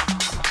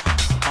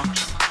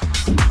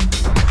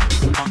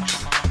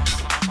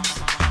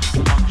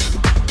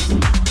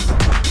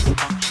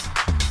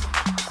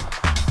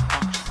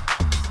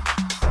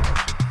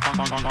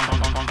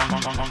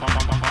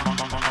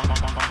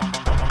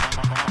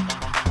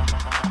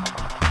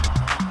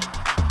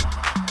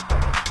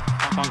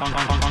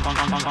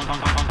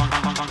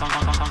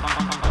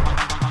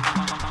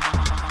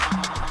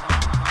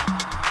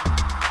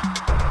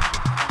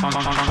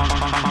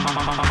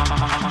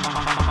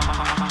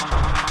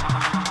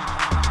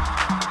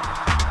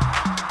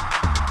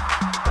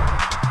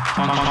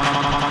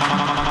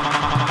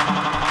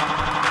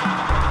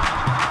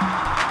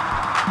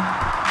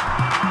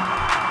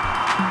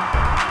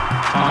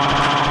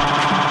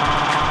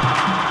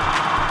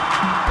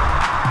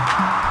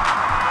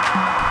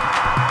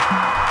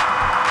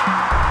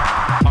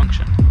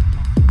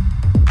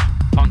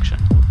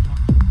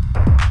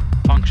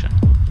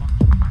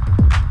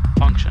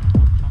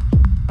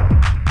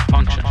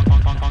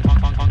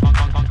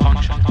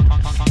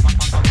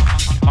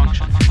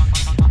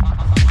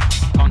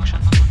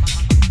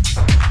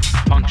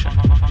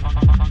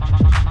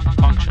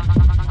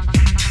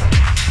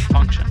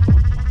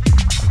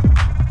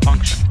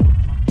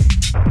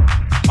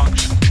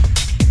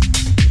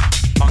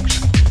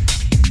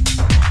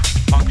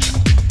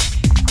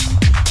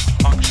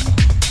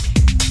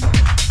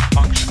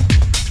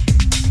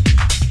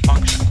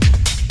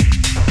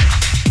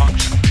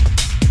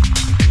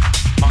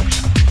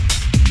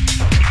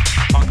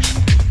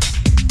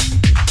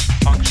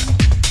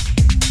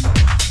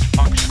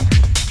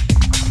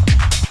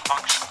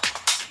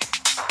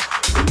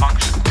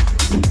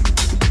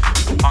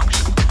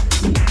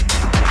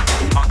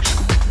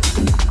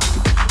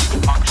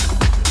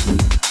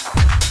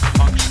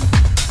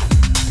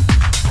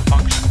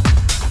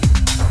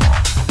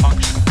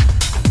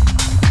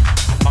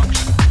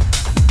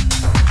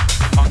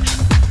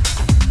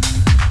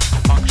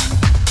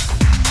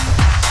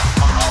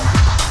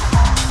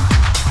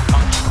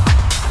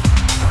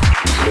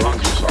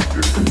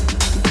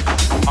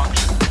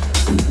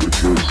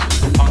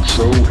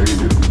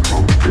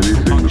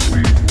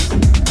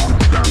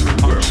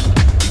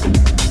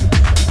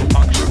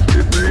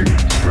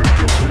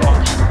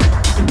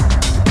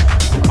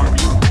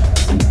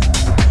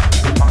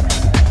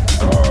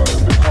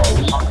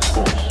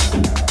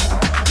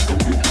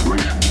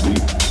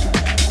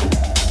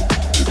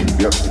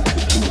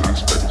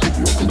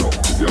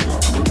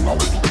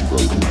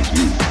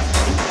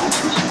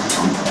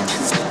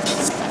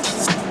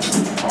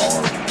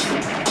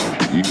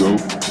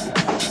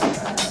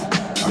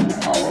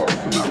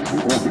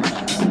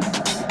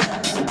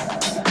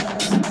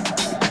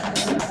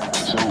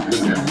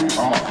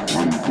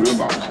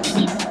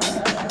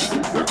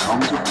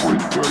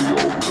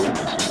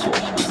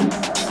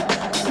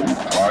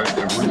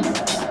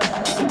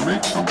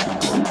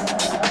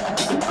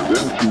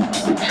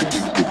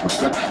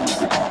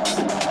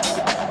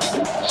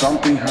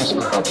 Something has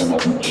to happen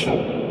on the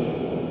show.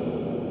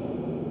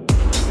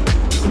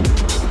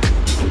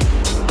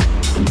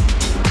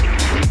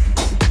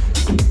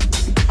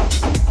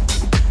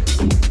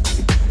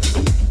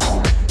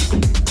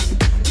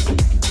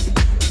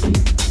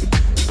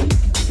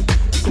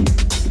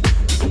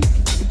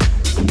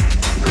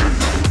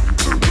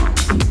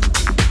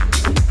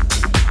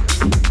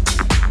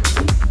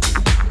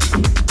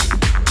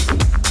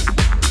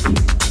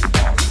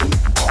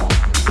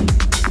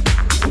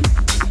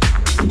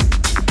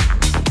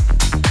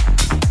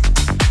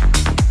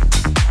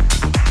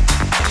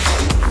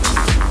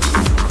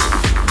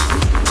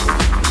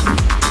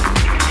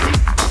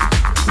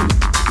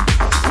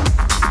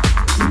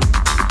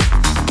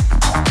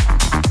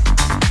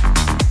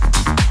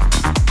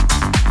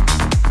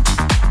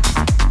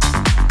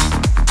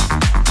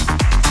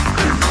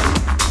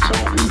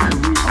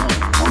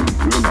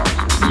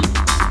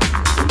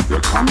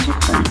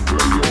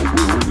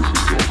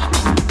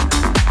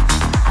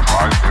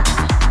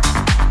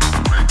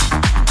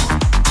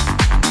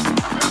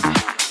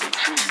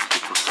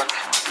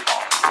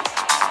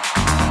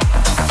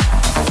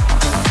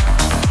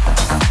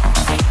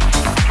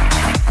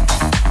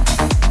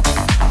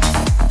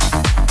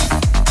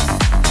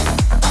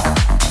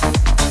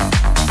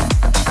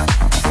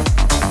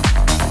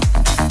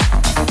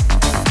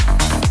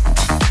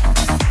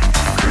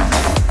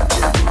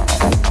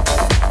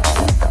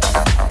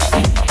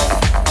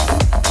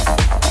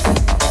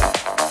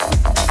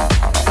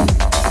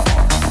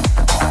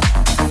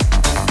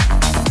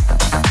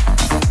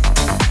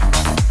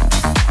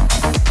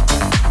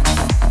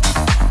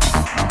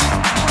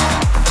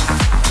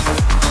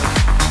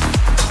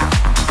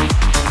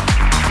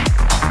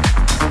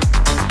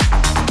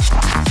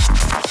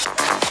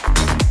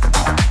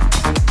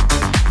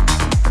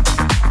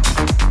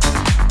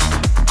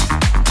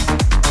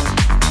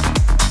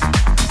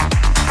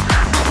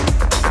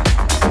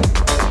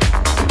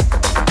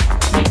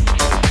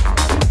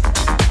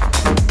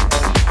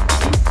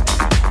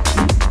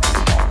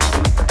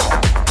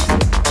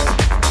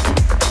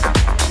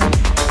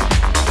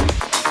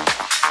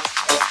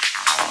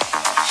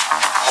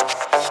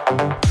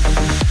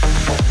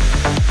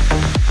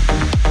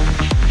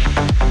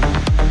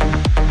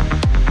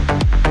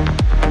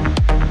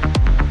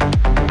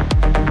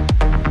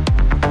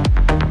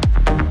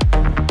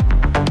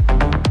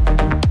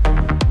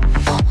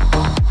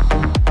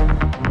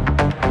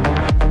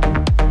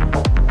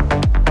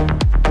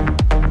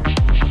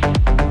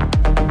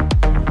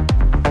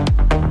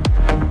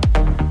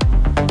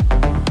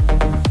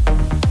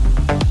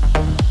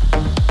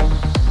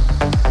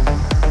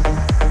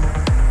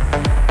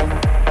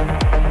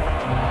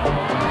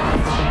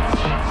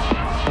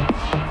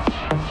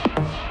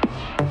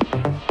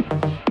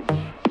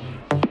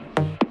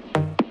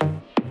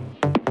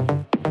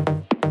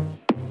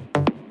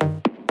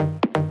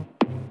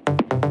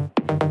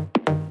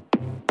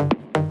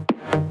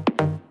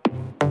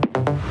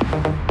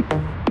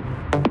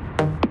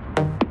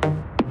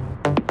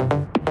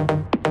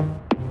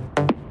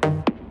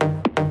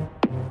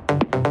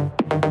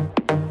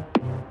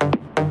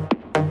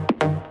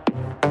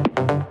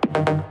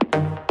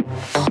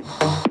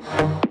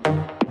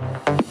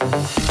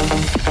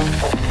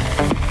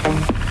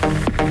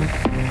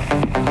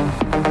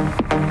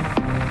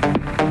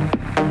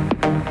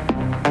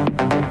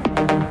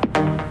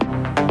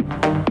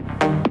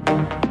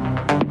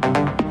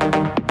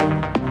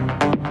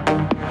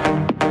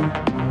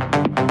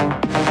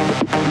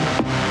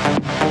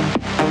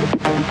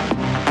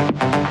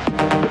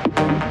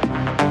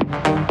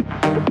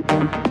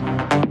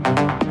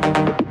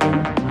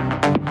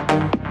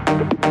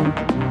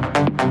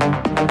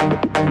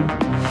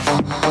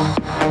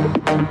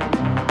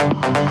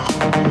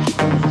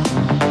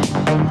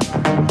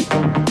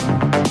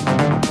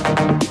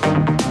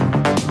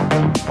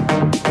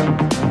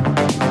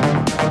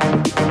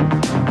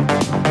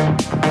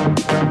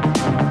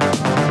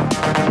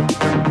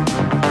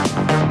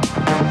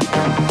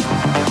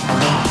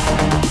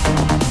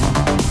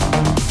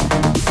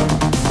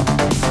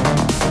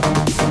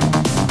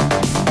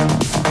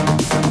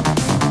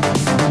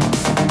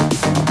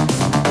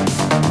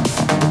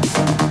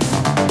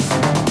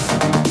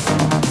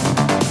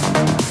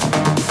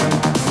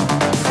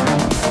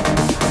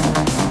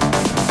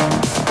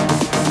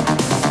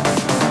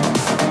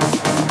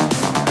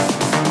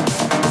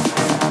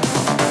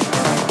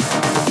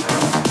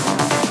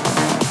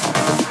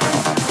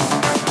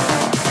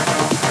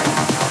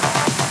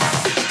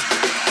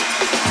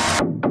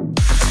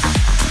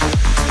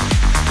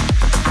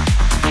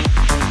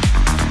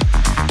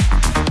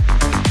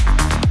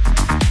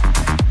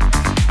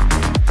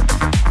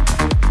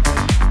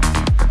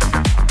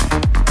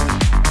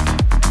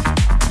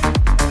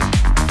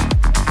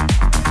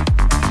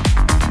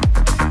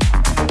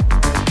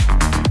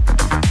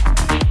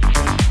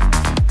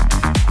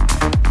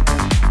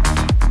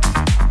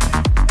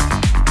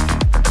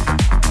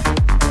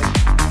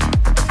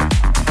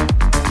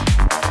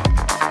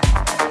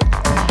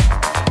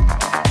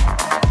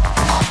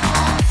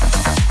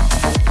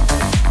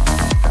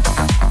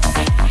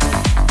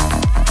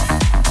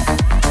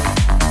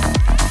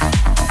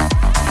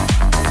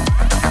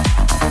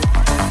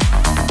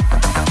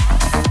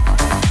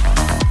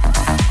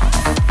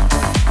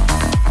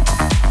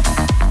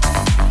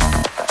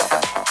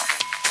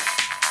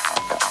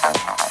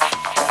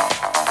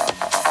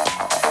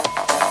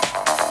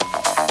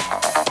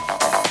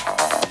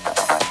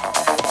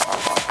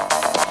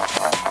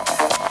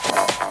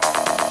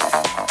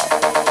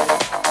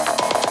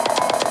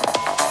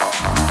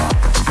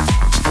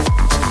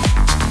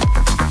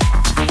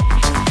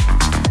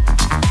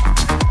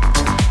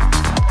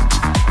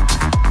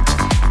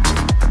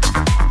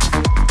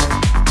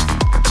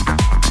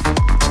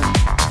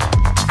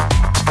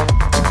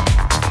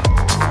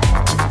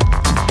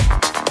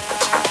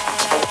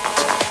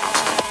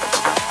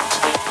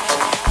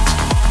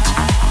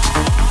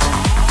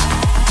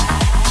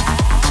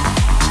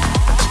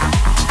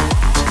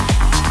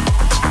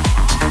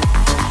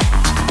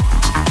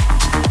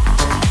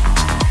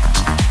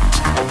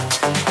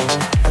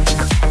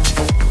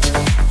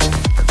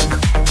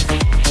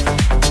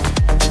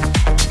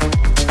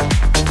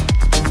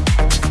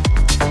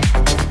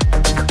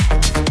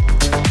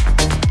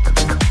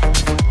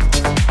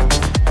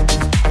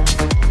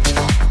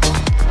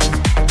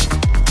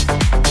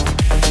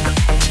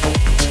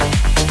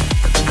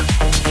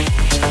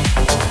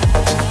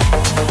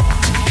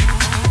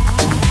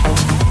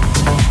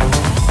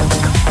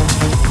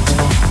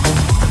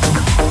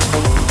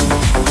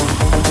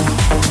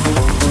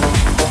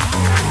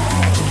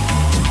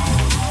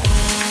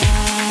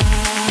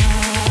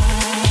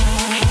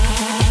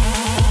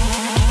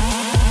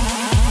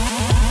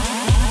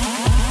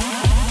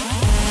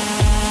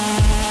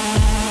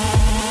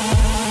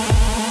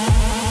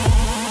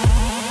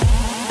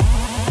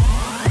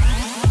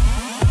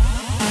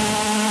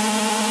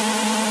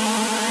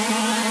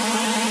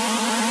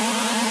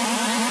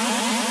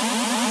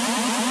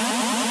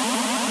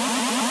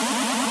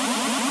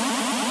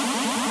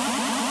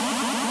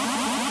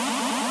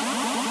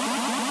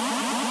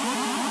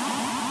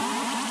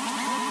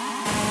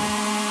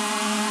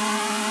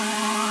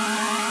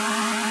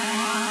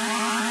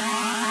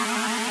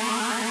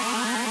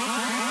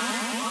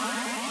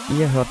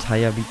 Ihr hört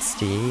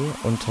higherbeats.de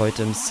und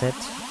heute im Set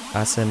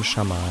Asem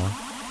Shama.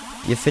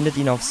 Ihr findet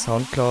ihn auf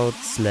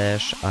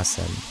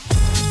Soundcloud/Asem.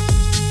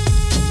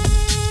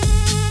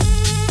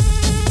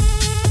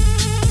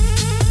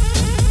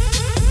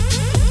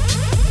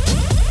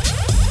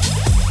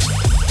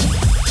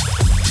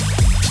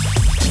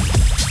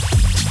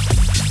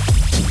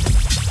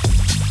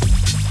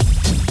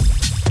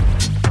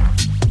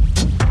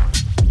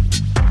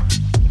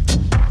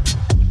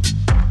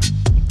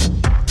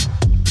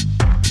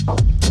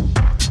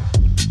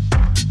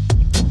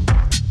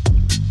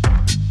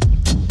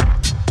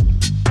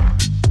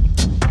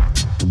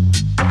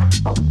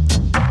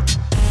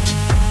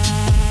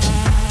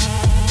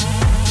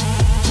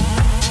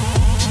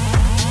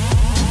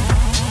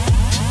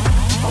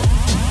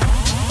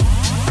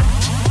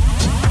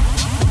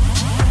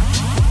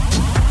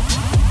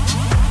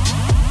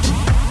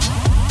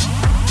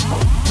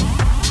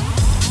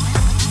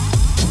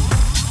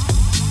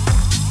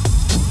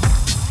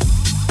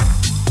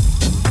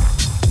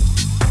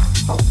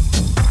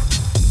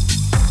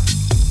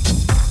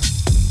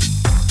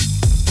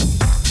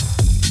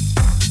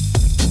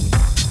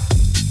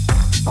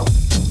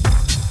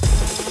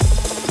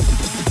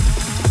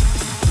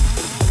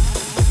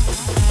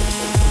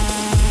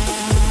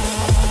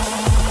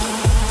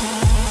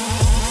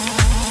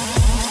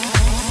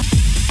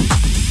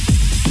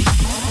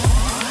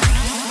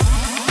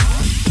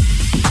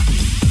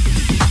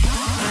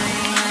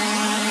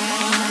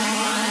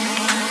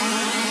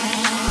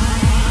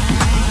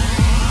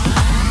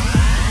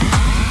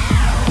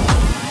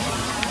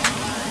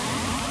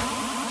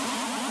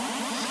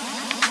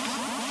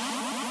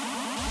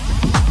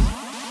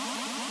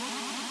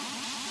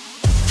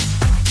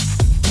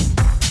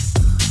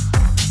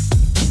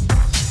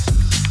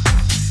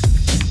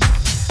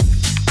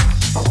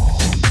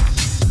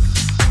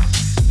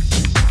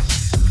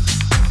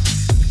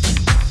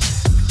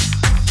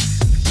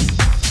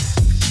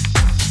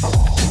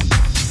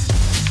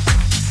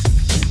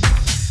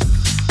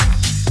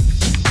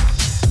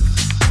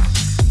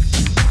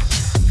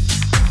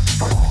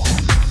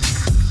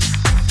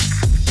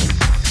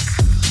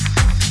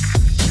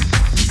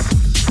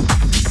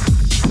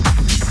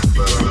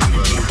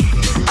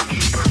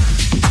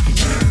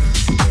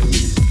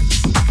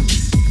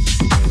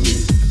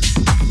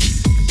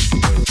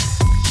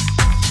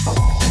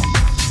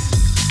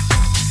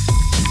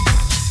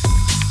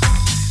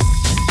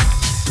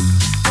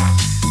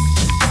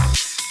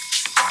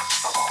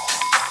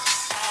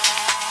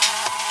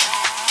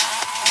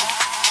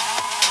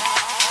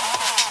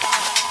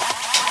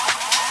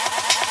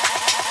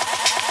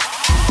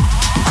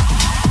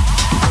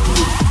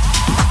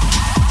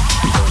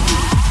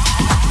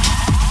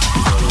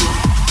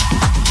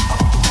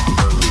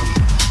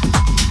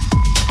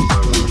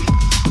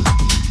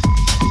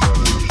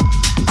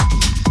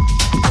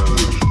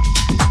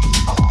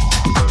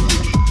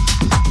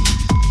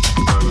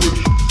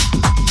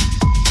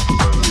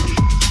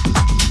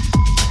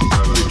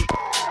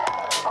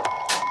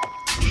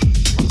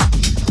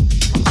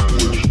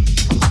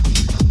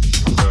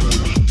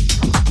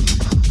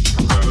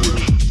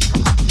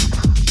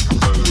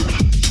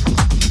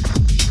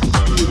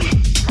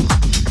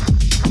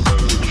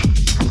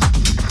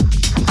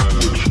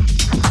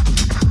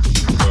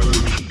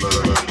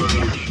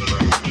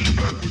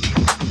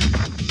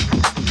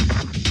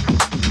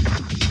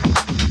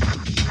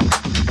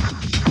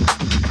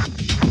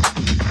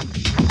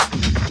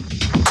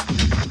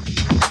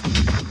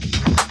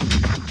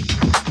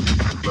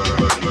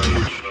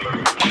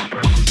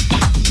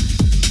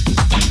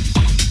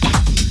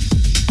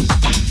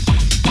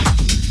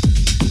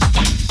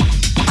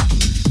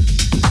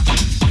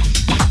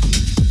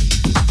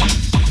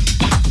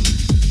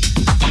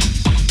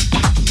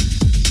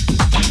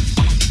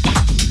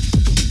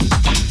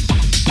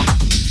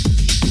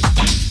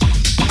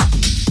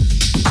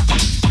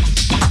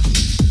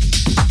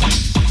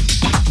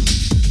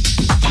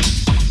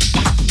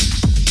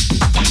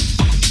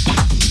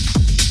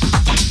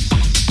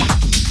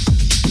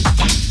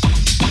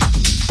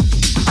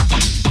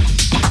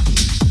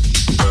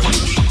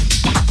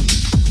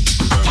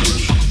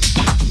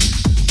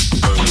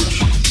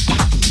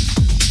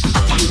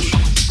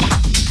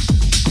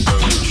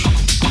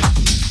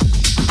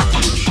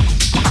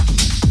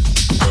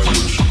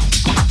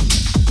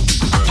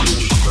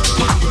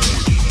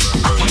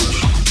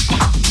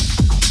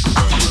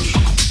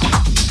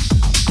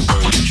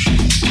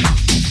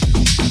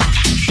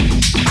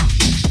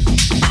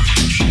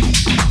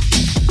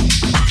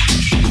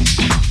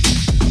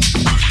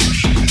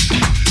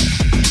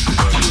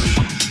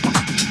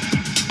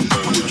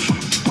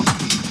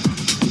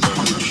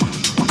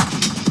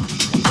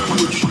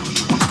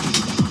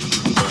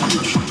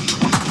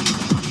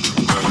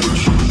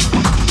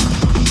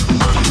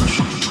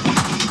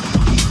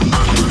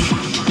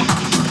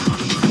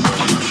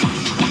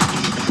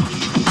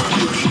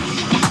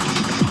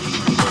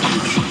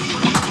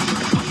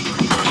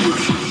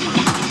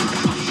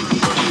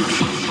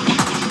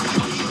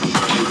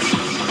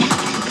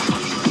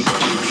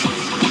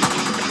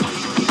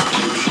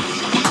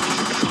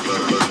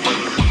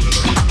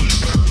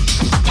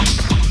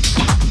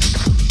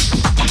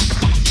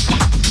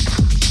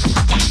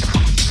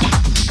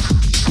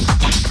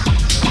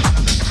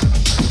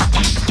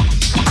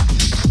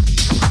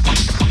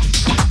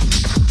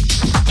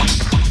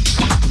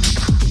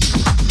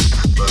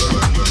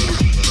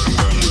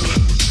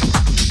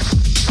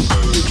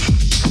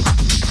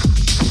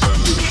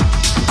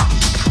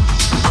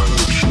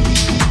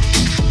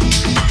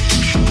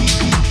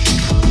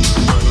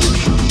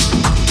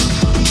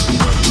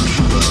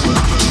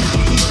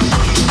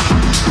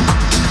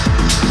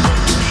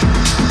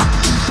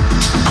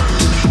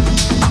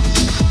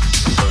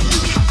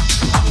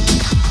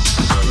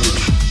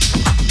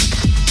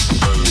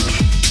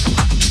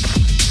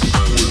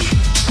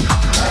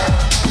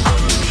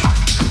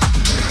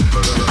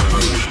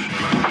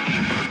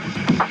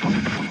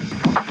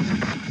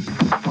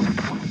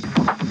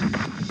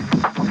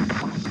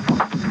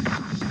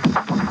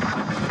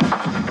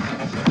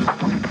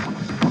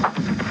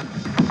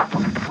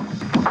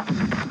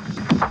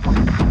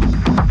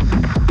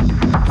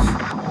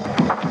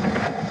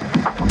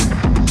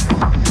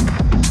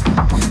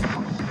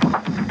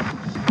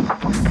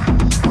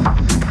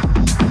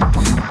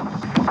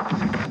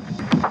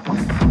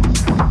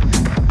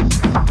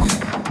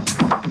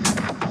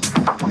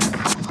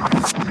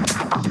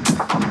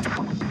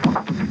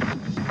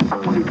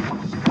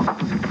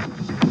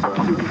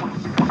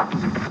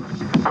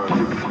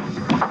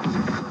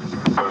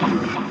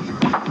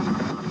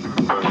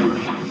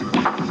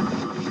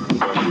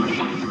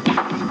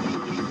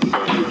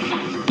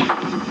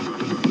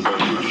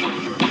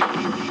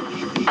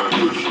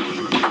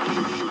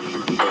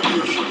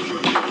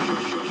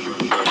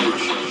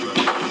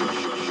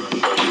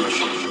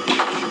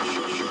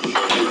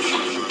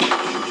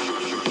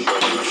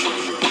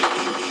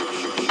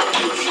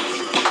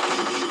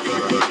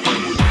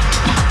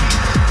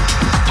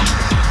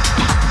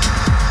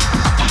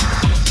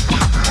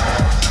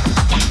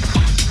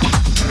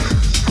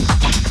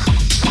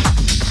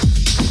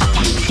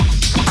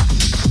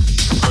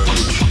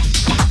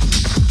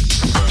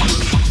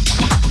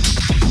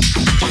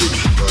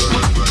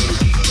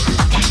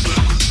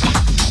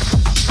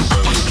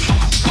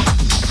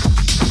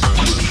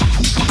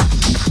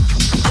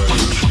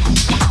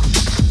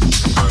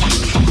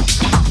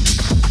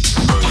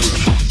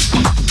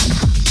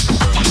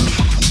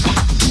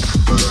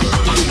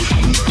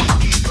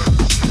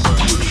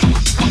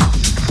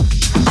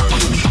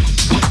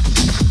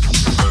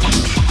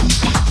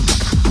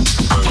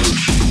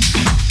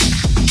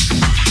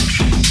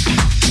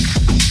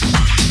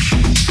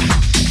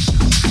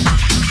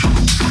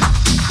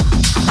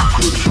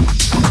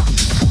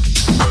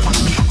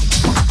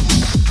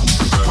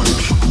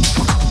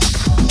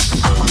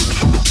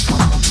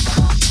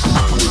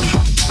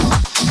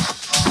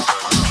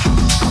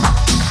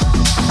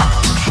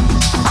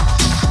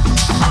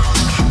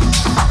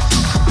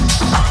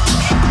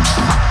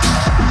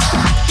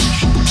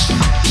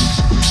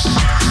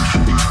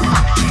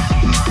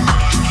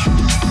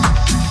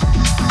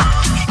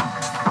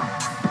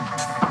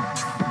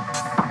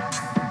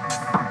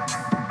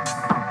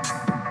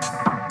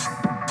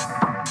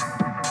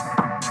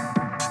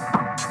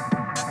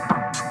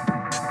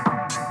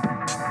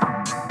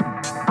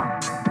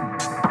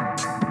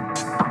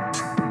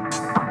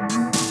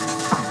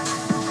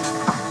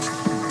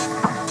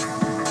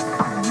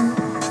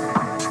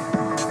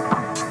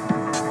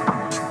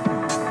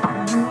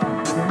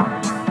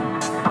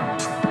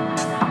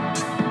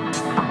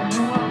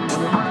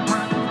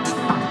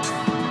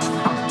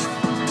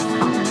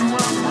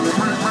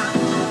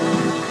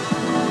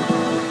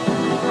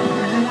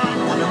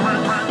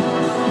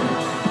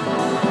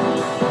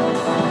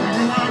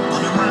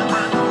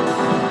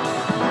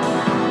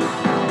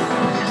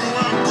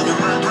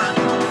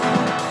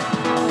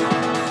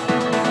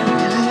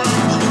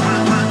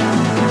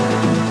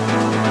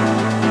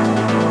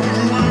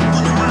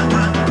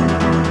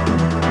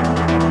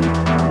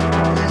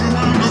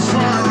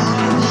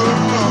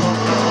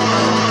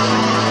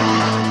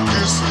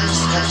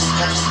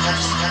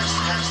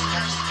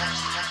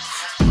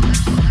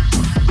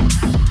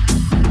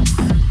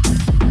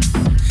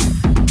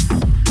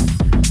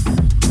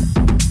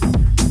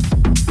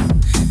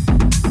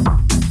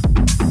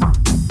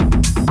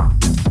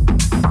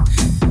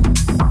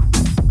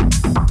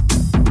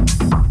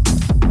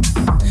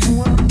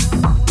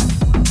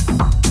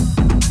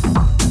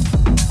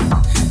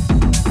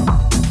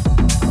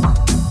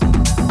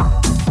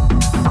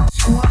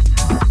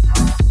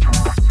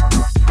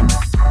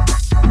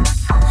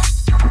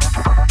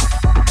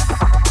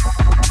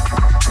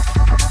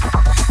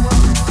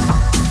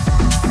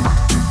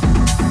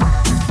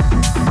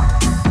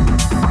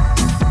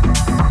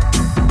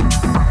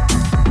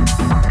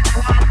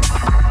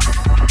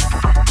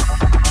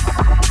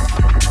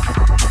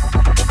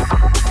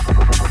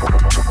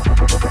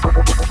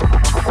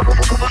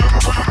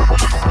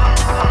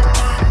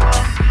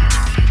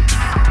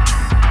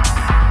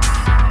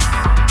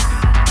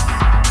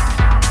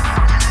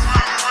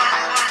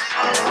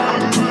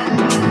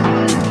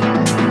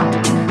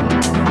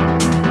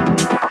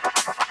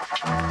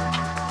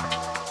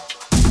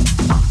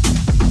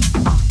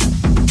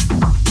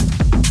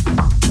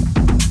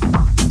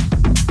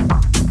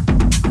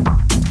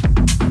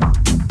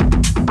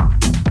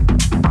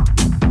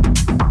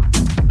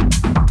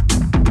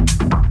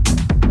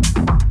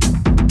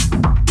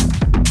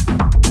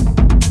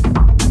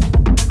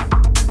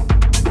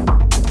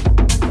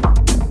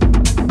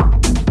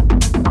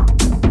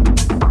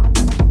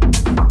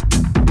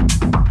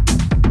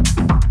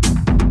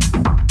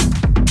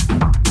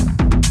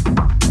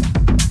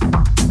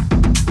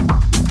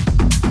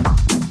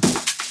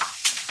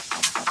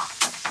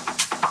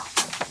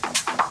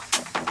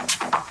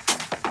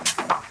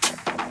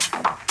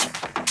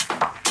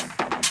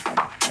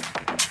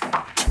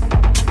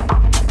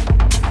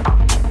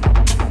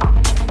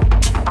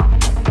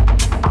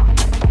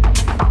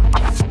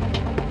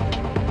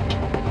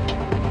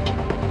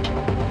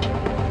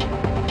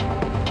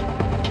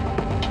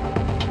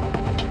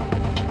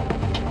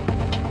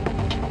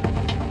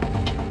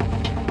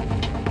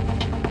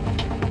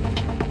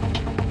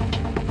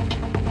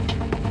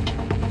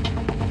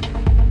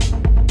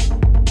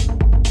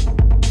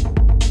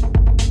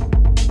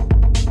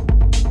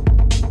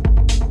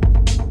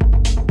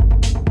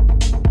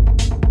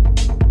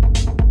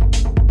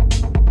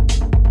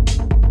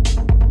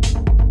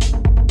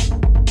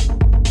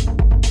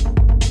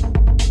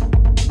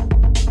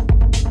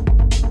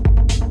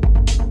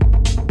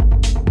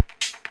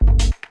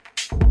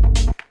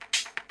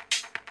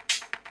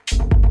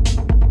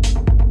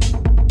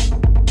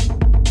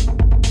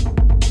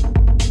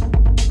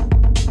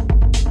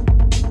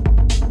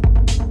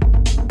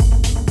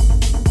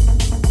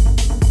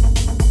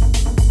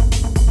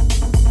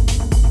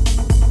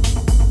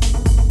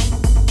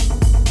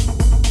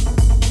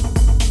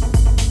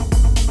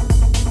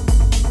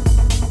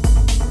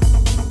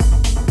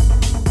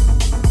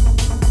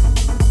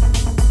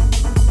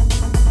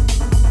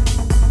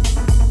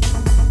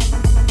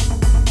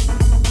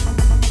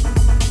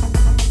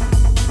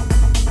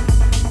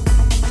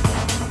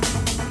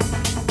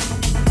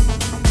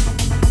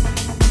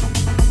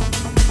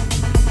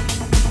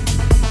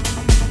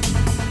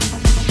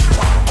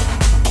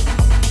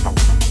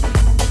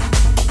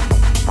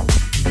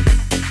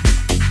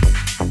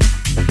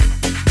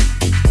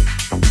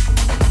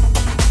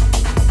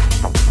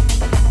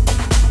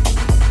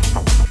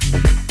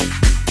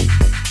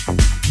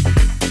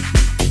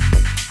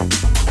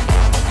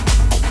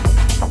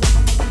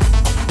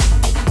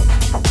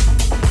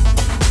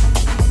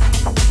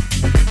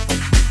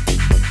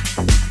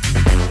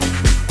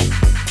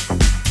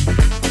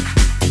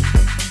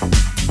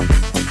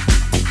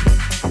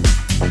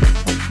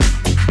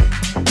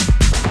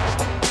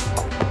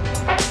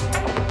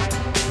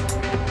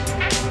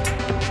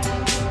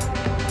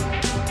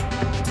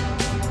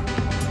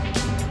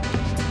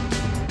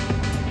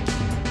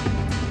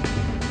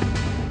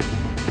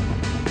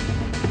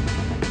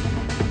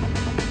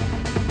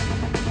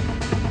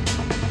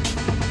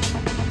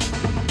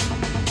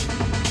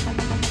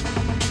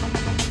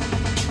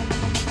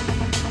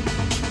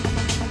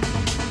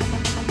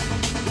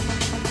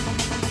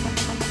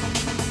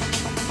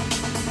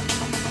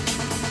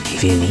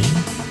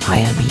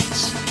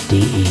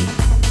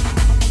 www.higherbeats.de.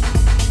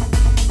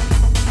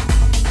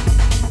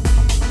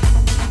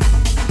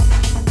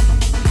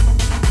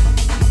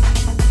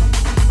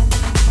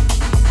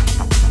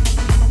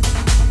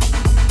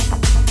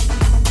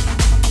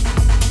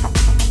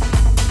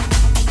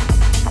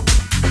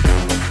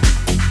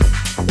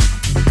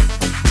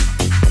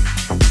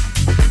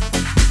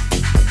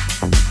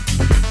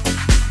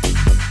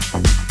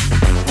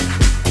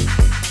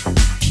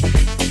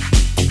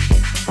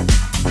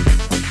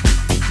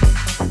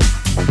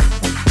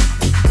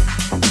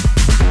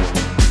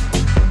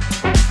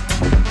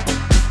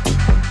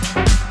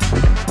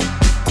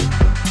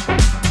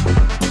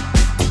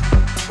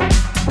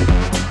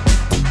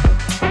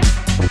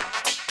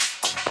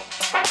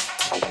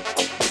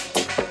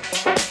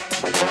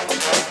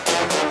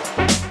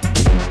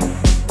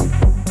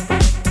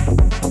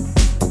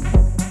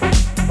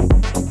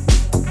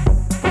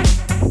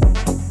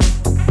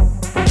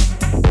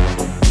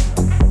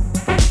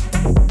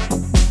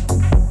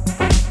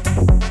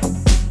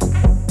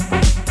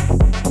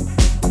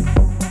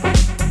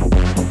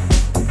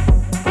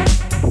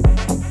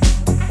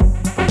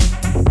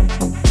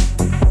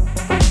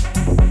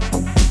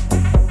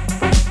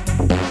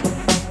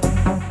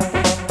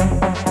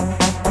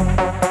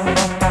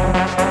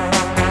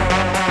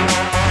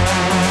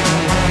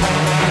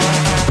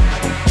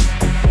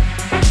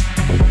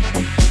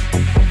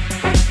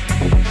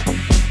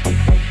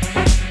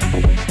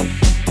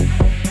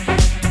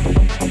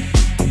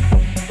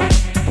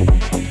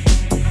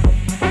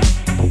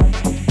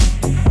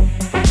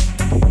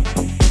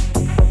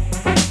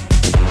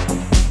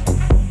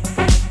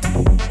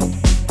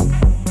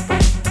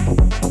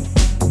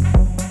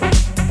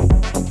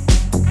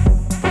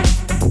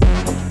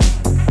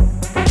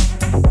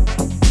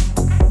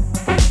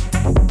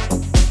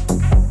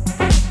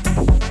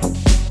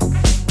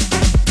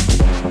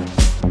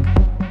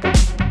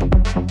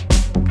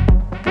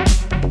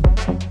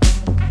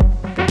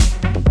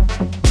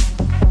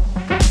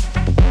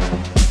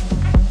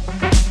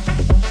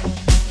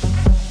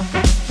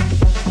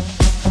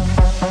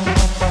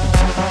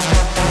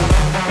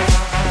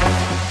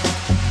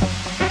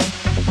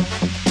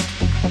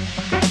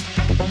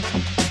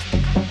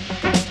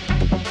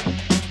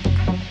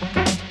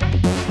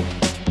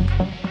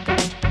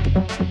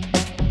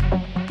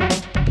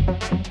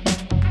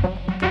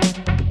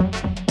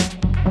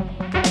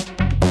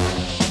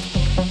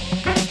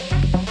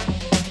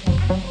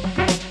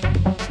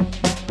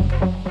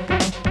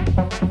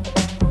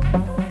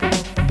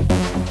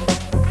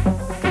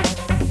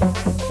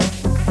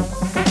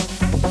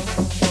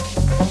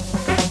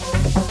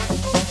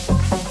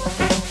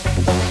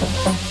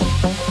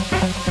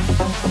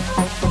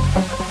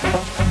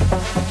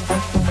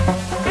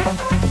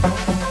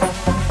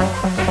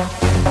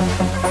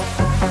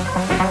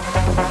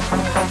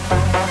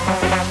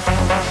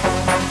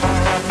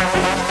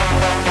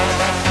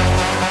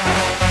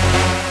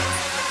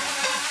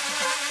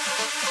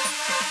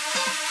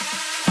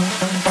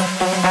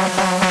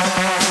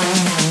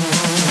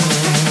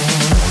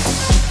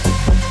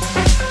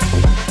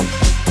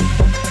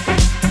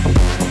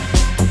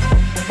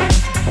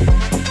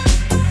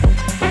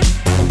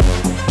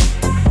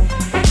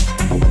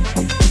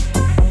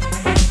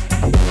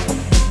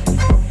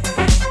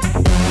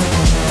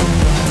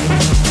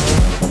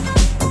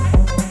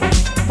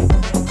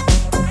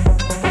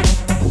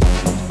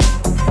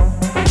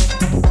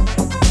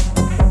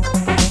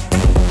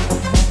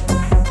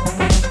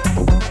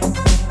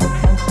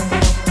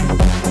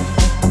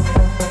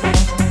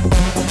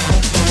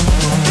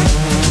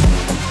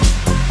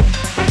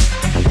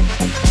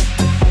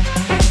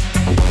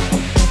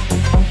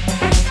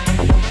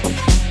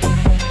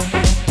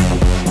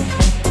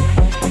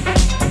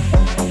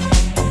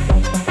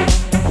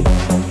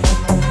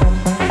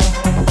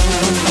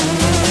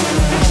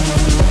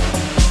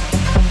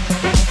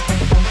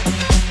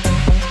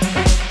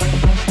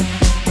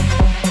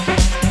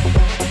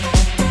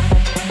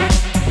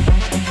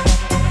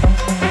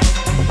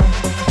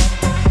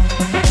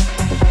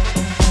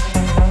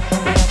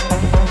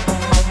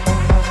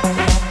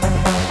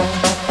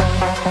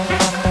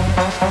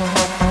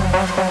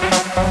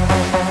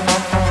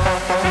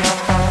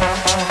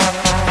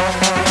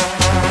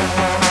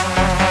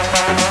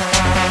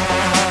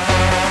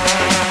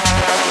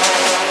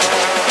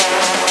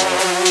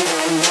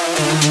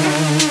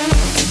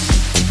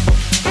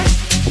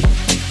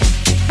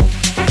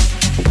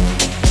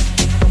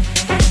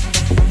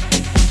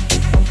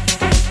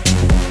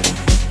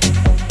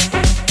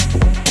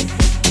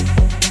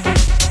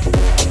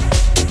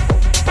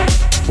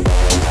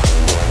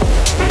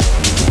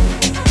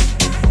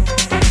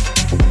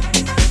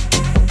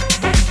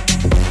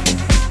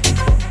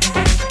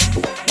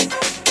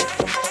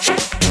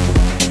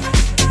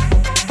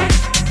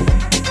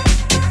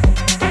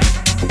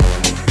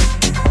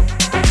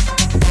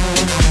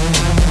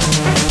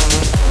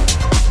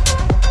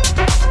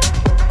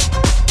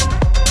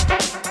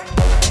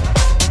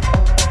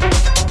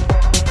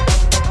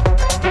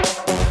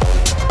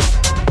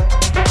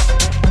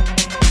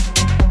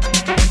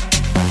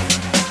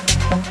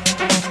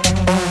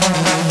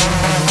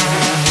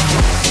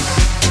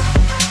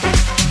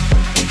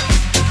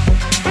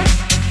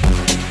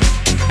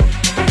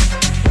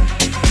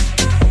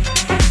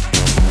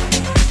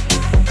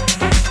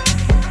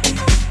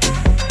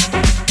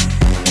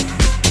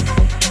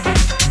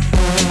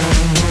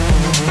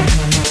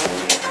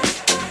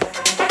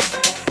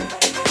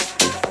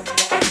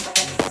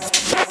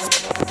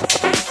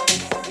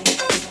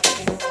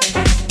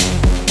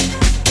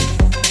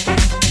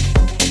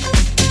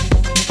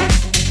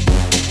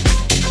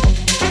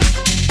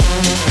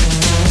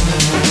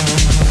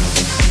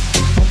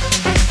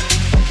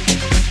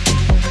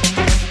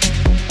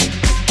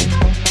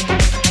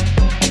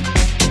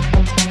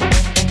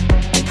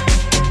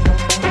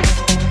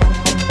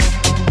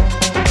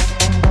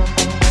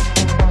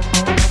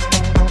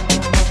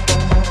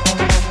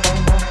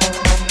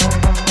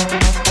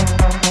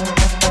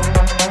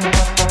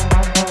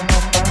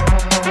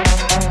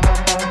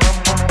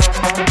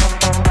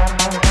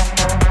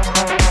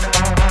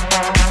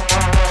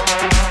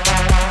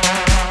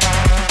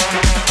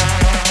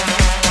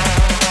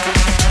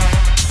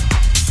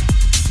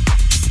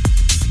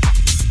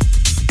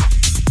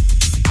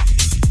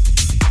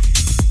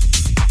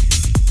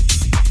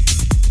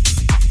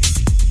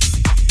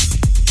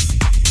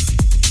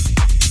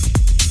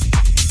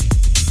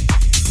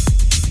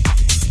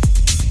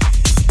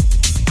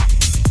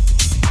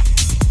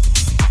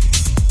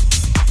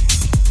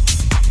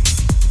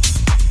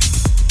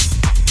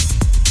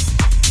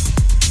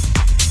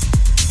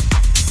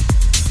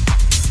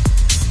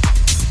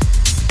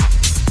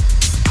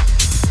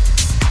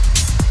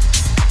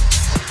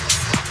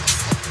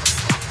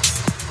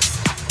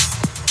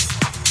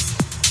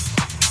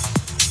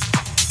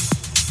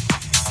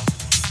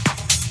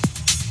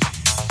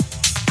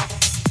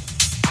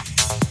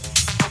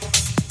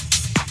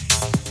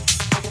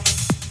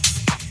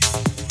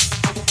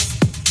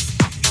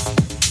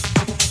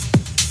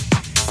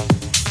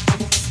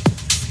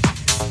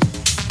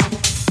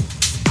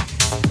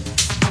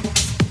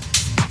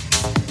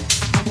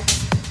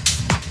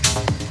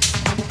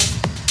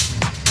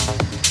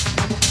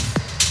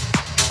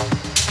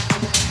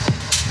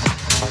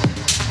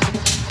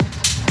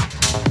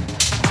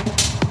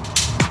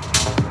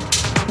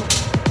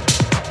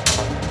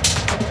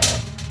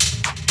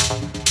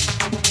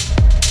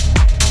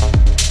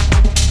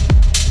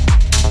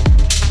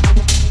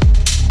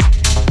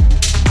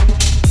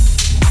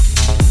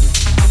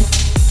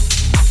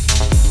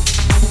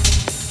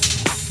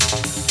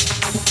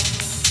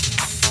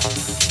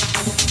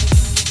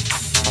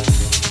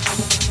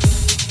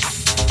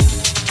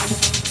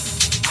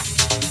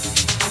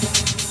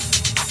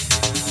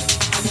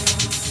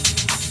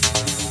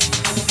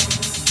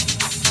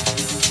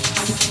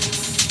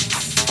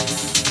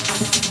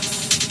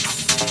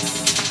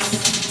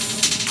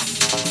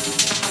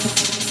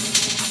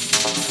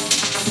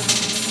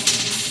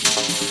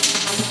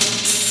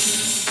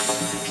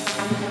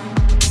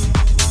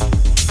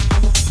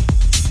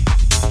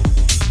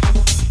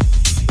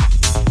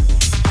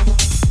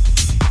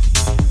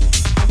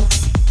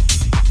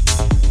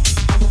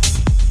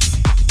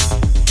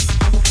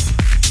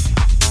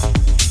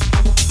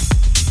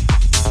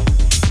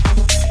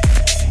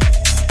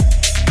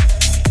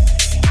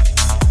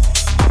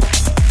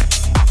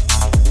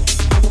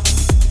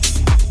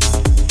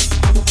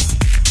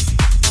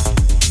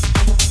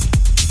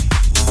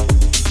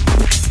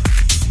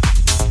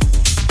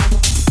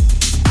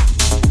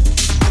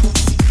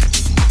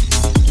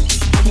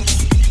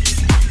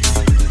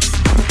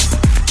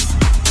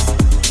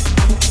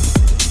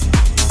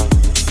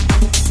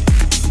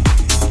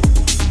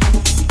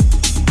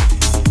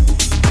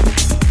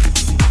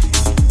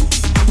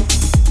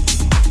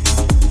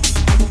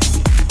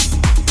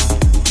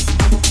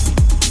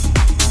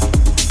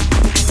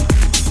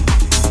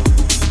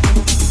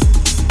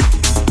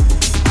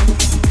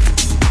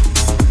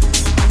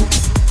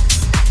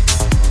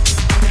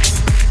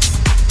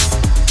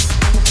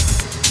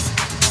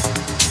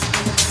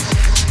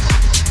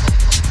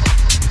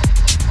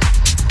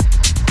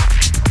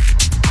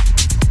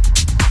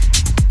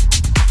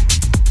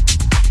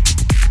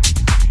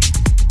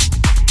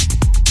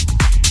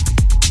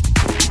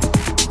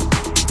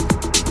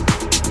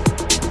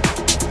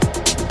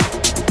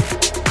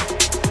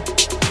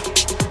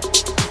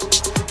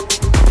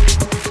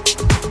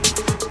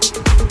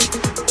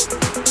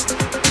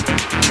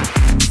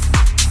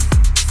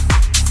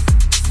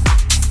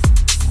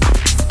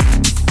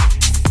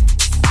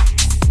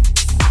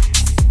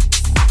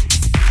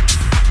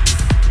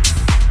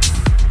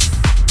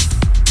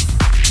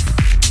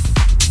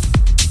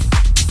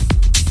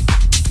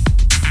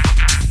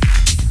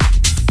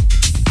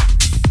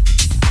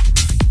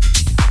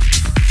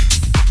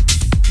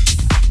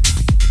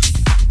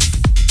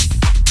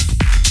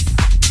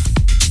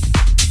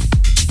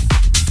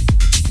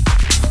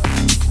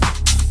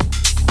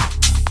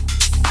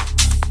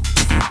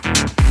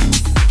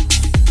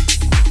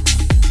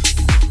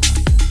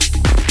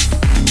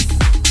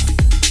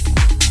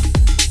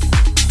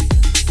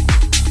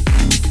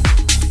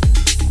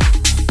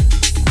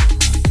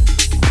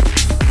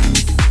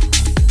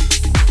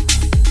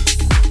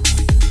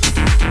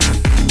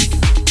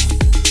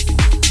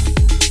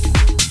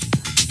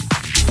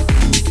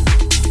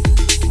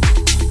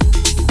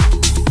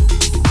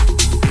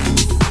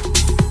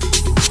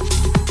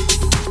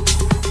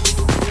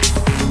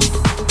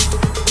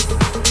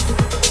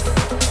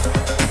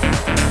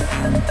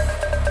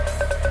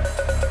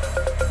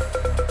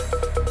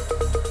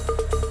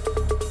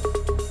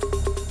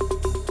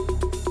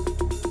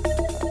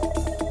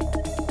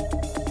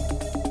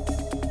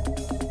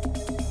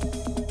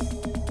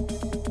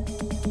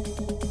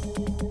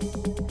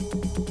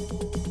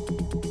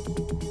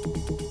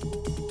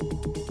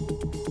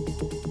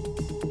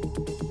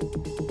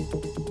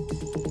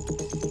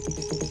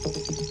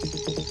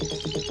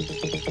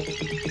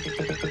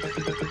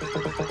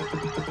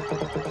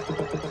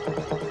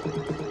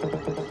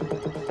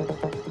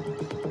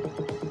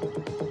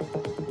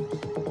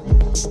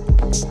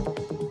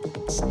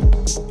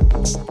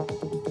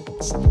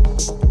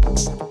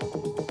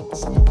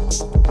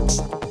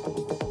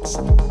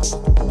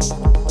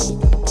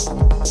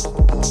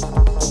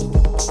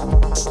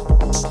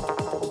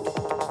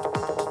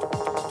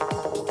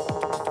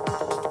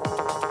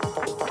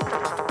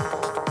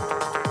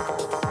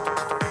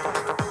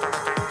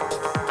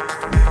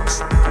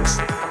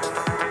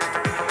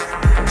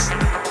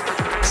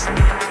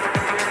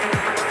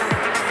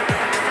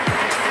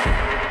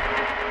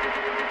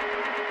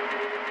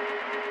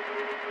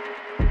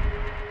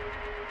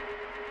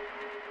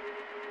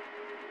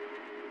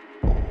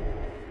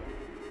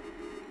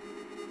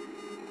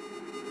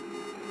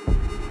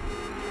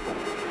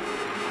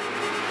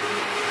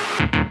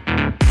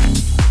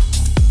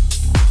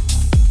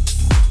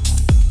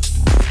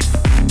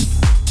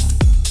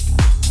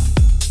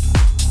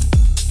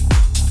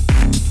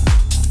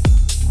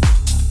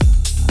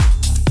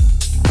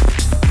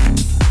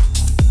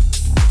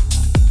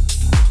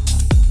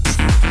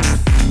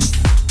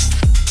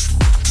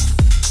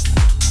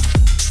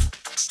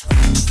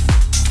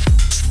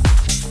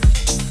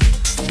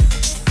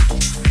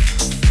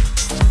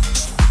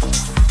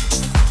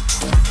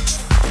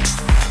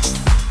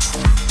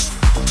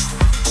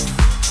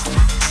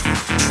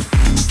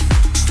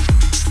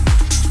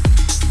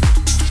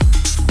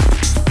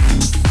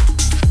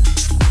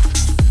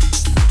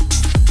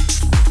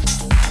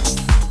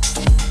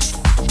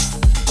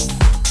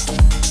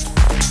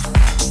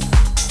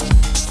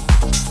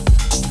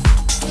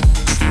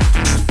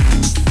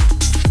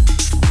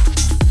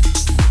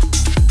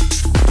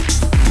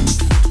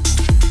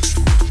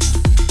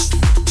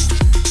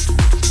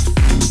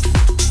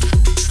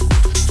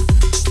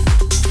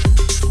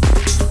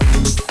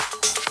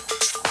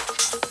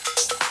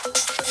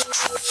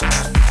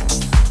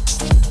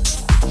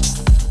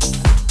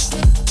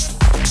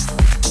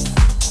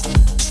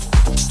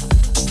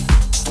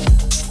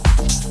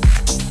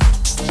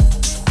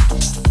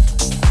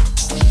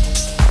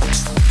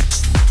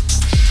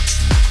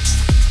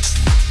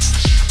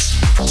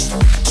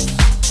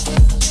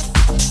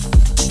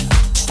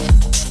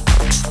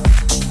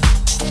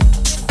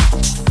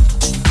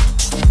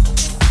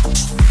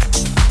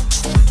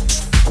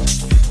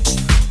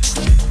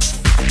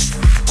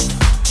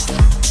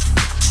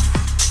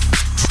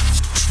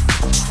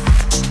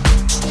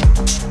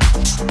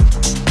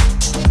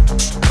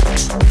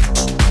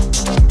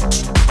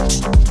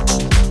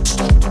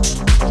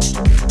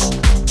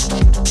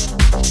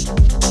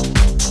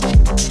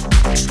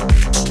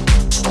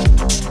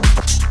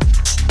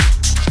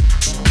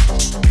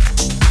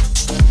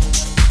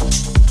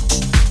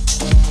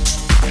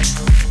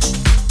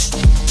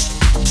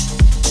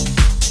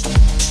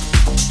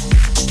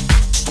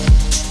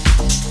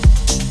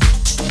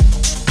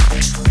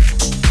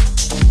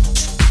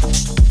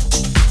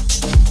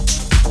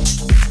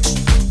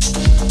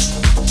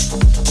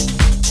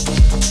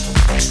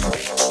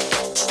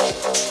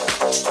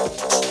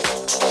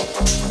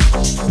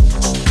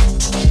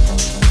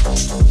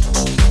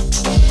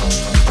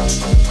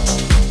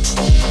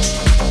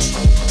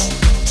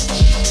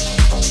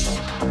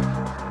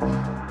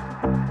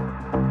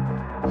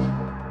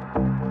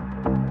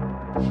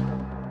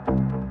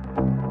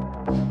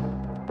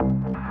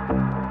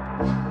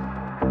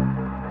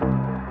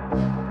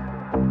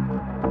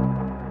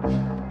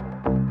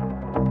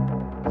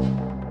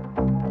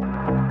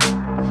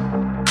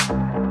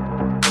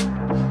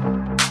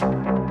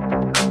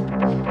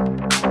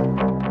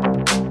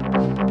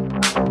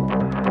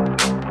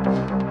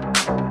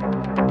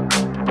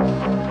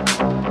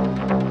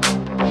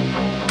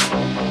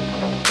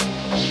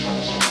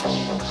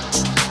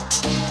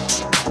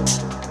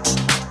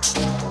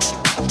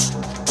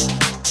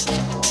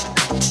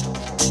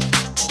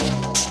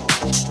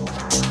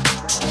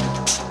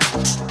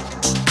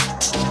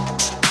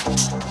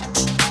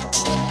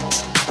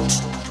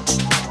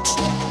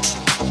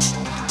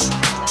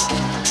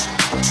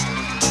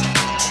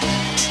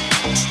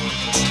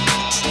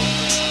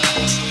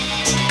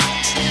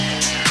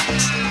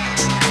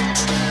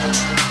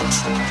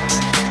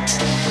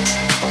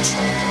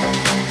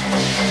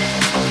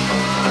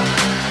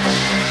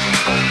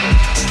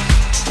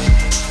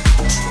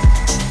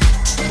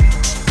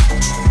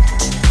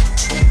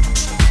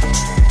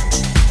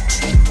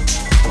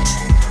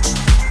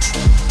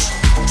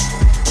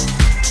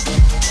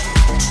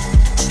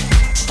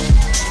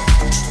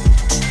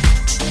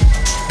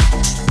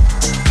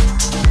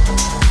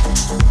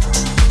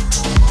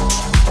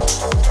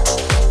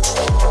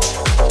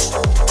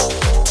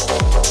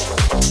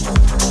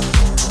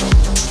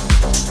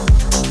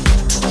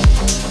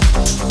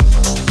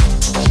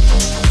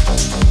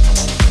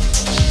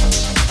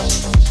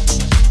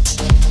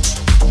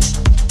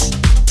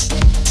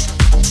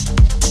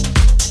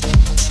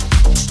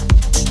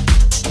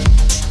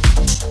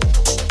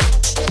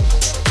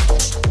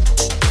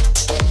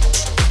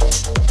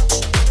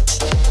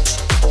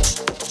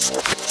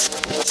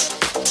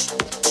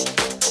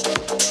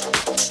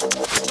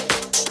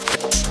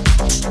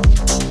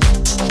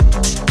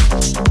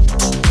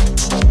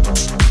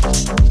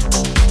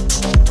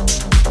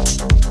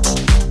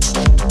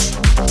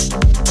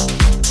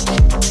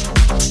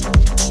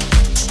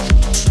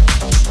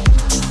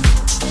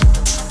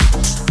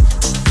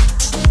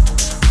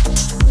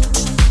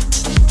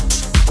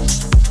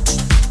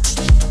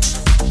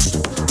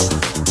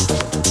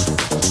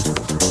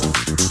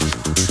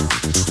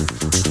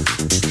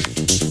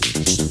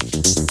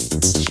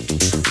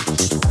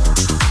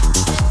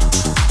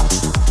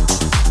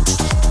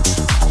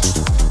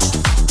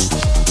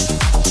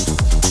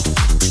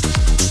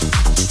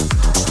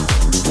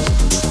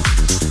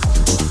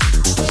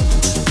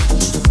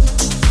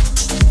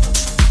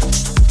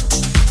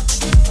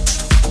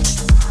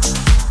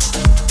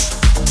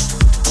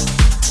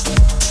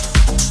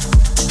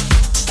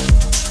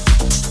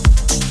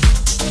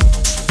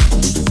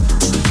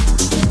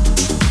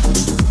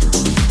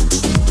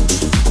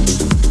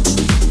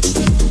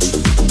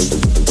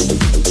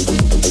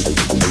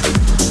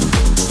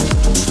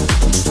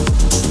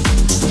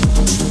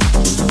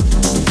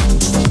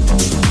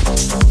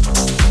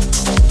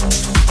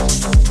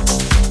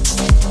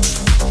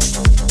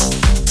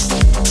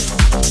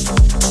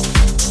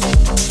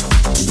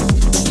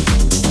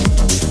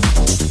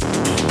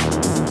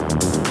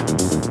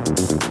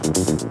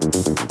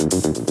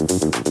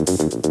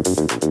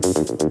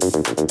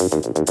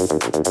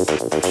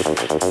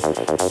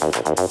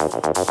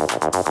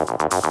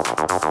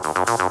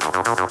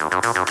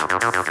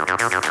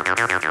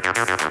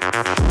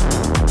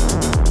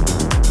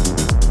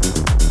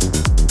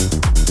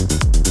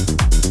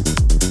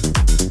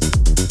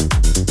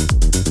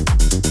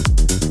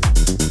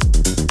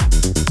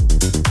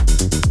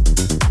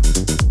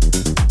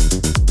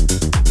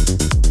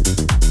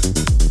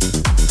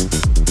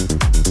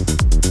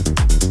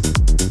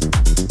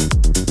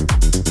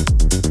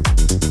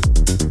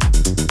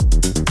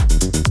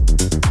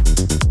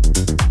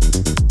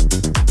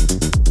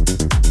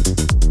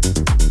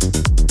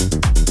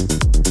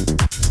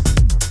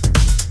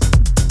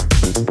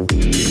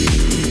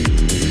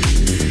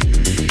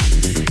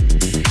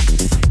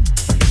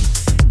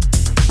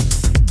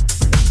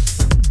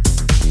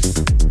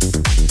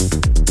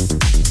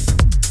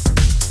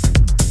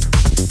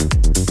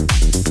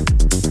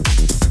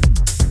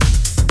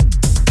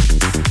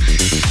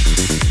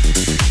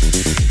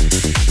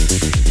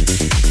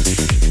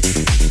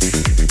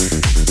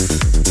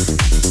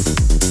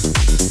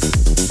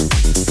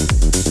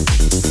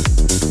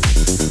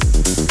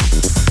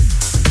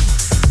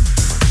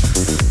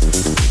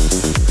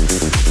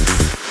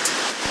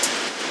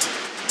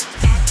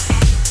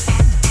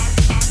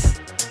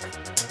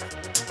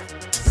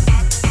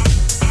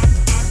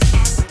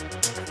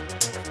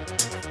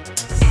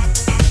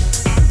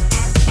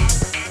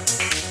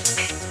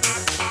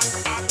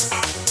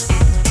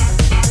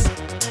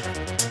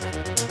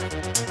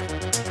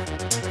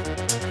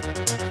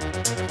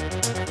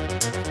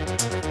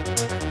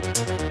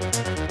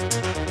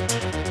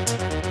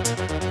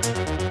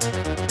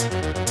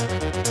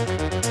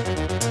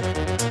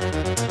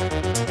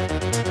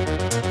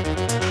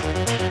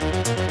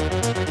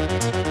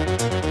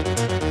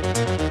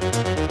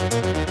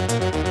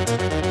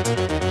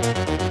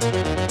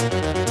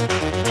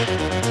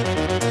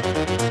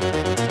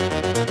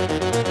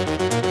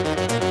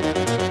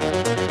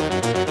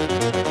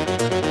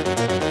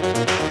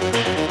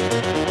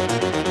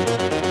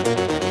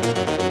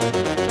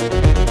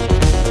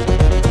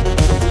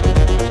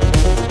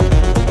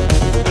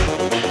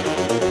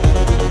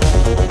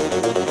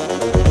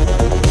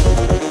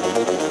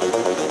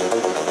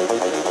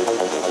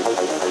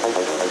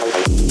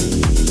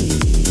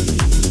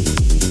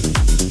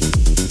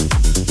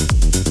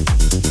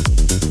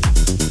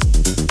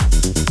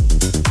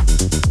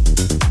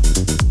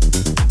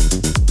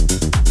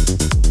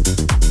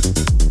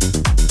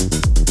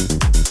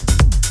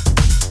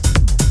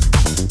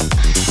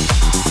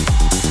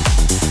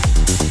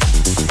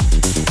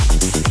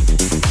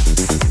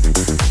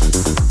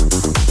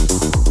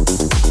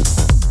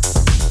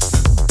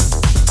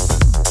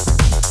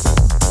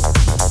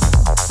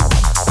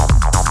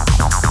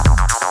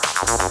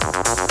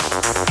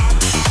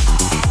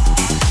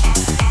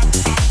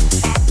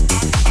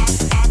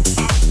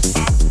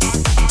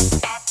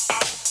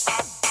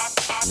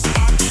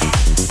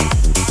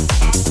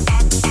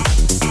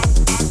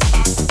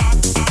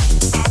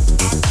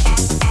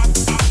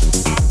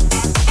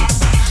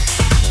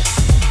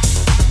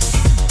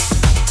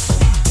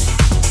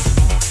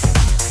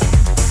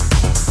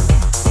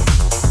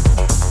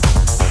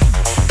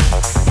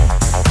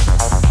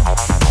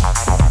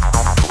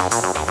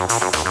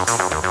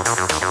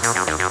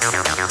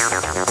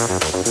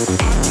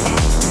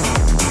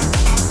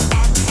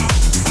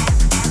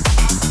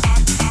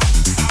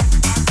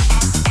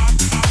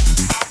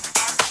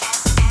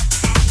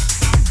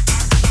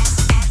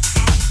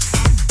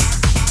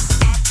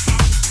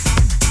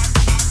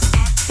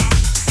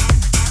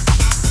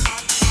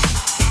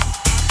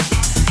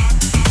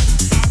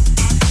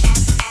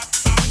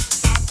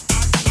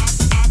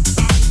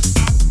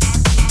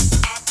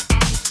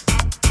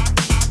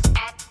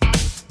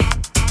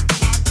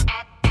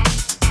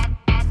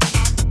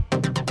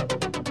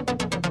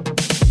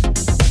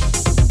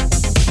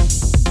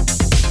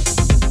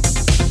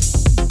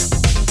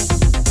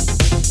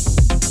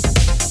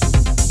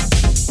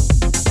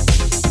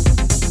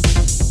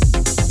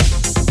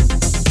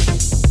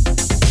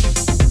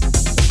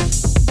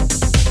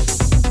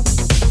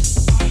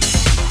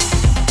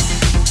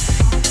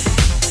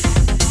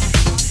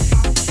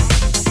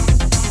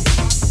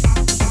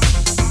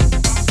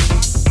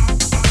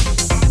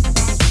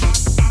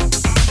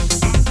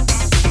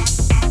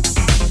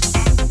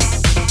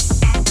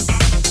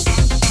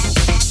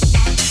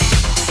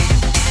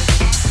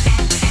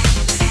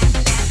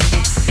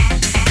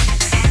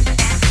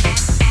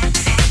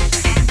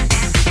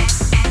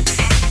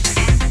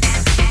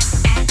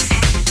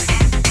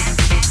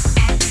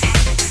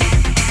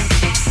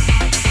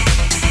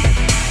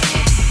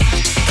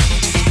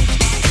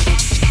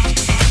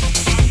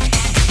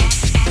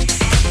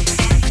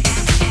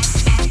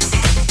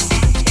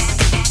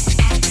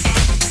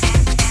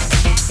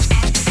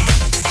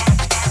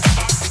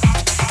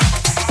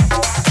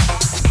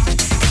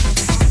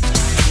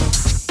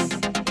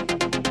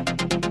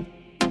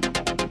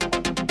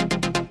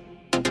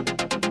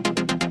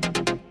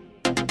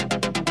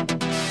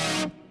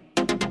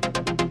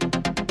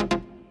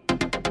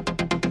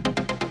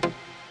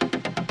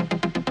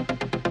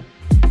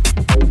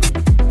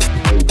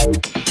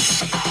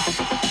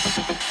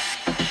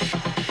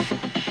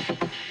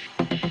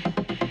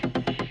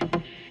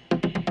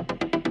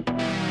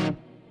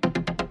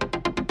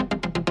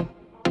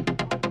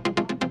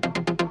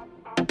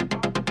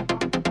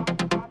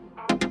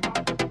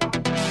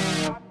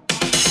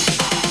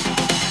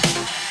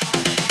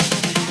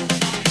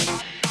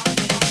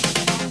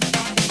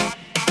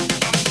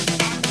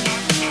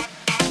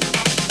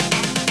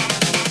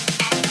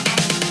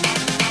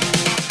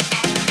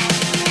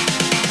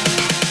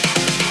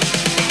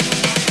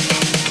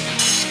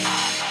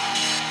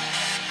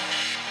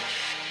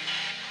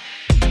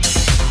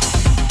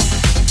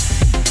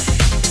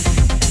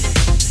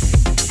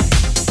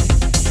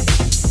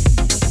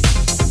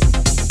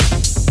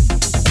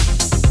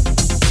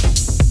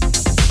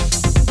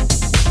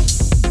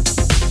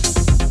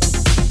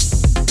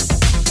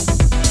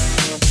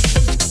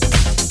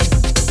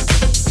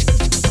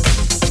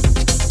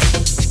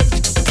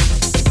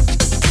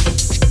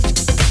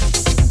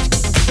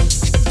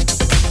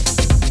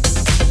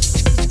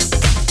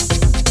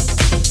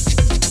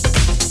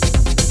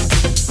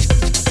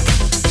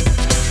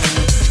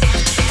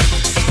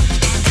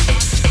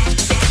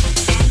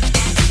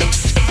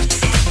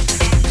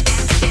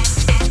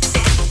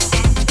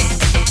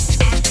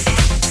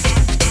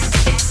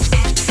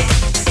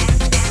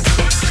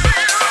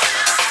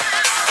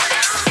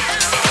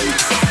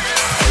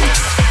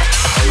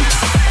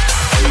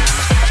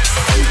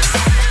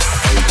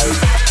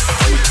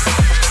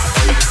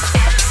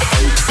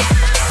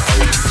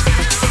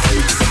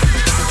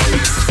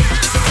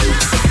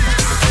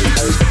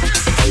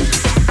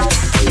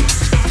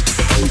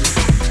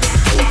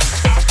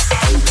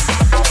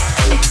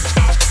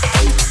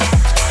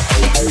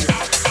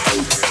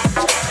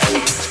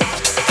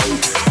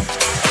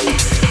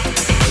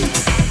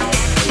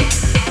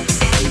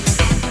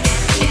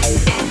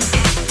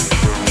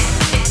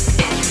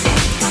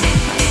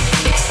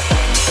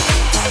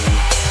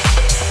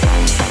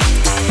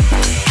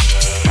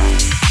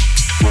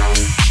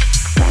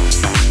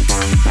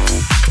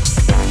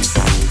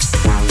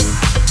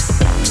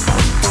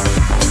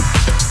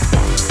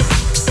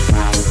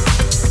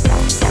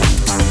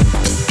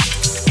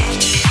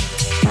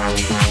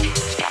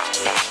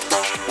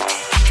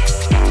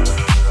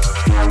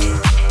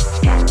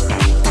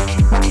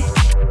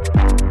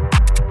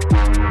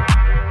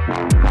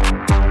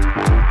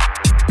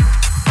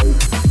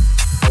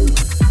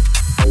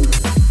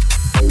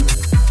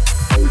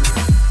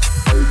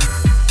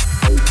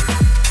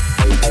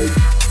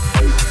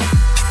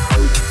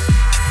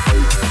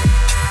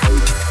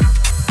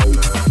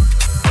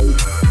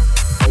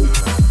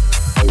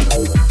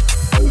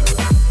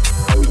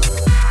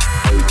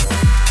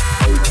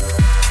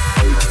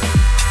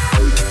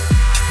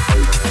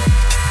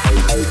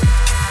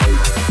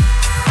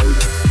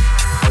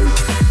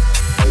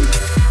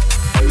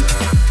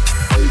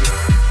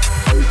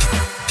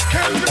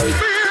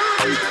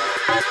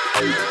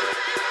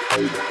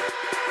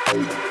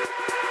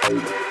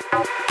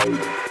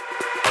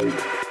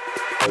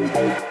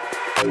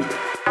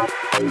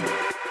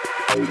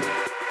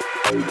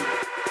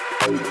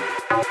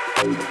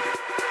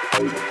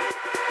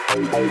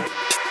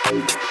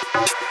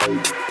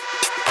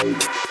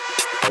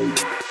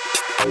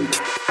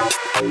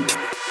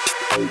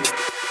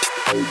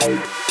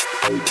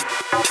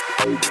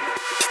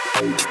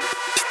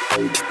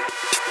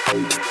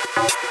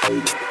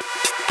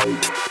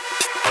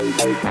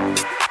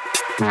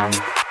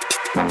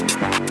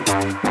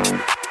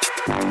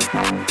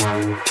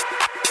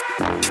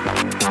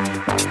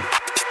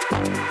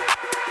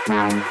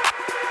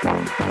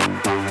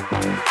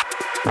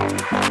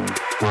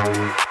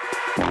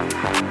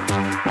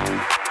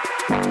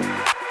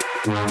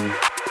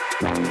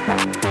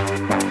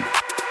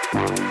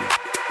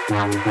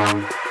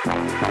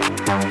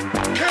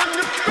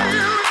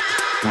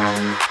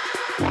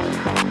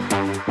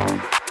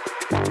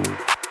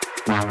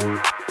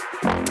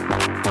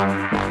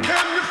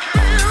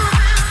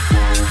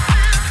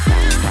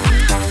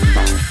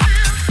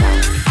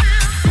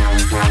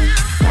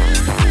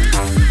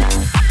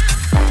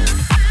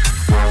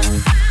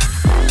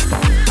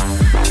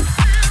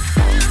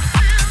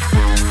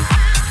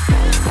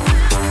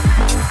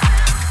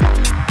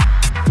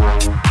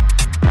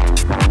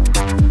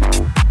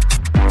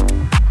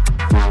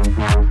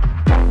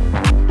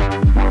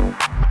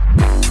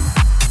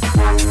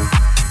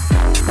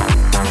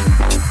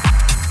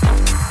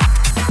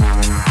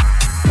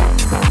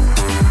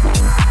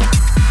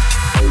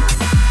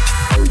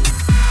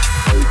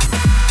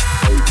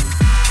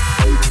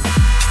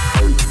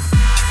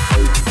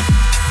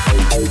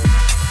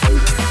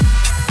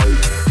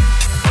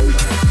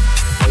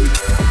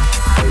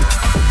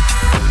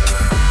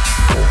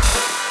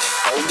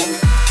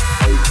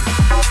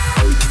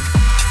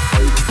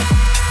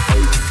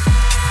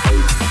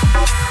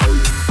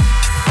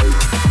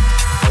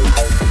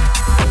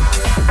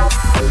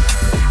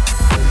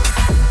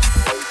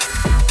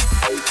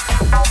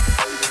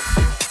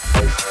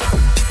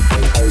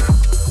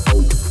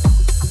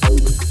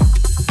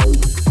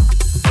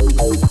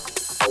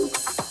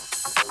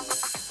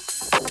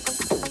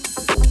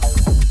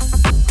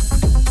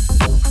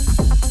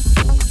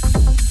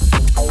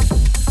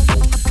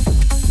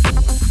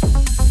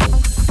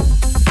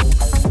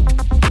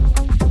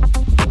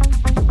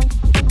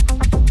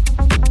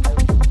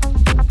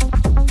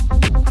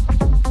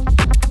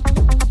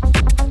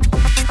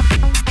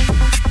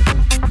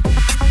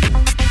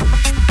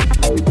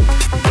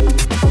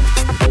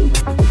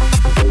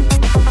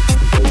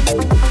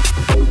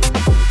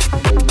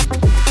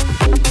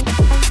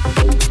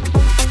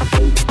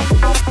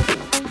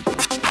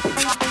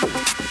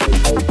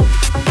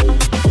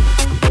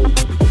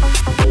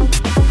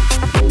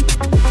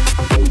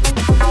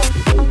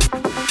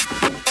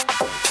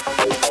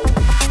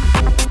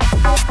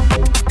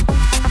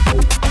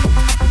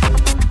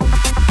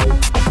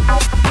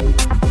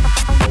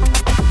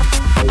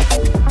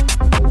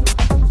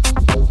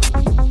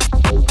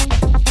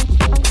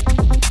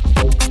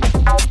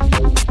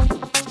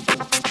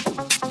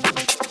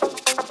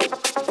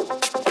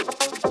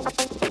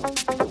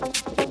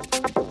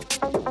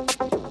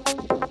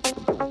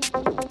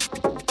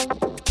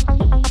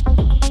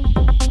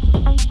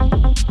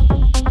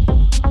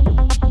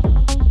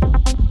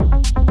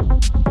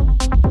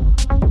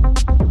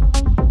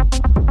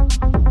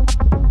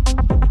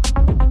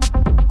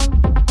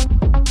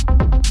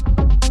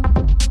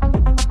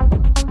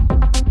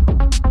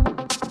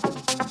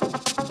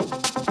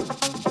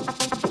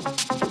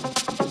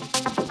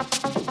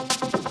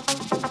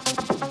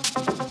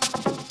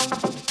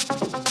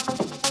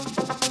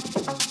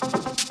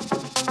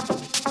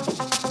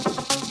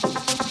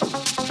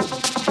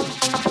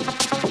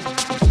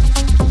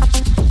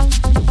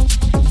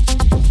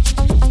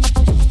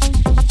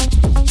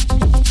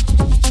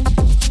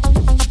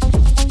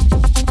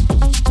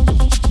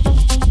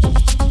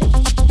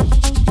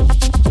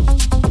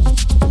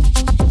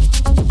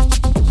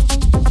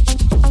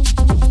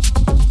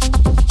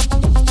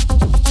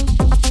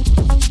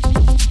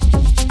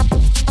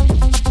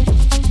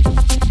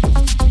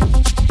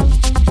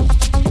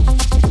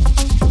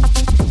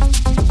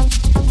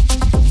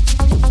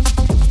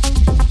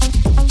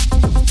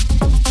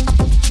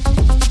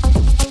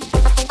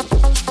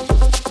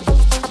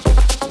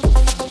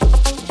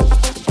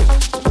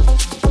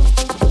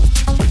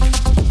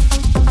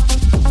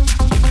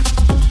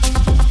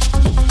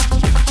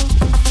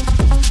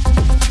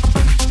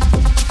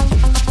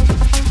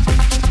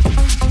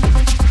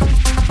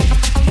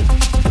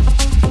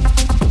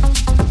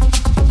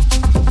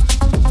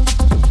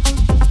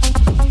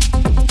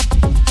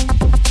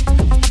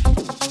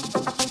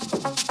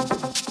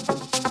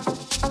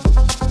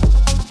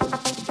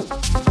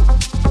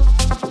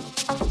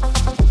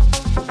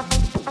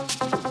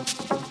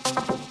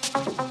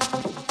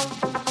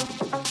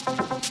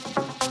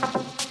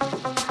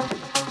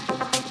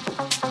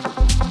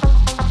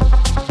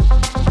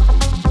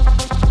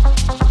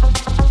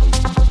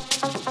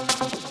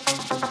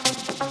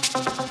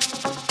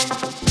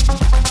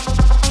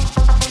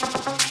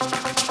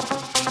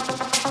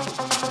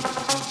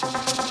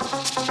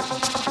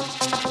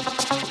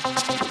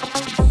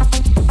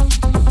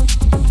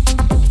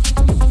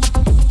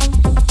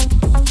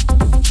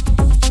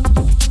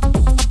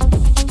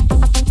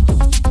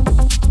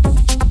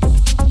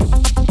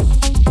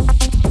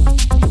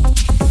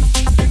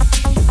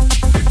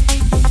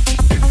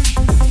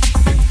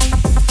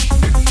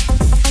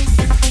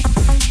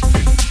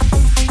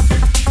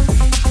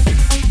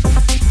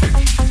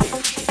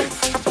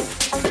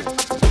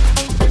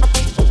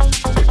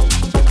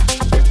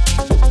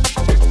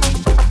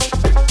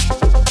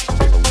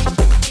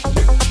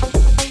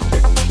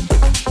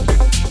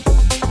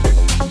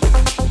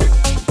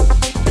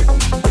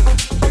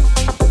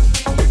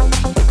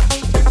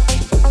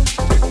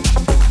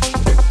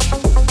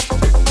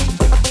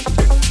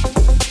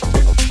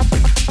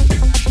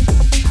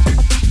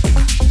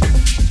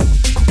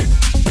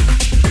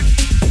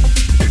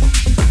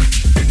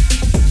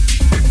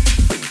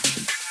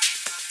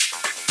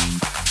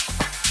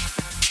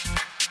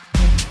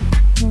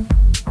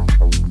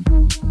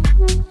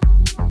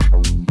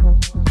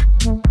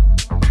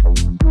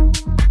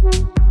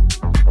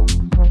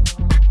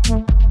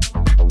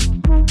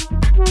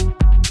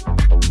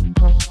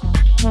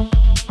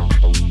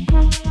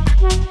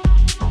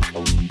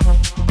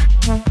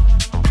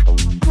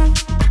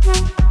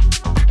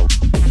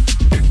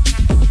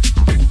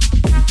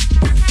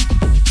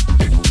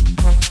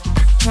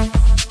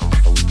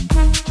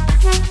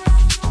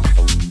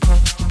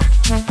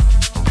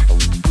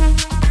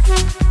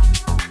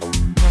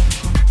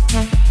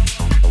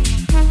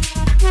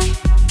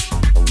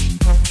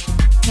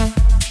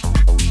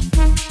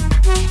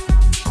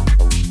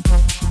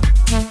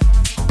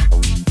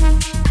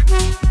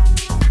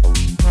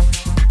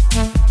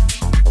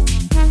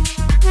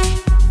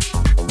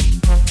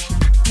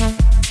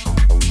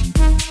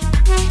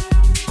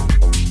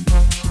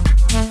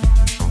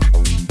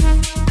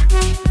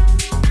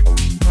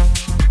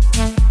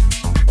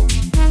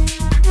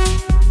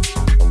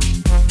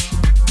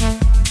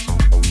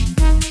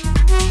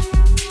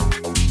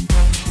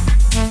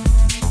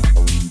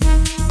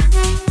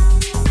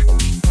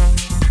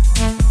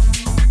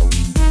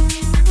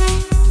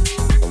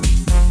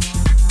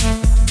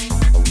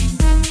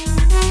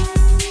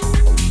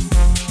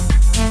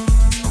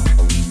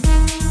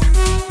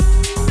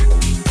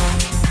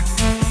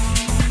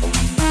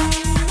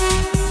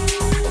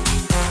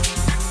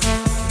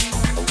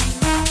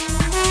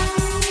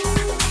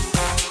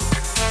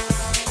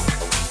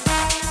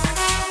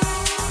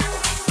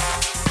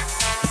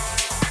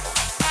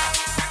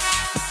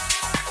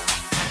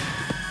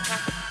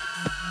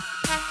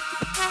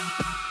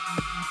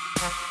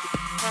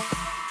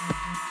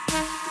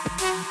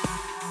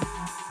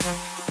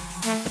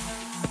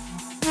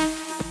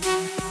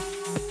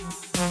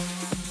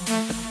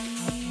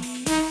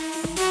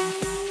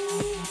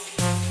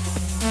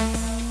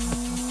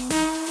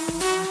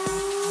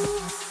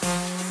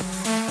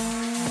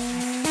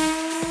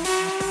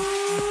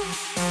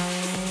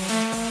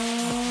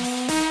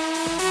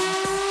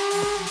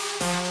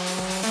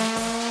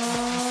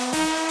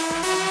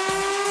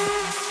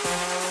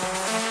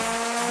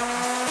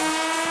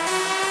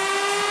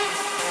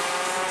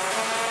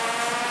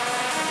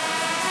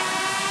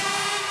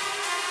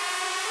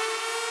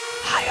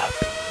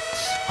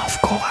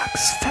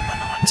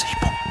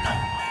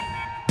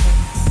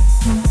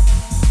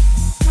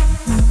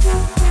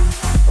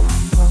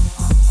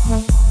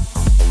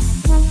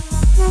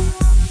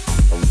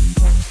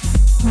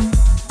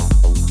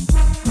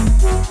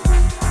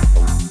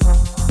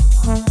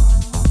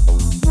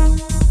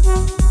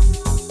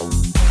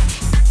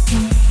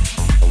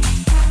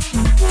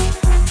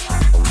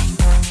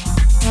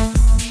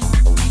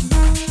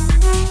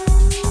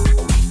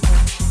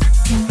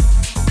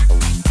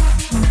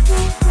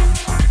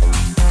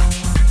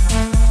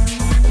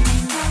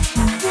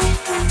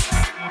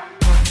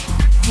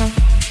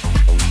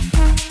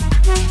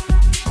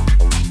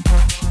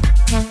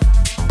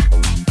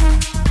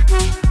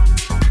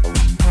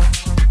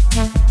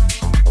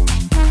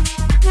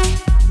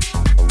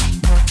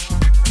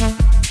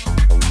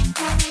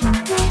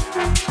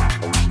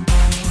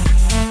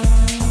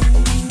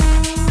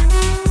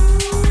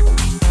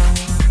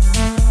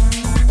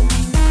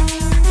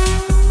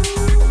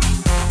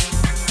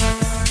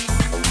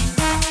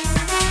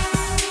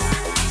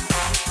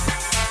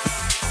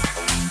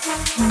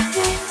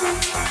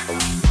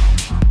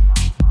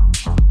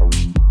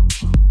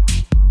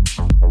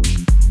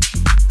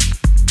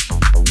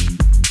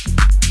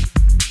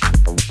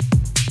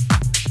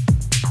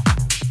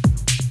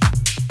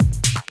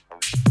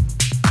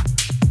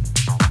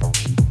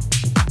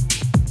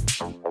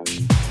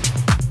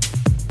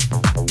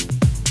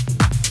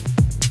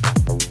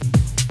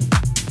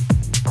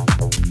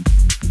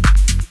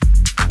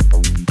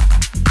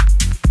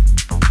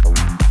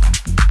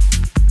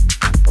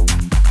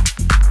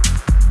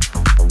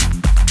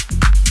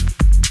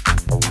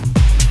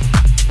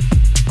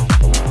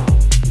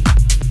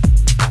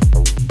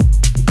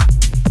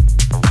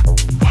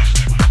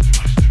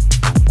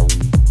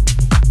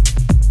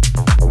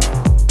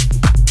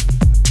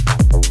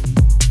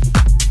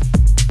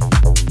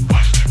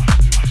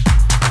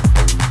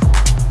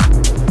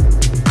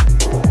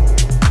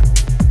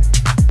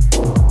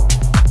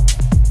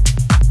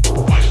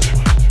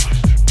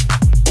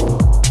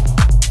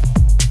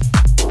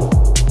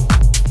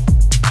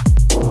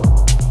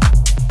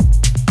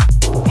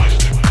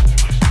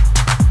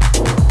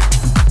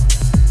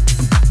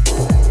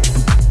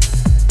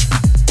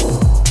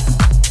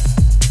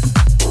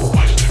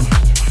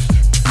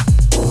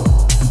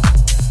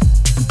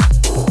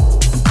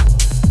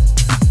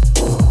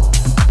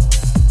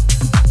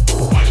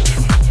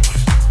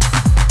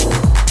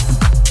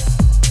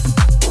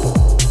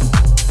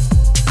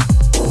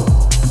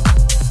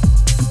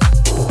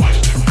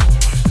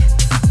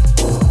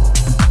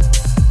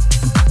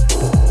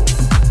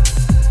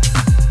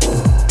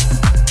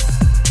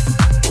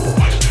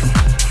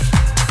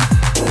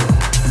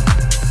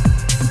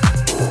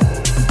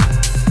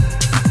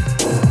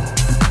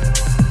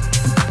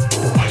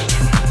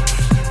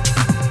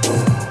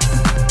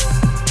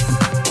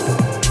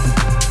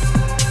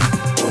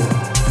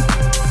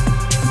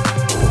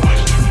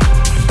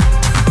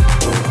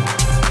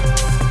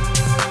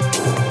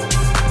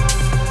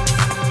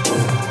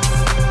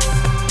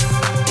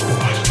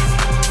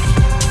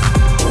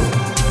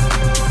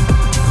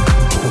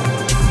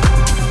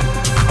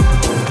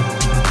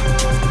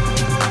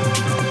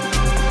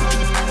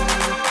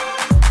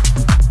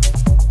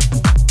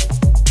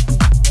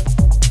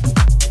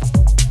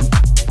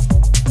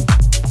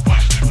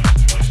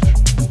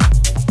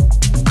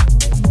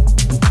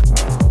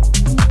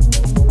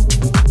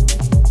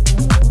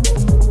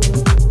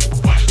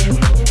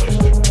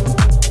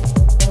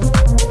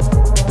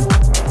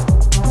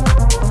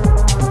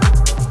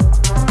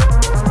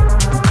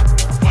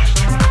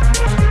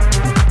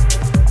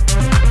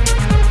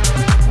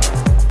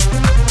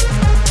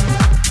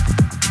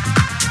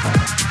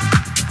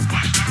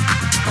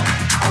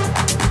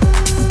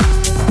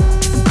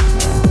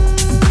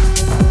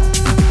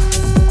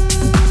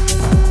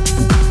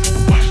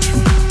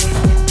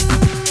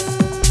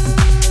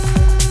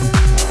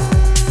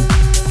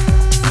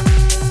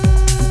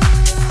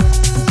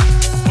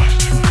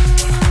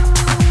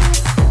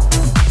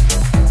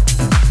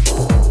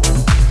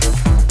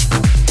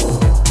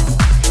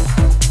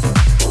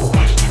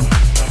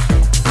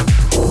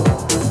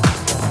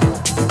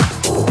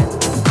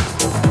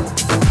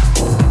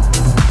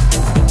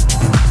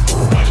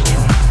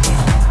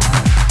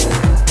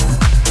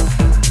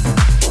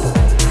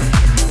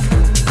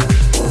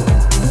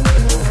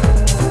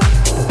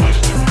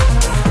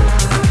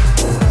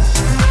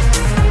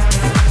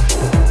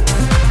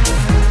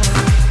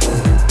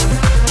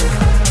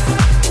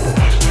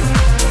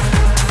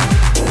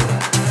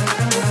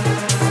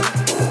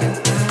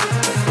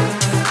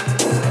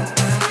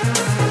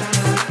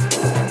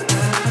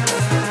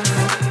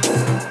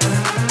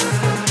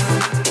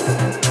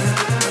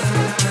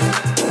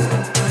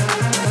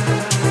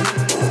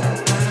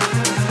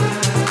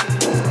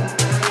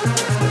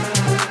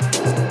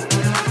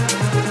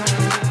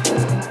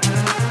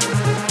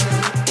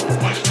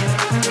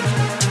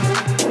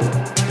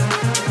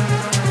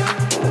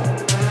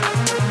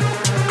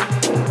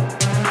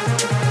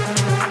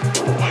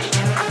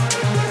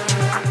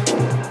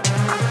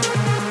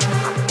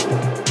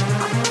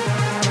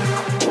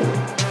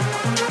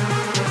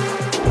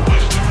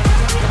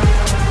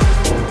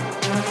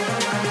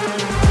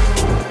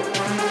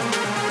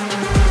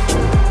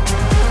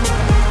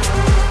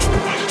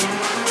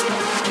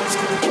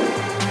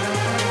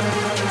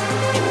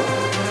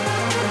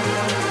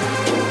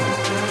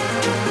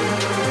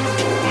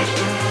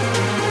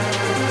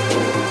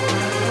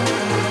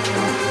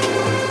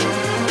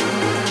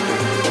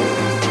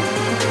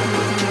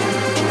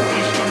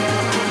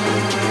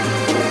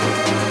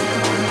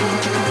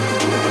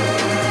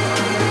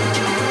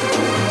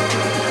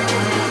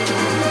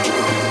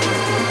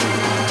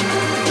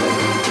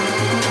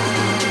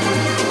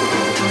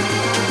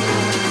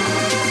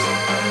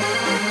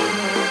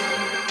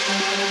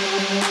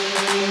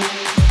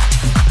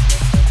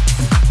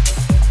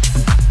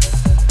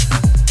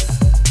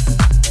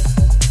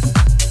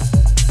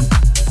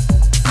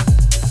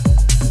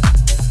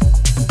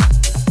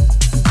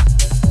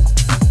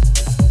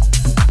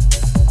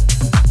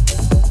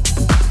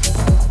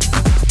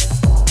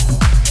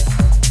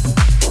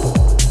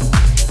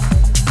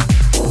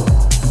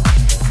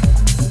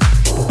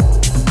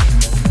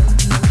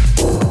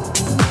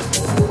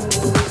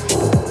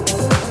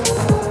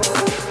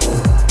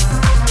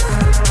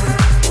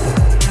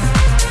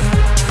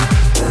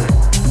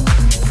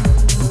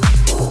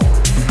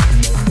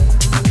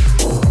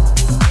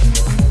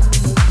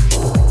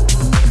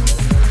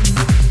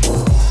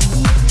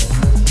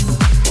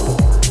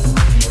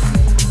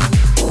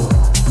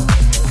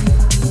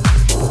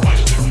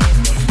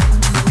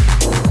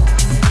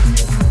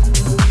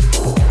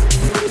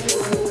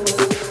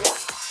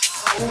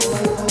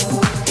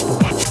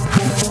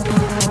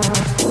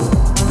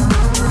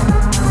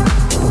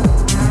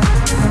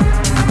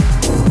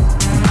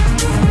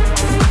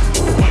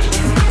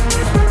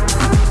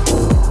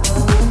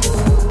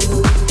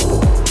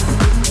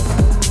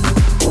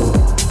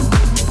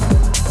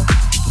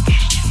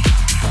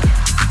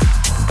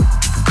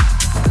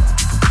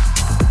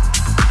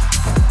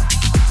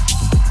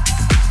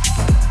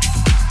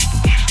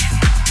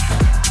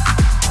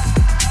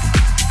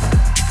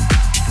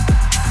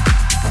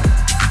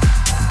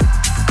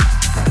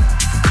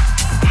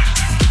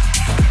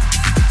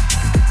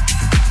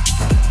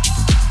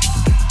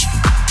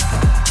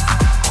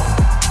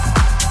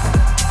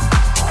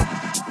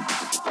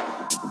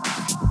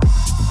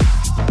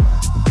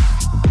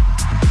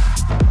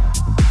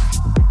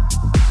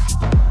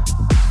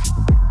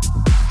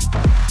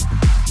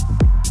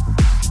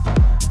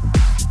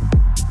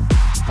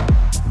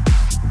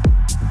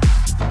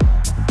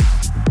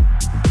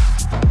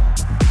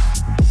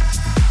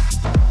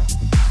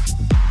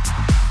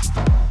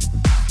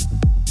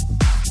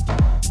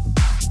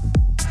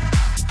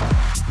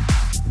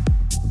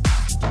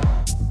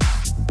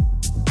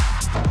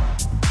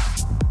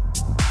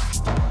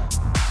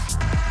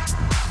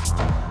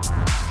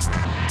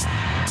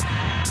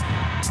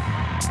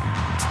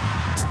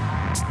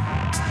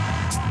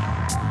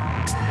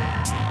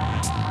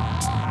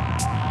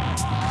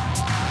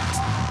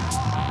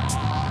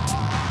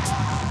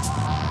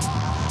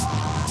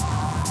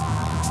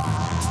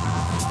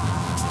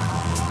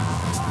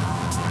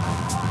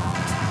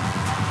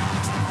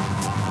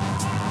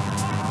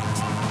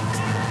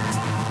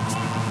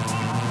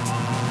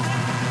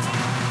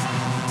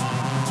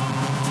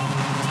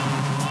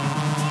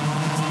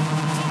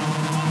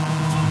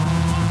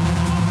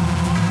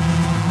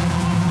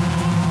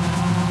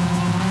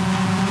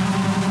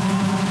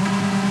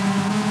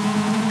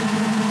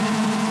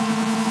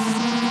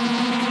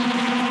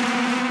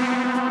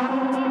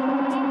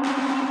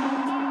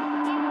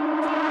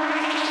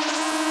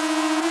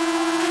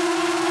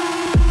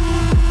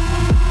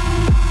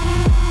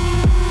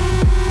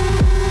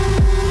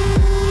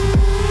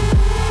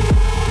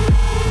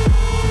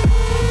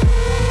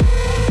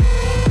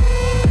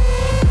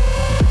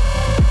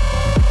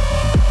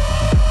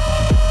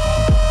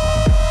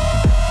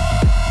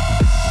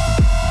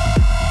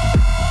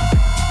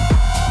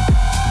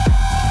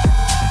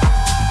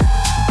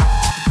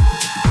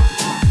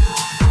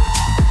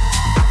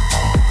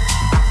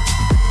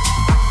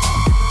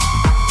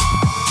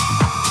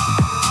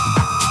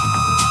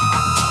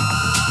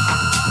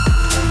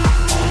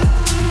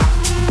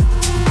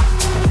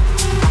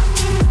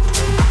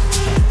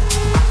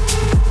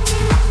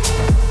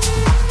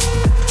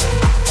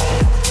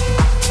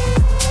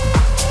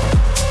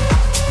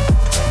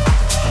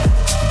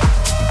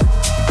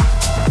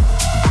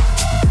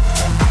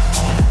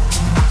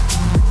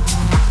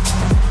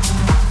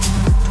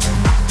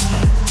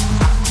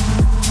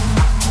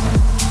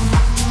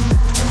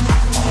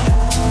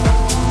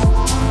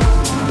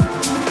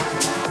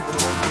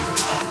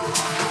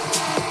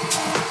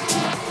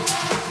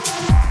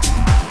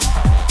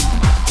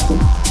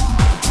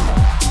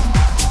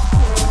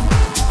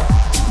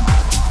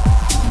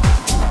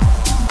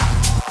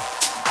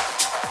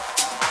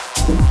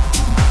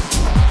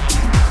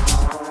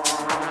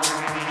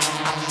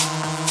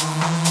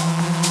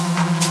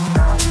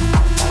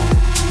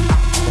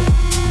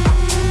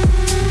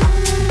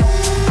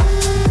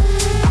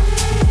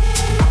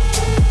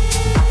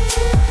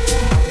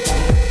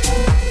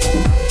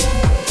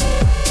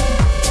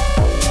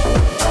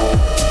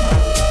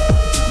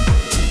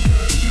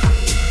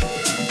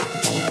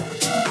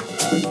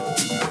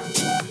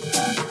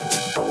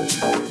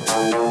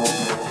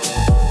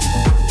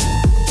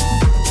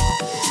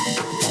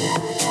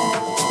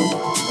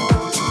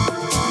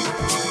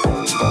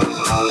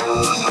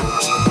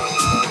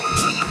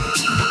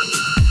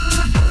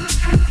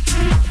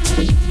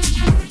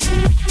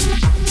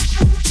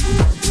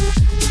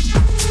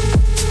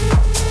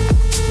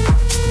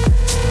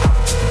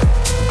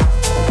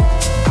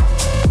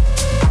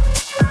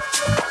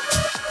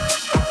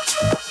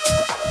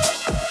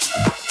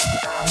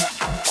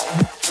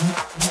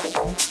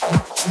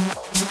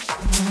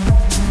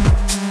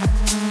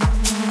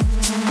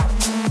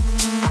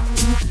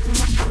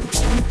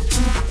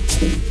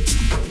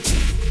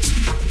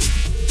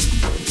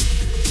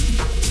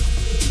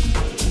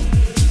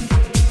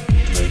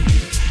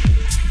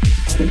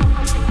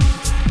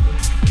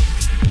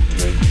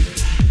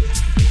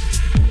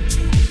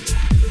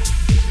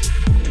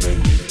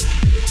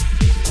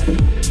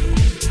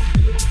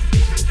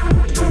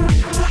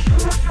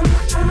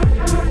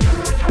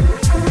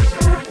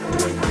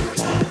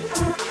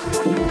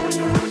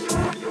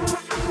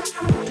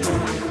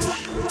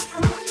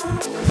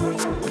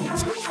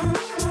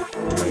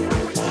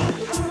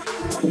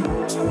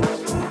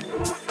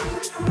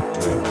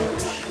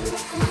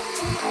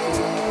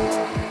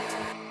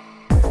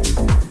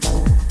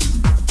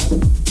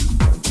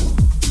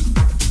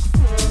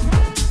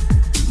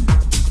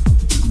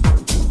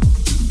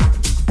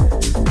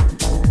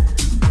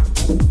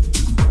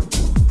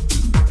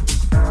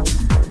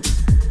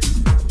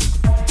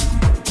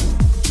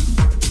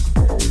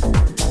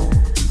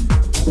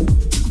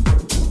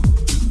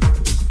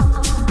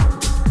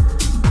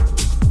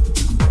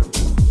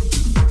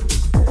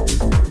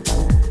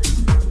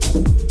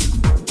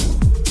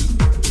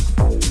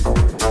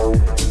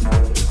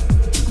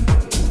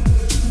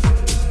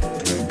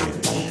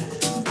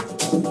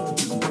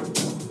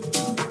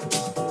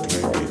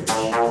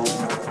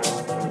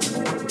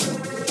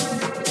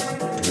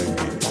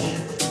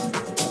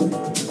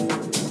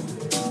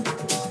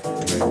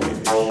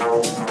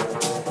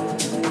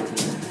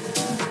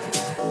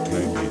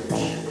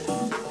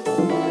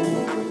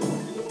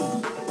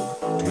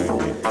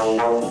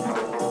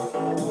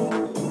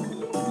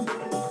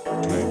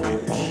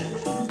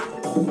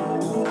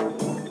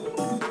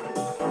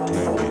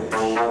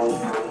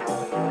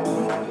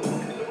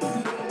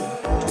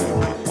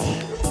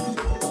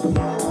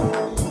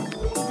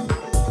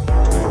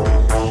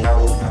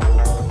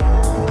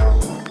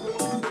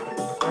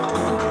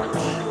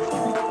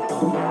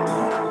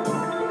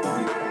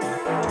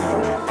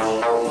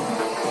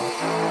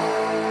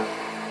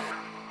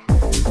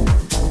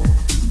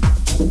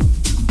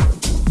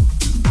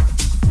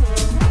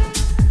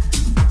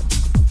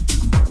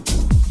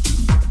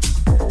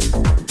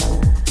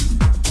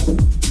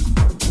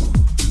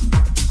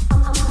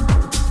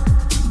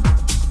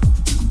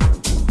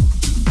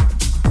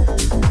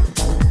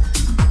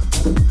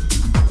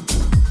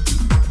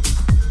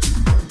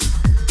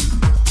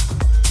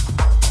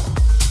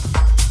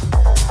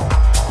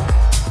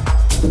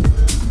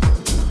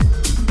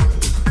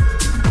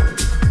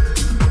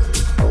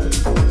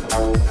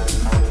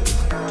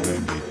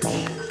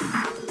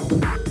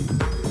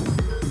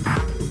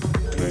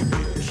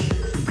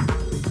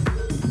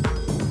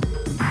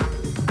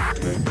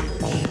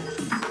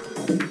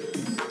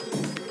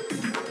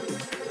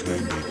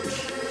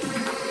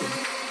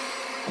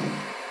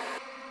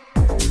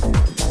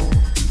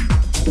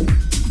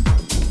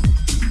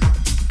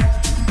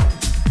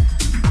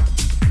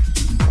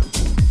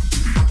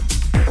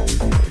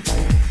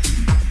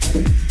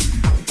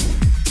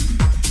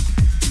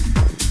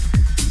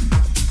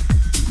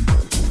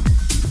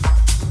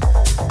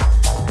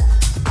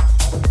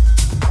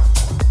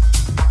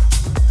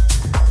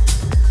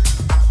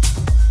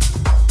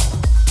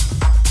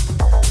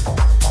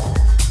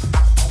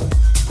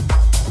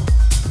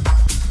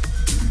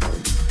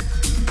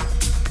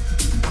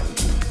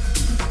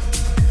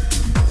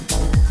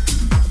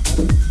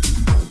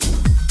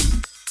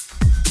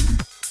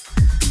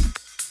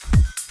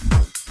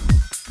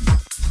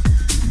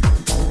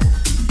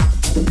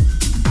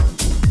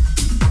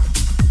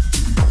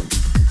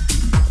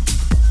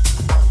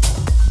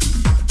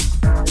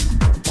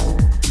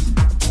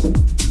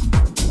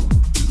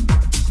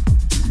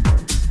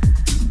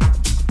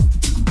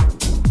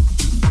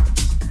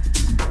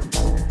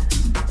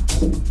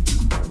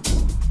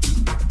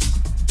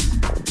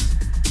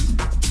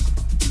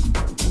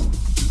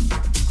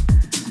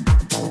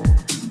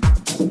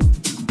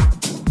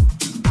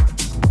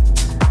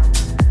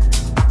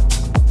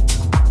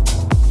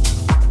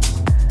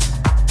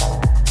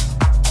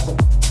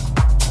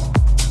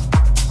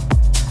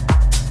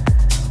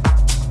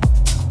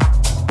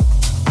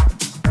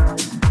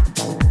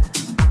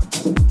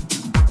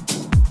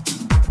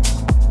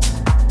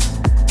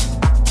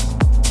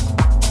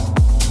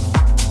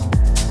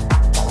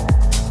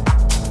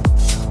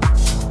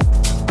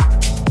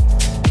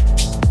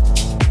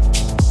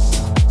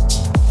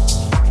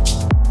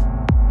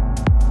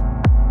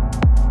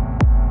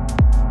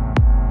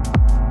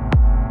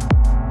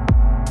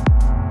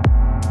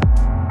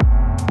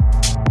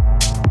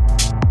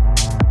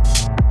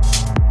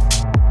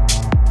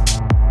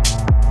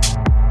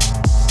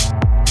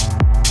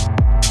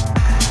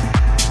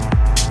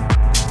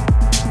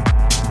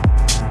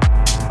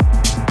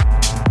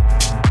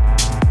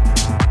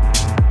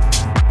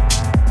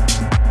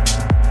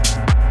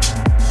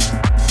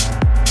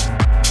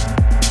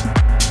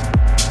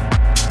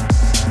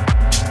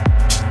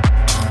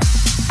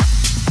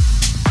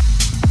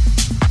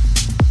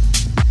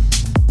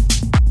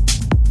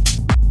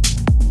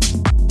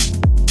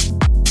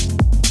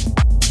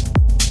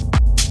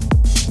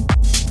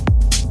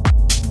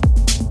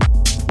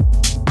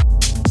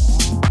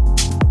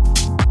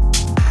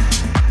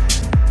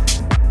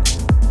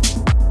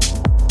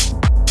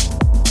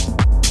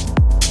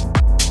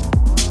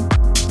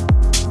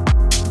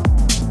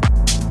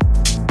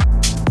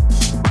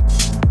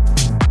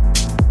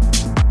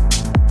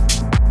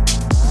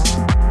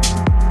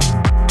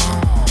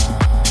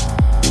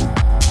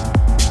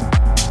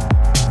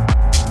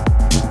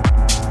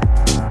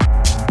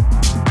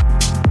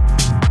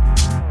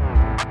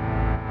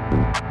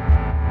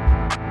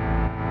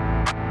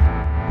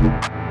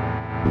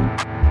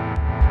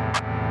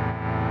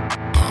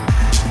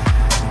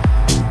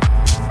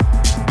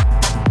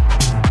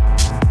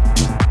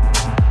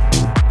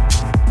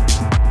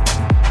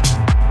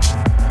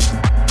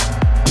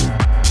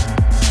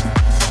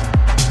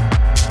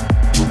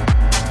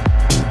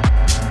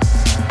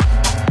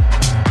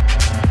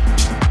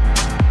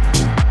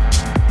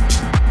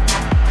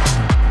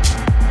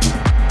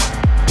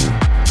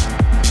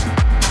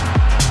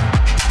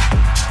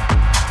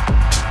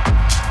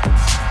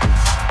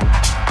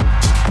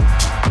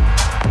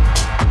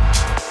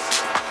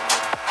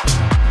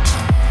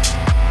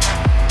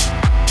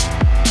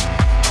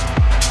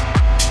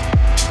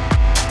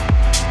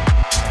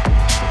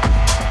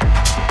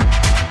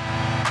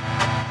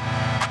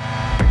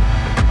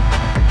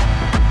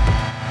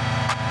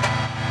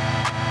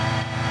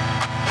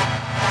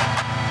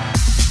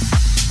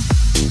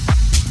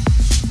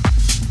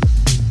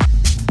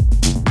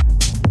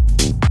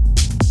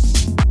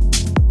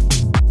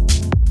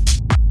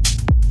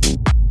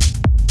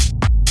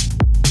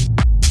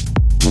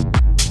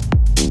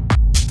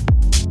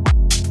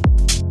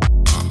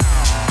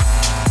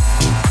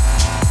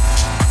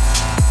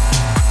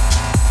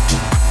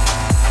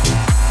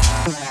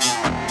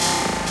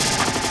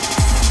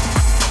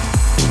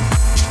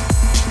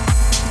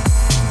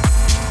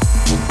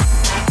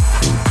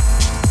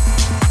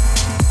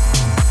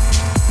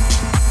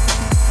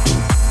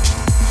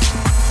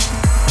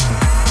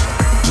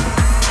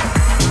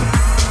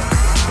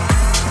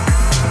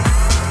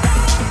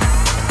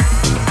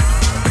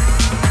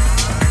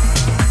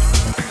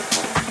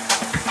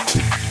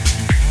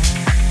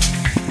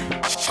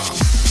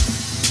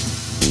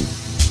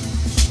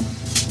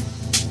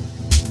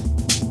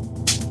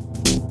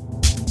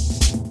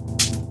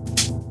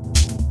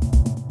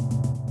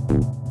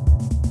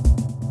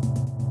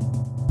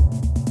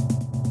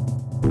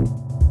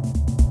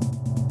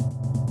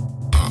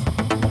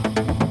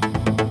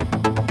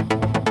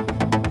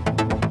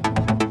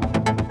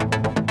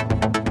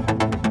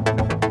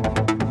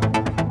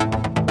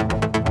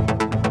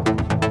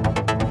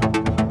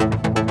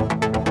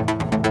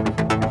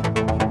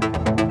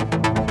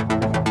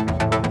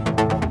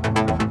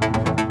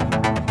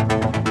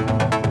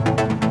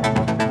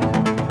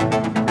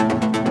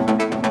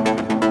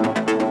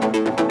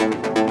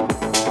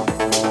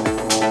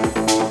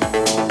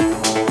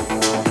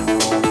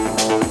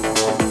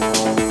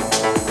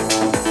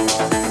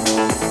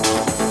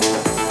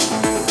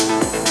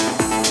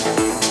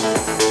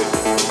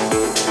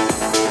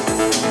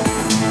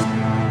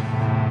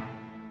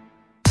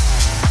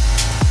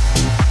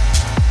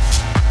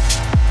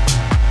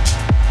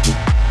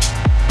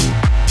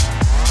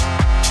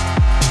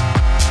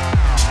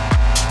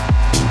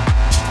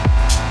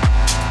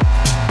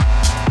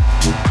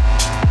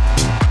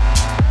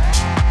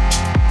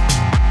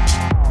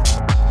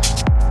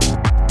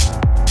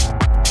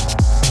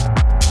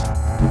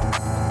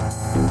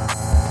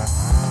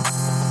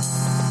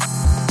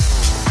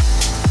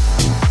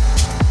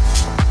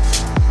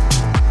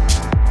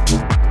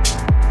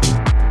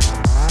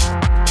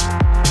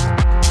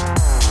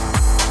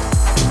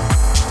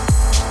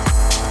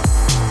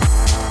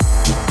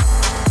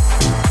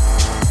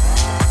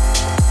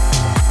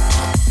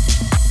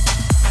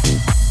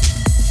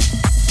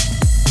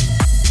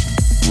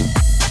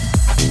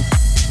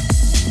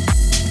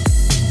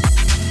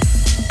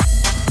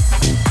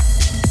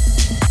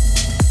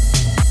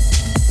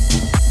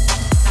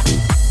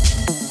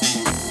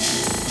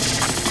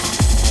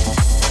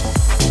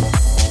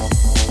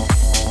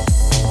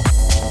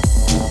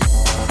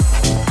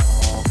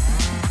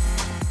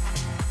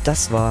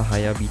 Das war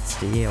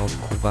higherbeats.de auf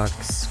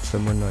Korax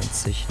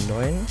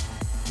 95.9.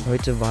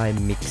 Heute war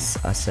im Mix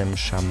Asem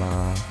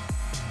Shama.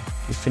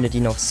 Ihr findet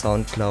ihn auf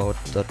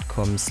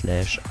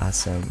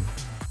soundcloud.com/Asem.